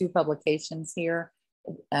are 2 publications here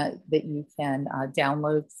that you can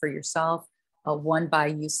download for yourself. One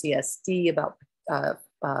by UCSD about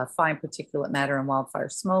fine particulate matter and wildfire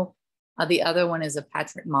smoke. The other one is a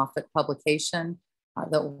Patrick Moffat publication,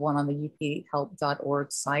 the one on the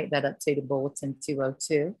uphelp.org site, that updated bulletin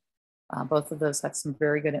 202. Both of those have some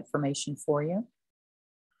very good information for you.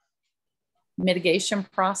 Mitigation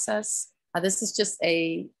process. This is just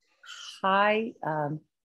a a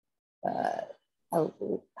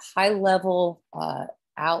high level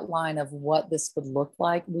outline of what this would look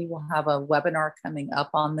like. We will have a webinar coming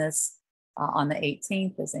up on this on the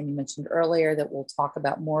 18th, as Amy mentioned earlier, that we'll talk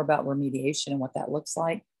about more about remediation and what that looks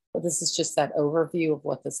like. But this is just that overview of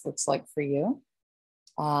what this looks like for you.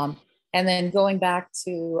 And then going back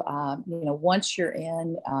to, once you're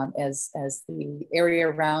in, as the area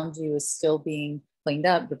around you is still being cleaned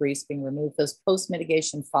up, debris is being removed, those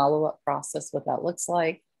post-mitigation follow-up process, what that looks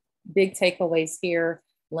like. Big takeaways here: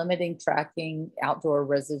 limiting tracking outdoor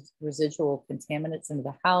residual contaminants into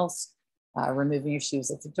the house, removing your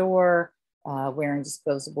shoes at the door, wearing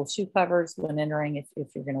disposable shoe covers when entering if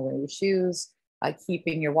you're going to wear your shoes,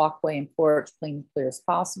 keeping your walkway and porch clean and clear as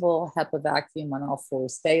possible, HEPA vacuum on all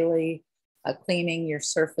floors daily, cleaning your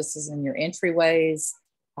surfaces and your entryways.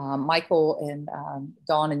 Michael and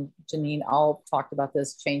Dawn and Janine all talked about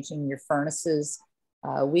this, changing your furnaces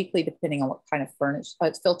weekly, depending on what kind of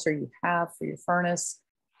filter you have for your furnace.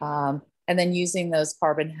 And then using those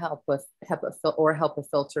carbon HEPA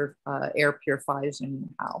filter air purifiers in your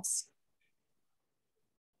house.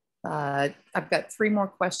 I've got 3 more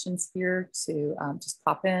questions here to just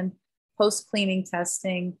pop in. Post-cleaning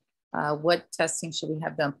testing. What testing should we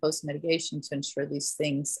have done post-mitigation to ensure these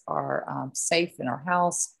things are safe in our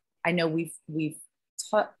house? I know we've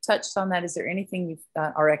touched on that. Is there anything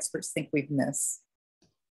our experts think we've missed?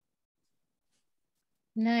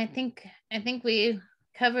 No, I think we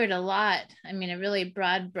covered a lot. I mean, a really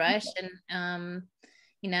broad brush, and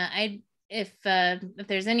if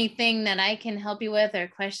there's anything that I can help you with or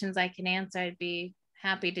questions I can answer, I'd be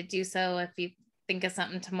happy to do so. If you think of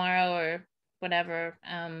something tomorrow or whatever,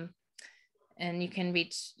 and you can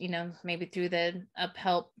reach, maybe through the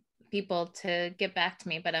UpHelp people to get back to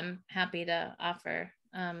me, but I'm happy to offer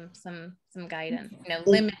some guidance,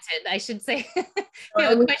 limited, I should say, a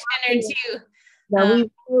question or two. Now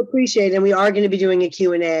we appreciate it, and we are going to be doing a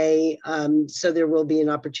Q&A, so there will be an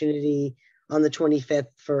opportunity on the 25th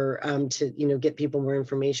for to get people more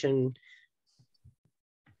information.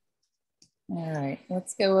 All right,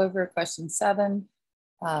 let's go over question 7.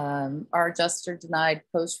 Our adjuster denied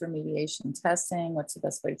post-remediation testing. What's the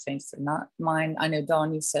best way to change their mind? I know,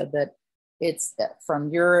 Dawn, you said that it's, from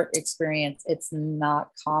your experience, it's not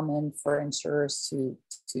common for insurers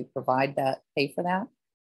to provide that, pay for that.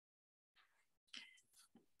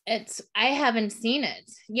 I haven't seen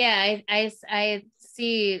it. Yeah, I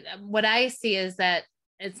see, what I see is that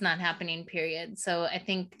it's not happening, period. So I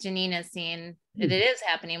think Janine is seeing that it is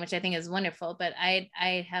happening, which I think is wonderful, but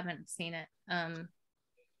I haven't seen it.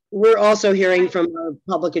 We're also hearing from our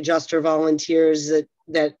public adjuster volunteers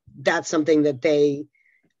that's something that they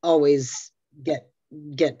always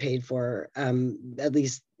get paid for, at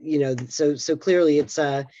least, so clearly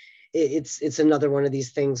it's another one of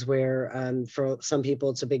these things where for some people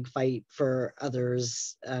it's a big fight, for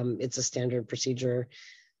others it's a standard procedure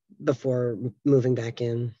before moving back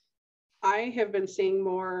in. I have been seeing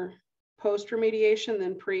more post-remediation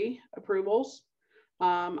than pre-approvals.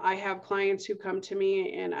 I have clients who come to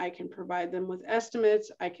me and I can provide them with estimates.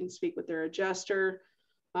 I can speak with their adjuster.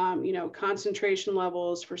 Concentration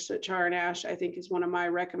levels for soot, char, and ash, I think, is one of my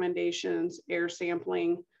recommendations. Air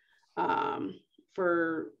sampling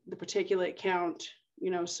for the particulate count,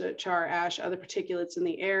 soot, char, ash, other particulates in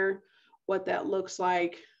the air. What that looks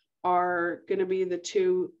like are going to be the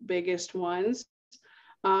 2 biggest ones.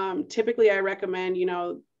 Typically, I recommend,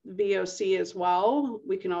 VOC as well.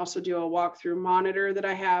 We can also do a walkthrough monitor that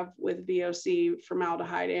I have with VOC,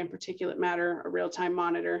 formaldehyde, and particulate matter, a real-time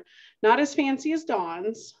monitor. Not as fancy as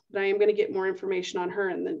Dawn's, but I am going to get more information on her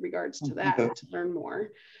in regards to that to learn more.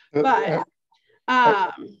 But,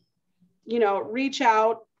 reach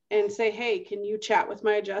out and say, hey, can you chat with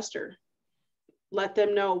my adjuster? Let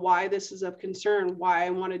them know why this is of concern, why I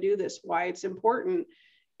want to do this, why it's important,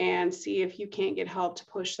 and see if you can't get help to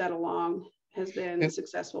push that along. Has been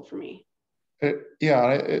successful for me. It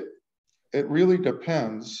really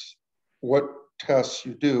depends what tests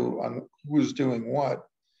you do on who's doing what.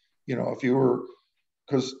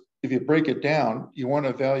 Because if you break it down, you want to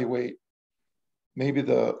evaluate maybe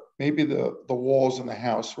the walls in the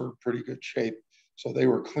house were in pretty good shape, so they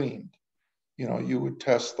were cleaned. You would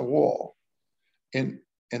test the wall, and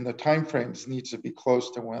the time frames needs to be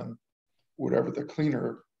close to when whatever the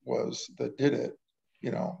cleaner was that did it,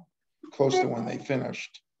 close to when they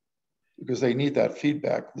finished, because they need that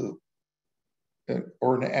feedback loop.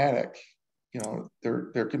 Or an attic,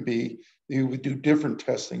 there can be, you would do different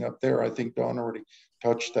testing up there. I think Dawn already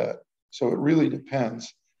touched that. So it really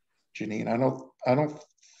depends, Janine. I don't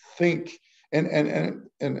think,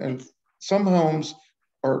 and some homes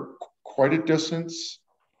are quite a distance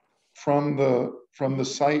from the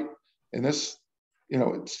site. And this, you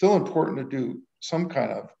know, it's still important to do some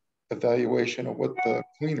kind of evaluation of what the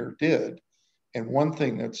cleaner did. And one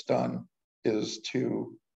thing that's done is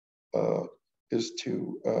to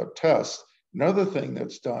test. Another thing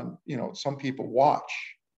that's done, you know, some people watch.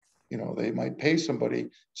 You know, they might pay somebody.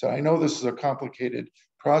 So I know this is a complicated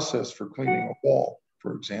process for cleaning a wall,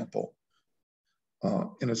 for example.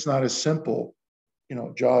 And it's not a simple, you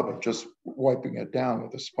know, job of just wiping it down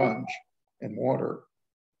with a sponge and water.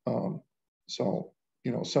 So,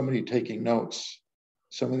 you know, somebody taking notes,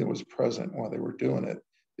 somebody that was present while they were doing it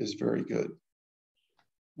is very good.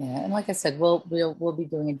 Yeah, and like I said, we'll be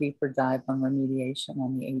doing a deeper dive on remediation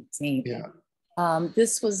on the 18th. Yeah.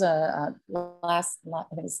 This was I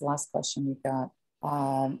think it's the last question we've got.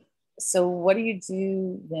 So what do you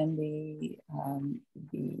do when the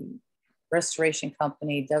restoration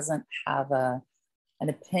company doesn't have an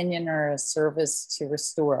opinion or a service to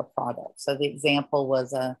restore a product? So the example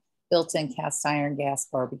was a built-in cast iron gas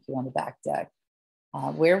barbecue on the back deck.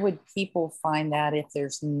 Where would people find that if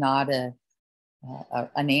there's not an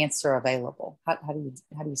answer available? How do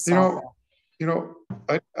you solve that? You know,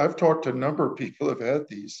 I've talked to a number of people who have had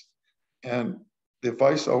these, and the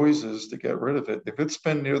advice always is to get rid of it. If it's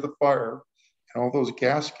been near the fire and all those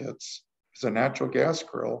gaskets, because a natural gas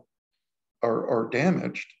grill, are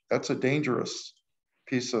damaged, that's a dangerous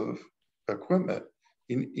piece of equipment.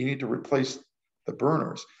 You need to replace the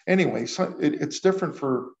burners. Anyway, so it's different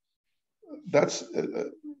for, that's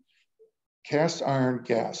cast iron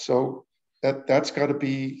gas. So that's got to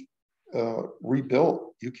be rebuilt.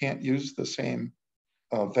 You can't use the same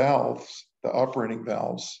valves, the operating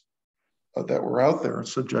valves that were out there and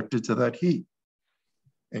subjected to that heat.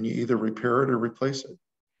 And you either repair it or replace it.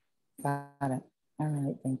 Got it. All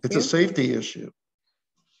right, thank you. It's a safety issue.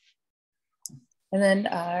 And then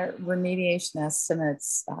remediation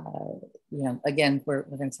estimates, you know, again, we're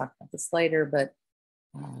going to talk about this later, but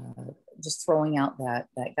just throwing out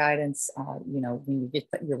that guidance, you know, when you get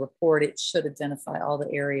your report, it should identify all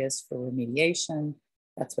the areas for remediation.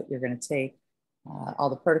 That's what you're going to take. All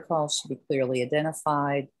the protocols should be clearly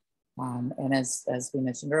identified. And as we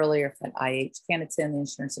mentioned earlier, if that IH can attend the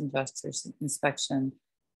insurance investors inspection,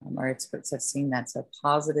 our experts have seen that's a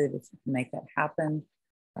positive if you can make that happen.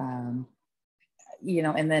 You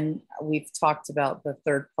know, and then we've talked about the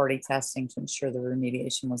third-party testing to ensure the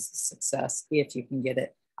remediation was a success if you can get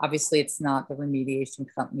it. Obviously, it's not the remediation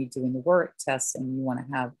company doing the work testing. You want to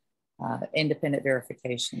have independent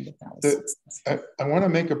verification that that was successful. I want to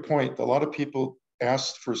make a point. A lot of people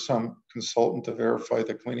asked for some consultant to verify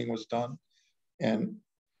the cleaning was done and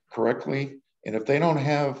correctly. And if they don't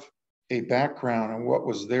have a background on what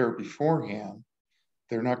was there beforehand,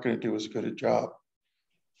 they're not going to do as good a job.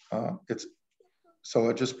 So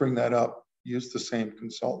I just bring that up. Use the same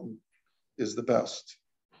consultant is the best.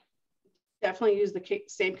 Definitely use the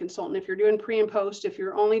same consultant. If you're doing pre and post, if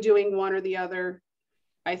you're only doing one or the other,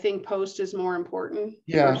 I think post is more important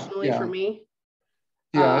personally for me.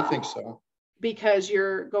 Yeah, I think so. Because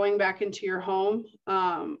you're going back into your home.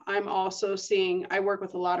 I'm also seeing, I work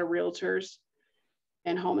with a lot of realtors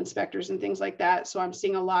and home inspectors and things like that. So I'm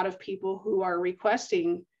seeing a lot of people who are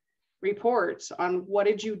requesting reports on what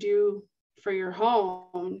did you do for your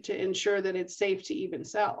home to ensure that it's safe to even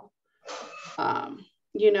sell.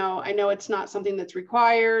 You know, I know it's not something that's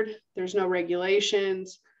required. There's no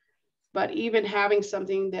regulations, but even having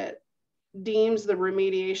something that deems the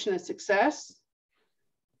remediation a success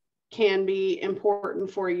can be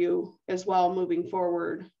important for you as well moving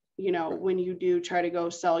forward, you know, when you do try to go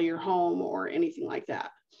sell your home or anything like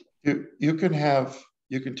that. You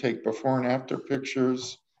can take before and after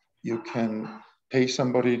pictures. You can pay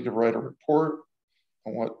somebody to write a report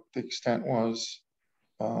on what the extent was.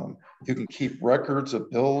 You can keep records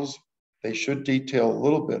of bills. They should detail a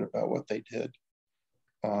little bit about what they did.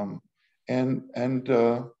 And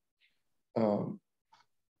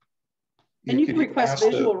you can request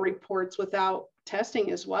visual reports without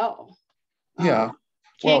testing as well. Yeah.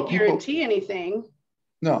 Can't guarantee anything.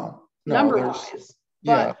 No. Number-wise,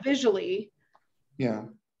 but visually. Yeah.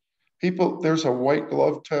 There's a white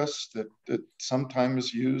glove test that sometimes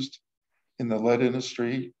is used in the lead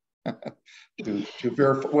industry to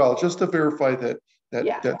verify, well, just to verify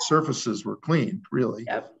that surfaces were cleaned, really.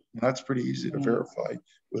 Yep. And that's pretty easy to verify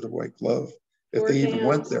with a white glove if they even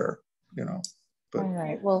went there, you know. But, all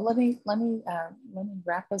right. Well, let me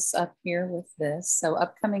wrap us up here with this. So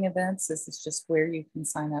upcoming events, this is just where you can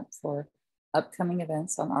sign up for upcoming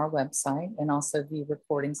events on our website and also view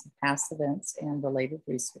recordings of past events and related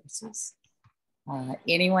resources.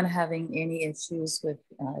 Anyone having any issues with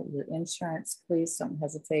your insurance, please don't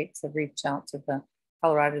hesitate to reach out to the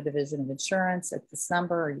Colorado Division of Insurance at this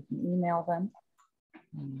number, or you can email them.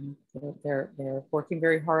 They're working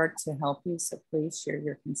very hard to help you, so please share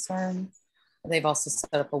your concerns. They've also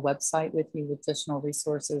set up a website with you with additional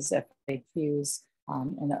resources, FAQs,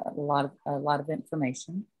 and a lot of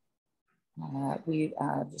information. We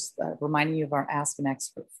just reminding you of our Ask an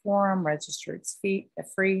Expert forum. Register, it's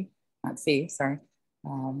free, not fee, sorry.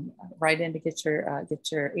 Write in to get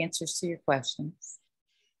your answers to your questions.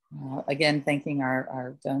 Again, thanking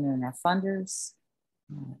our donor and our funders.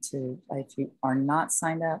 If you are not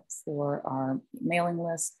signed up for our mailing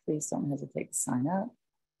list, please don't hesitate to sign up.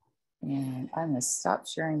 And I'm going to stop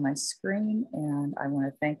sharing my screen, and I want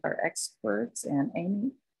to thank our experts and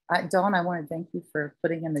Amy. Dawn, I want to thank you for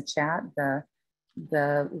putting in the chat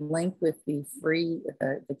the link with the free,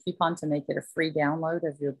 the coupon to make it a free download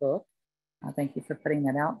of your book. Thank you for putting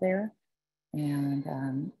that out there.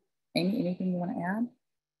 And Amy, anything you want to add?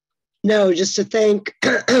 No, just to thank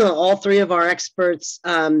all three of our experts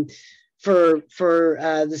for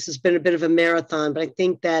this has been a bit of a marathon, but I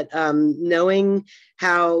think that knowing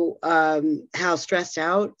how stressed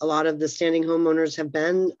out a lot of the standing homeowners have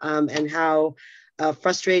been, and how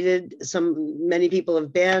frustrated many people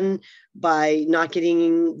have been by not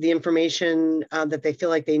getting the information that they feel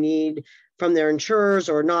like they need from their insurers,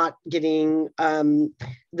 or not getting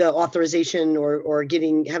the authorization, or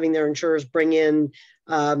having their insurers bring in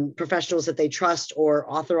professionals that they trust or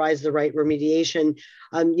authorize the right remediation.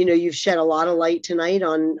 You've shed a lot of light tonight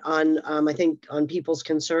on I think on people's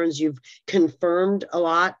concerns. You've confirmed a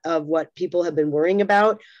lot of what people have been worrying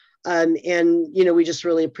about. And we just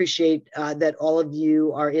really appreciate that all of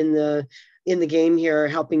you are in the game here,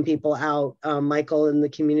 helping people out. Michael and the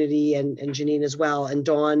community, and Janine as well, and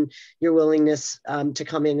Dawn, your willingness to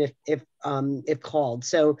come in if called.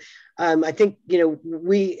 So I think,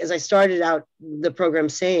 we, as I started out the program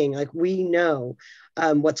saying, like, we know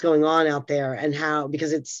what's going on out there, and how,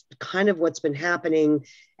 because it's kind of what's been happening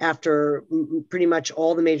after pretty much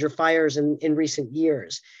all the major fires in recent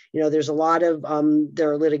years. There's a lot of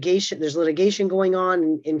there's litigation going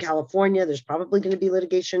on in California. There's probably going to be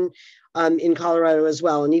litigation in Colorado as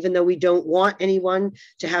well. And even though we don't want anyone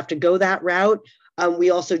to have to go that route, we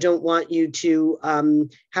also don't want you to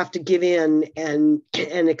have to give in and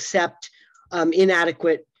accept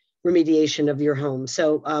inadequate remediation of your home.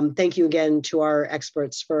 So thank you again to our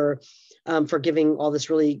experts for giving all this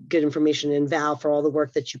really good information, and Val for all the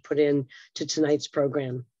work that you put in to tonight's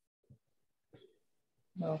program.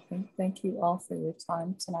 Well, thank you all for your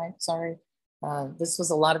time tonight. Sorry, this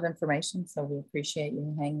was a lot of information, so we appreciate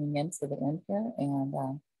you hanging in to the end here,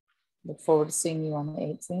 and look forward to seeing you on the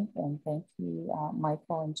 18th. And thank you,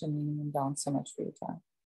 Michael and Janine and Dawn, so much for your time.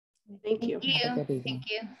 Thank you.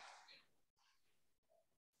 Thank you.